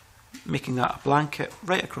 making that a blanket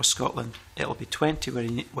right across Scotland, it'll be 20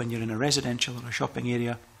 when you're in a residential or a shopping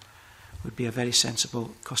area, would be a very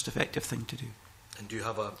sensible, cost effective thing to do. And do you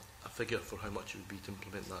have a figure for how much it would be to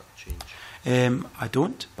implement that change? I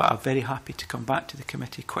don't, but I'm very happy to come back to the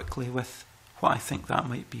committee quickly with what I think that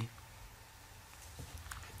might be.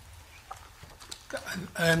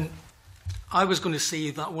 I was going to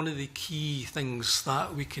say that one of the key things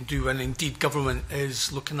that we can do, and indeed government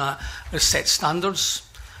is looking at, is set standards.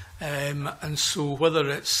 And so whether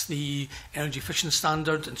it's the energy efficient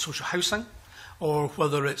standard in social housing, or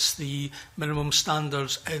whether it's the minimum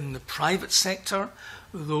standards in the private sector,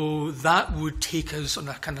 though that would take us on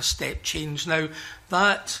a kind of step change. Now,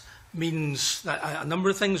 that means that a number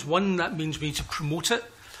of things. One, that means we need to promote it.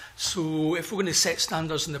 So if we're going to set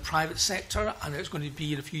standards in the private sector, and it's going to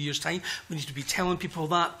be in a few years' time, we need to be telling people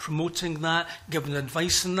that, promoting that, giving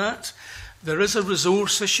advice on that. There is a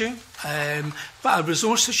resource issue, but a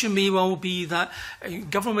resource issue may well be that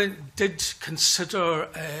government did consider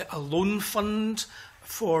a loan fund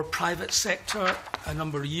for private sector a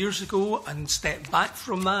number of years ago and stepped back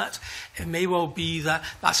from that. It may well be that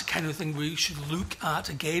that's the kind of thing we should look at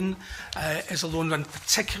again as a loan fund,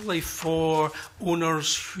 particularly for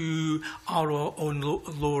owners who are on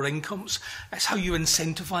lower incomes. It's how you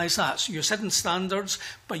incentivise that. So you're setting standards,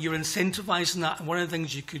 but you're incentivising that. And one of the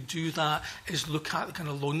things you could do that is look at the kind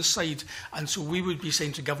of loan side. And so we would be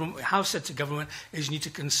saying to government, we have said to government, is you need to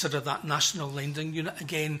consider that national lending unit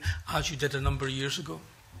again, as you did a number of years ago.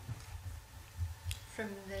 From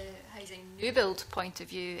the housing new build point of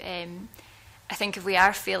view, I think if we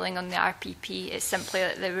are failing on the RPP, it's simply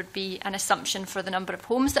that there would be an assumption for the number of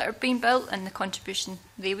homes that are being built and the contribution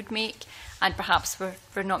they would make, and perhaps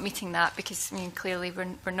we're not meeting that because clearly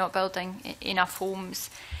we're not building enough homes.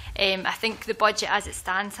 I think the budget as it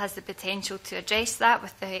stands has the potential to address that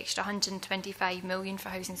with the extra 125 million for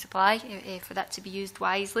housing supply, for that to be used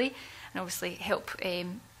wisely and obviously help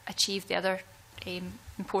achieve the other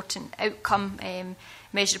important outcome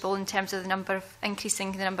measurable in terms of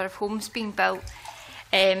increasing the number of homes being built.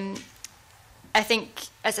 I think,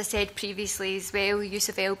 as I said previously as well, use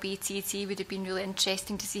of LBTT would have been really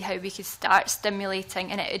interesting to see how we could start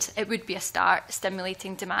stimulating, and it would be a start,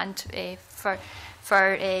 stimulating demand for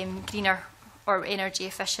greener or energy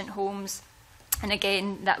efficient homes. And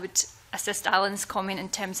again, that would assist Alan's comment in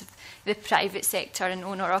terms of the private sector and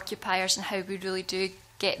owner occupiers and how we really do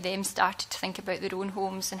get them started to think about their own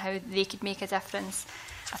homes and how they could make a difference.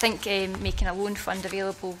 I think making a loan fund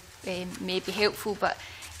available may be helpful, but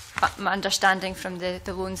my understanding from the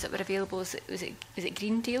loans that were available was it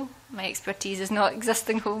Green Deal? My expertise is not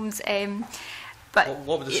existing homes. But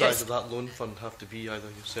what would the size of that loan fund have to be, either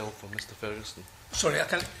yourself or Mr. Ferguson? Sorry, I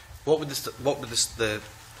can't. What would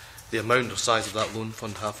the amount or size of that loan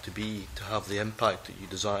fund have to be to have the impact that you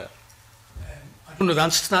desire? I don't know the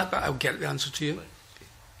answer to that, but I'll get the answer to you. Right.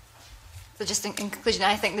 So just in conclusion,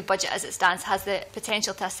 I think the budget as it stands has the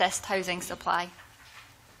potential to assist housing supply,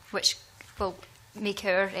 which will make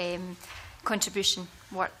our contribution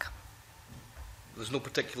work. There's no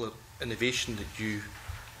particular innovation that you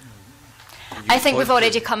I think we've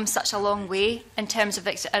already come such a long way in terms of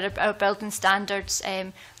our building standards.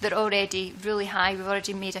 They're already really high. We've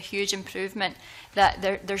already made a huge improvement. That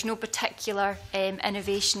there's no particular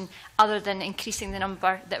innovation other than increasing the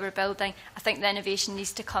number that we're building. I think the innovation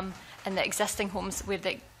needs to come in the existing homes where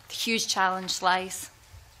the huge challenge lies.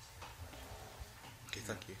 Okay,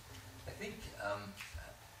 thank you. I think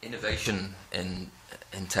innovation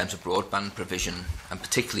in terms of broadband provision, and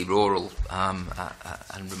particularly rural and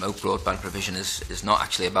remote broadband provision, is not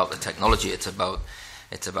actually about the technology. It's about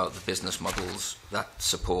the business models that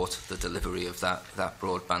support the delivery of that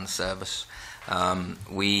broadband service. And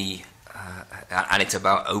it's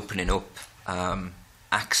about opening up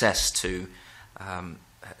access to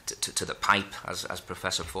the pipe, as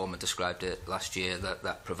Professor Foreman described it last year,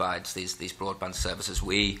 that provides these broadband services.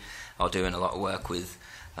 We are doing a lot of work with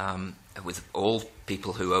all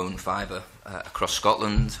people who own fibre across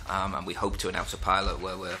Scotland, and we hope to announce a pilot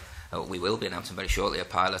where we will be announcing very shortly a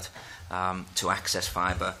pilot to access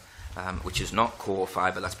fibre, which is not core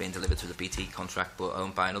fibre that's being delivered through the BT contract but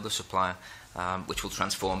owned by another supplier, which will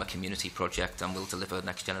transform a community project and will deliver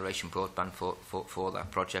next generation broadband for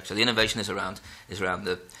that project. So the innovation is around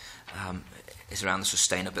the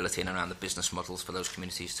sustainability and around the business models for those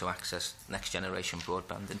communities to access next generation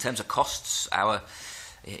broadband. In terms of costs,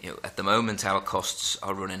 at the moment our costs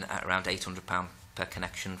are running at around £800 per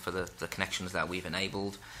connection for the connections that we've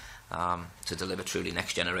enabled. To deliver truly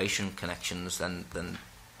next generation connections, then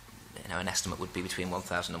an estimate would be between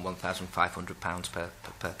 £1,000 and £1,500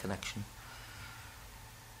 per connection.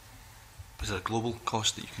 Is there a global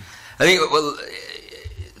cost that you can? I think, well,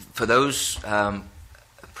 for those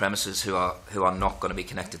premises who are not going to be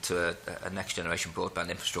connected to a next generation broadband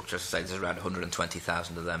infrastructure, as I say, there's around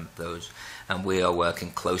 120,000 of those, and we are working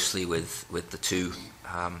closely with the two.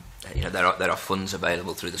 There are funds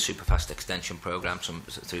available through the Superfast Extension programme,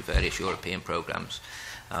 through various European programmes.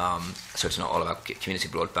 So it's not all about community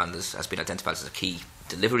broadband. Has been identified as a key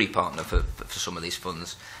delivery partner for some of these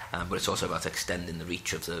funds, but it's also about extending the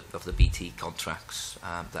reach of the BT contracts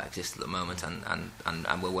that exist at the moment,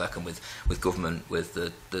 and we're working with government, with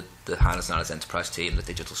the Highlands and Islands Enterprise team, the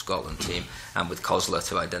Digital Scotland team, and with COSLA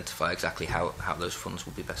to identify exactly how those funds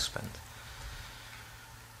will be best spent.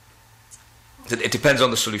 It depends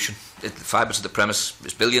on the solution. Fibre to the premise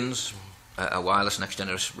is billions. A wireless next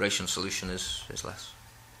generation solution is less.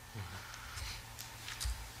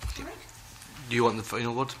 Do you want the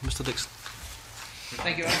final word, Mr. Dixon?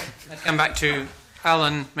 Thank you. Let's come back to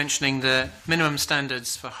Alan mentioning the minimum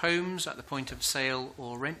standards for homes at the point of sale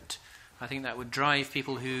or rent. I think that would drive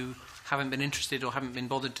people who haven't been interested or haven't been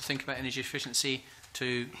bothered to think about energy efficiency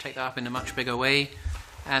to take that up in a much bigger way.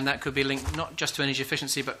 And that could be linked not just to energy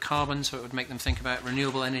efficiency but carbon, so it would make them think about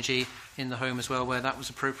renewable energy in the home as well, where that was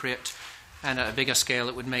appropriate. And at a bigger scale,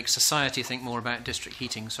 it would make society think more about district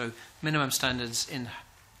heating. So minimum standards in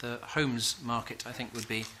the homes market, I think, would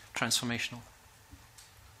be transformational.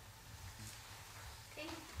 Okay.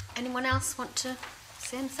 Anyone else want to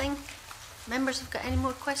say anything? Members have got any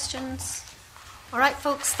more questions? All right,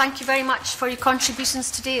 folks, thank you very much for your contributions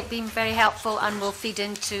today. It's been very helpful and will feed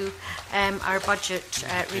into our budget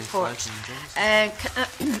report. Can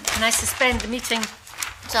I suspend the meeting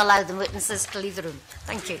to allow the witnesses to leave the room?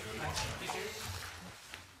 Thank you.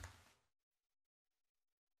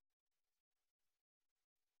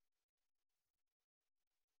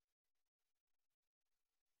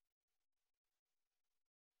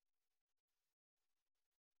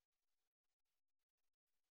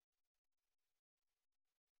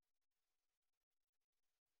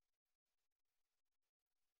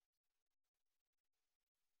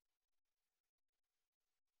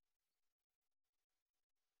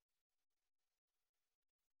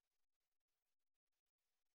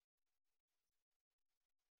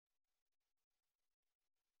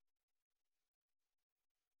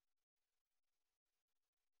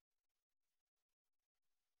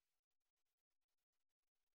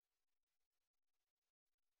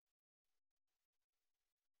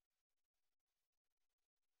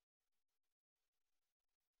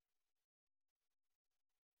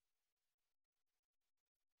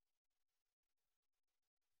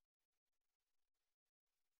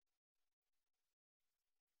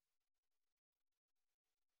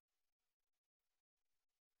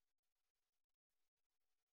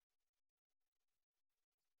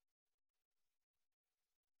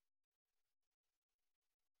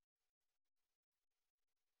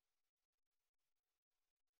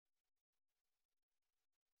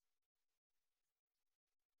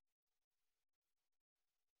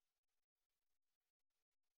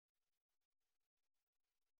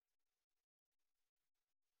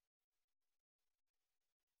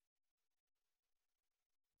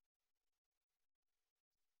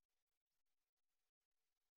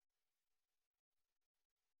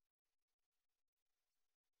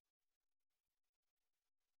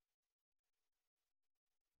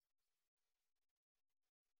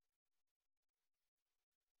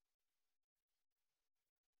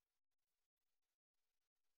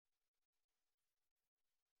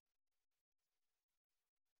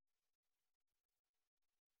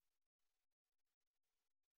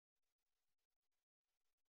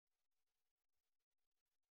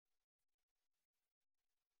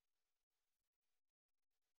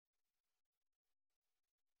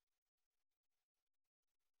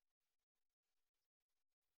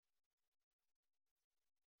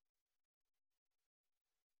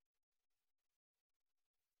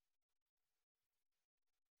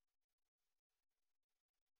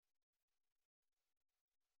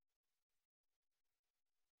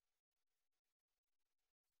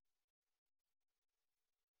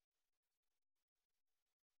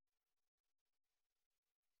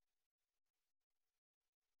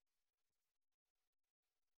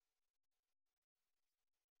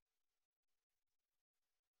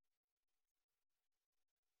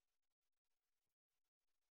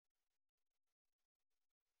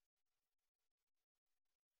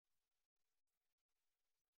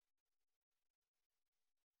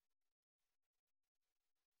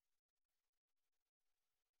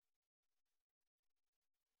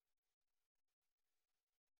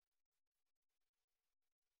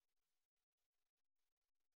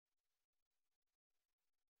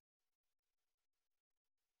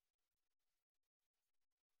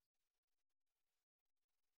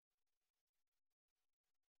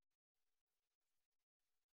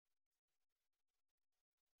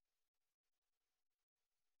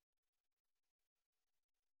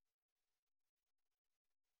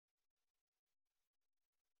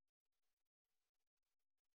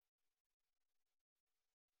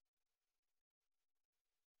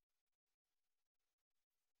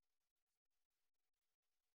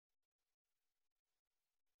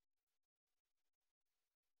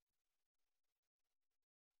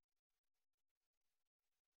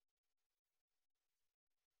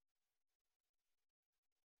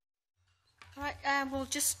 Right, we'll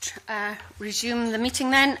just resume the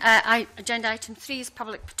meeting then. Agenda item 3 is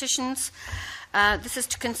public petitions. This is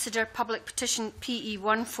to consider public petition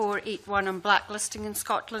PE1481 on blacklisting in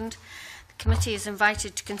Scotland. The committee is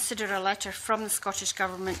invited to consider a letter from the Scottish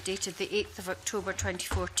Government dated the 8th of October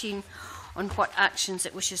 2014 on what actions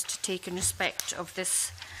it wishes to take in respect of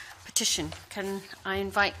this petition. Can I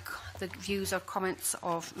invite the views or comments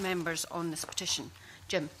of members on this petition?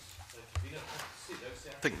 Jim.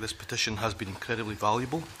 I think this petition has been incredibly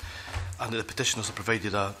valuable, and the petitioners have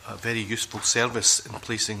provided a very useful service in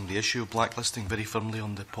placing the issue of blacklisting very firmly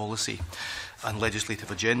on the policy and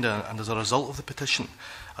legislative agenda. And as a result of the petition,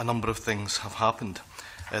 a number of things have happened.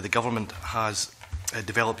 The government has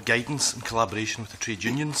developed guidance in collaboration with the trade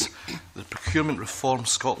unions. The Procurement Reform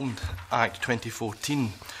Scotland Act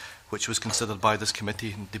 2014, which was considered by this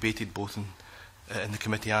committee and debated both in the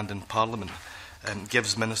committee and in Parliament,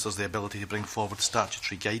 gives ministers the ability to bring forward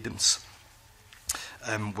statutory guidance,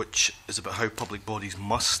 which is about how public bodies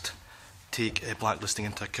must take blacklisting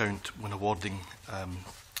into account when awarding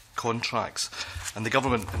contracts. And the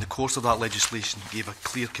government, in the course of that legislation, gave a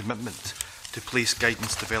clear commitment to place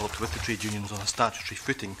guidance developed with the trade unions on a statutory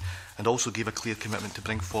footing, and also gave a clear commitment to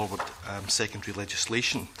bring forward secondary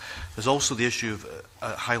legislation. There's also the issue of,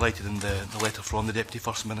 highlighted in the letter from the Deputy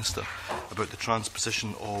First Minister about the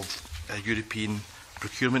transposition of European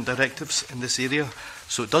procurement directives in this area.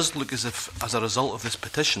 So it does look as if, as a result of this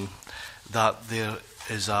petition, that there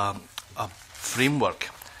is a framework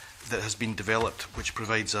that has been developed which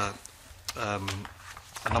provides a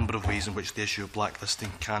number of ways in which the issue of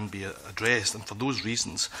blacklisting can be addressed. And for those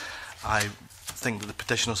reasons, I think that the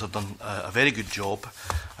petitioners have done a very good job.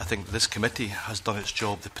 I think that this committee has done its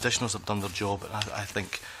job, the petitioners have done their job, and I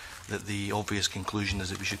think that the obvious conclusion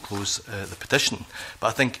is that we should close the petition. But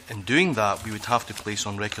I think in doing that, we would have to place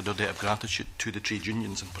on record our debt of gratitude to the trade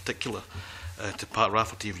unions, in particular to Pat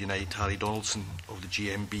Rafferty of Unite, Harry Donaldson of the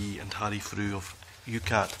GMB and Harry Frew of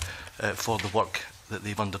UCATT for the work that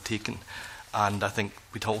they've undertaken. And I think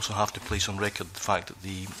we'd also have to place on record the fact that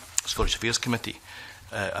the Scottish Affairs Committee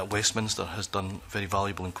at Westminster has done very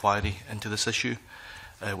valuable inquiry into this issue,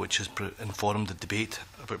 which has informed the debate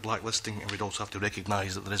about blacklisting, and we'd also have to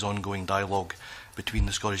recognise that there is ongoing dialogue between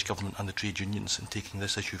the Scottish Government and the trade unions in taking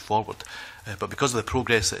this issue forward. But because of the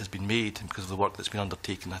progress that has been made and because of the work that's been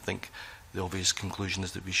undertaken, I think the obvious conclusion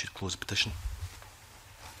is that we should close the petition.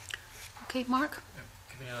 Okay, Mark?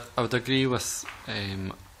 I would agree with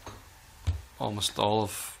almost all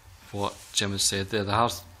of what Jim has said there. There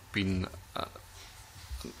has been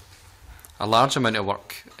a large amount of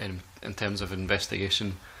work in terms of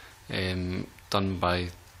investigation done by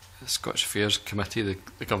the Scottish Affairs Committee.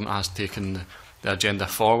 The government has taken the agenda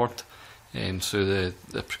forward through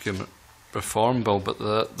the procurement reform bill, but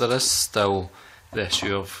there is still the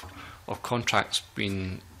issue of contracts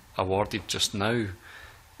being awarded just now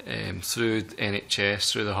through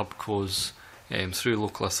NHS, through the hubcos, through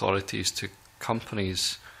local authorities to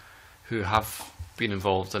companies who have been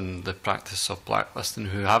involved in the practice of blacklisting,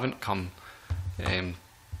 who haven't come and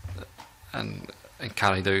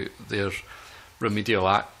carried out their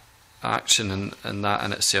remedial action, and that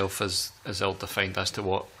in itself is ill-defined as to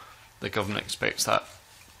what the government expects that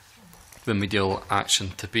remedial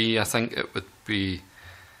action to be. I think it would be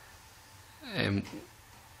I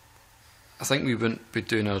think we wouldn't be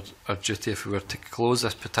doing our duty if we were to close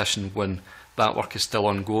this petition when that work is still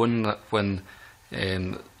ongoing, when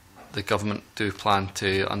the government do plan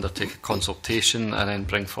to undertake a consultation and then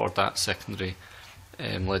bring forward that secondary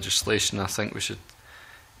legislation. I think we should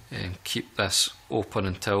keep this open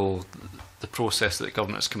until the process that the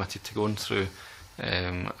government is committed to going through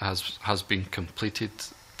has been completed,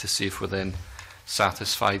 to see if we're then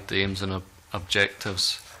satisfied the aims and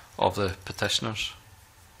objectives of the petitioners.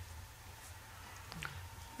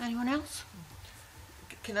 Anyone else?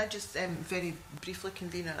 Can I just very briefly,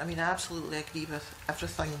 Convener? I mean, I absolutely agree with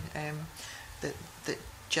everything that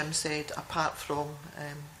Jim said, apart from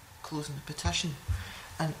closing the petition,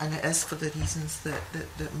 and it is for the reasons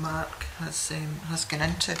that Mark has gone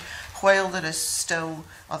into. While there is still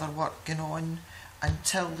other work going on,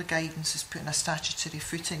 until the guidance is put in a statutory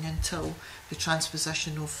footing, until the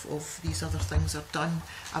transposition of these other things are done,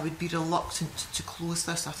 I would be reluctant to close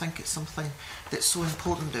this. I think it's something that's so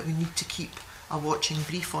important that we need to keep a watching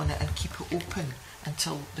brief on it and keep it open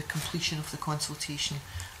until the completion of the consultation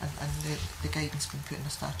and the guidance being put in a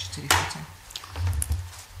statutory footing.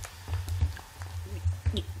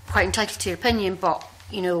 Quite entitled to your opinion, but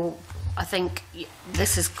you know, I think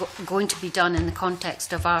this is going to be done in the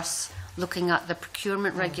context of us looking at the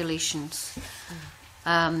procurement regulations,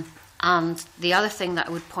 and And the other thing that I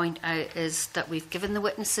would point out is that we've given the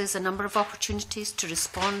witnesses a number of opportunities to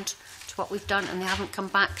respond to what we've done, and they haven't come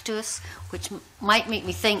back to us, which might make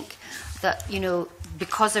me think that, you know,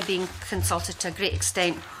 because they're being consulted to a great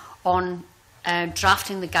extent on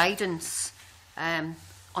drafting the guidance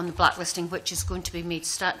on the blacklisting, which is going to be made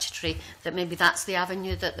statutory, that maybe that's the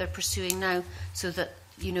avenue that they're pursuing now, so that,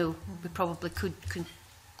 you know, we probably could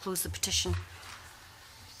close the petition.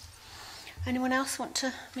 Anyone else want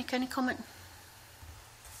to make any comment?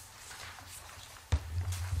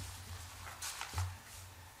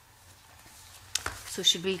 So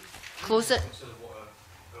should we close it? Consider what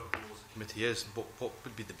our role as a committee is, and what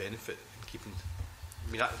would be the benefit in keeping...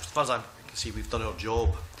 I mean, as far as I can see, we've done our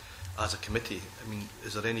job as a committee. I mean,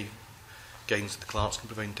 is there any guidance that the clerks can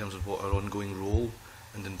provide in terms of what our ongoing role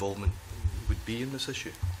and involvement would be in this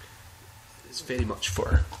issue? It's very much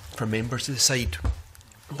for members to decide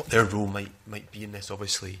what their role might be in this.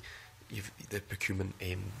 Obviously, the procurement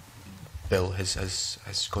bill has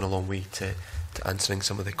gone a long way to answering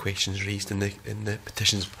some of the questions raised in the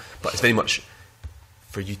petitions, but it's very much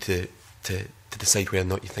for you to decide whether or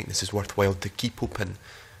not you think this is worthwhile to keep open.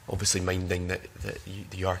 Obviously, minding that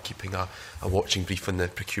you are keeping a watching brief on the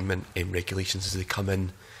procurement regulations as they come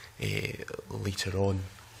in later on.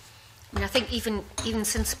 I mean, I think even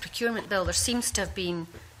since the procurement bill, there seems to have been,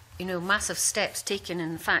 you know, massive steps taken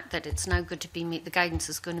in the fact that it's now going to be made, the guidance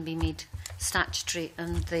is going to be made statutory,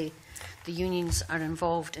 and the unions are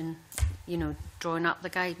involved in, you know, drawing up the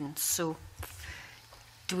guidance. So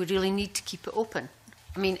do we really need to keep it open?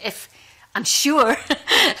 I mean, if I'm sure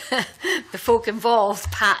the folk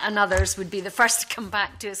involved, Pat and others, would be the first to come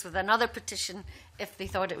back to us with another petition if they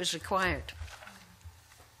thought it was required.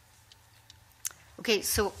 Okay,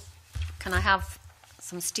 so can I have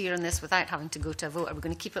some steer on this without having to go to a vote? Are we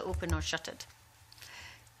going to keep it open or shut it?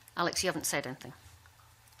 Alex, you haven't said anything.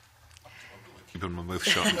 Keeping my mouth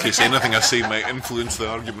shut in case anything I say might influence the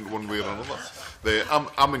argument one way or another.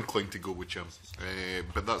 I'm inclined to go with Jim,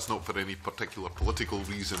 but that's not for any particular political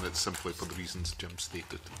reason. It's simply for the reasons Jim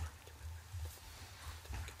stated.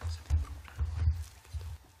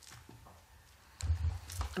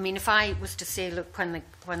 I mean, if I was to say, look,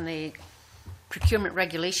 when the procurement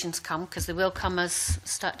regulations come, because they will come as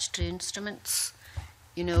statutory instruments,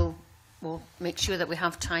 you know, we'll make sure that we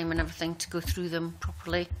have time and everything to go through them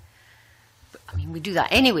properly. I mean, we do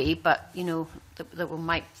that anyway, but, you know, that we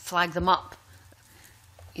might flag them up,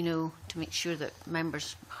 you know, to make sure that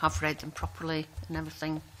members have read them properly and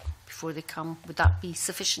everything before they come. Would that be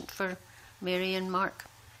sufficient for Mary and Mark?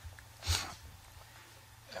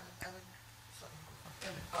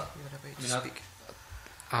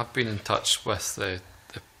 I've been in touch with the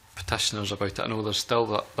petitioners about it. I know there's still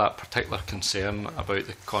that particular concern about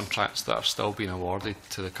the contracts that are still being awarded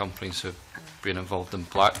to the companies who've been involved in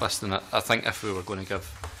blacklisting. I think if we were going to give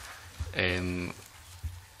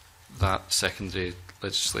that secondary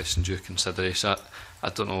legislation due consideration, I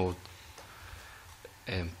don't know,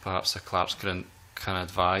 perhaps the clerks can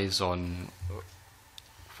advise on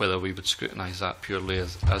whether we would scrutinise that purely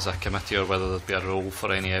as a committee, or whether there'd be a role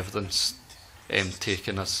for any evidence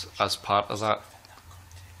taken as part of that.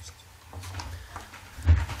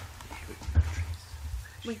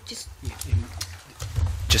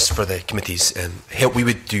 Just for the committee's help, we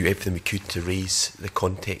would do everything we could to raise the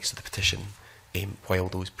context of the petition while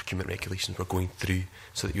those procurement regulations were going through,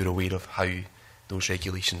 so that you're aware of how those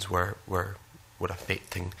regulations were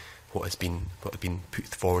affecting what had been put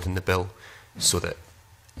forward in the bill, so that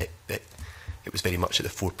it was very much at the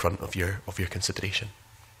forefront of your consideration.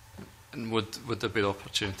 And would there be the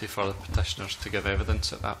opportunity for the petitioners to give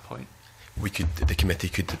evidence at that point? The committee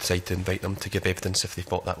could decide to invite them to give evidence if they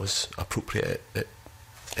thought that was appropriate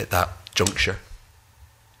at that juncture.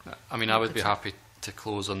 I mean, I would be happy to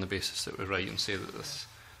close on the basis that we're right and say that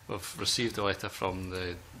we've received a letter from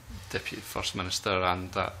the Deputy First Minister,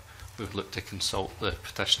 and that we've looked to consult the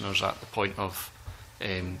petitioners at the point of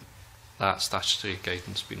that statutory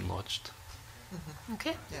guidance being lodged. Mm-hmm.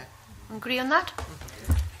 Okay, yeah. Agree on that?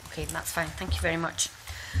 Mm-hmm. Okay, that's fine. Thank you very much.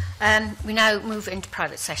 We now move into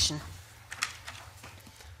private session.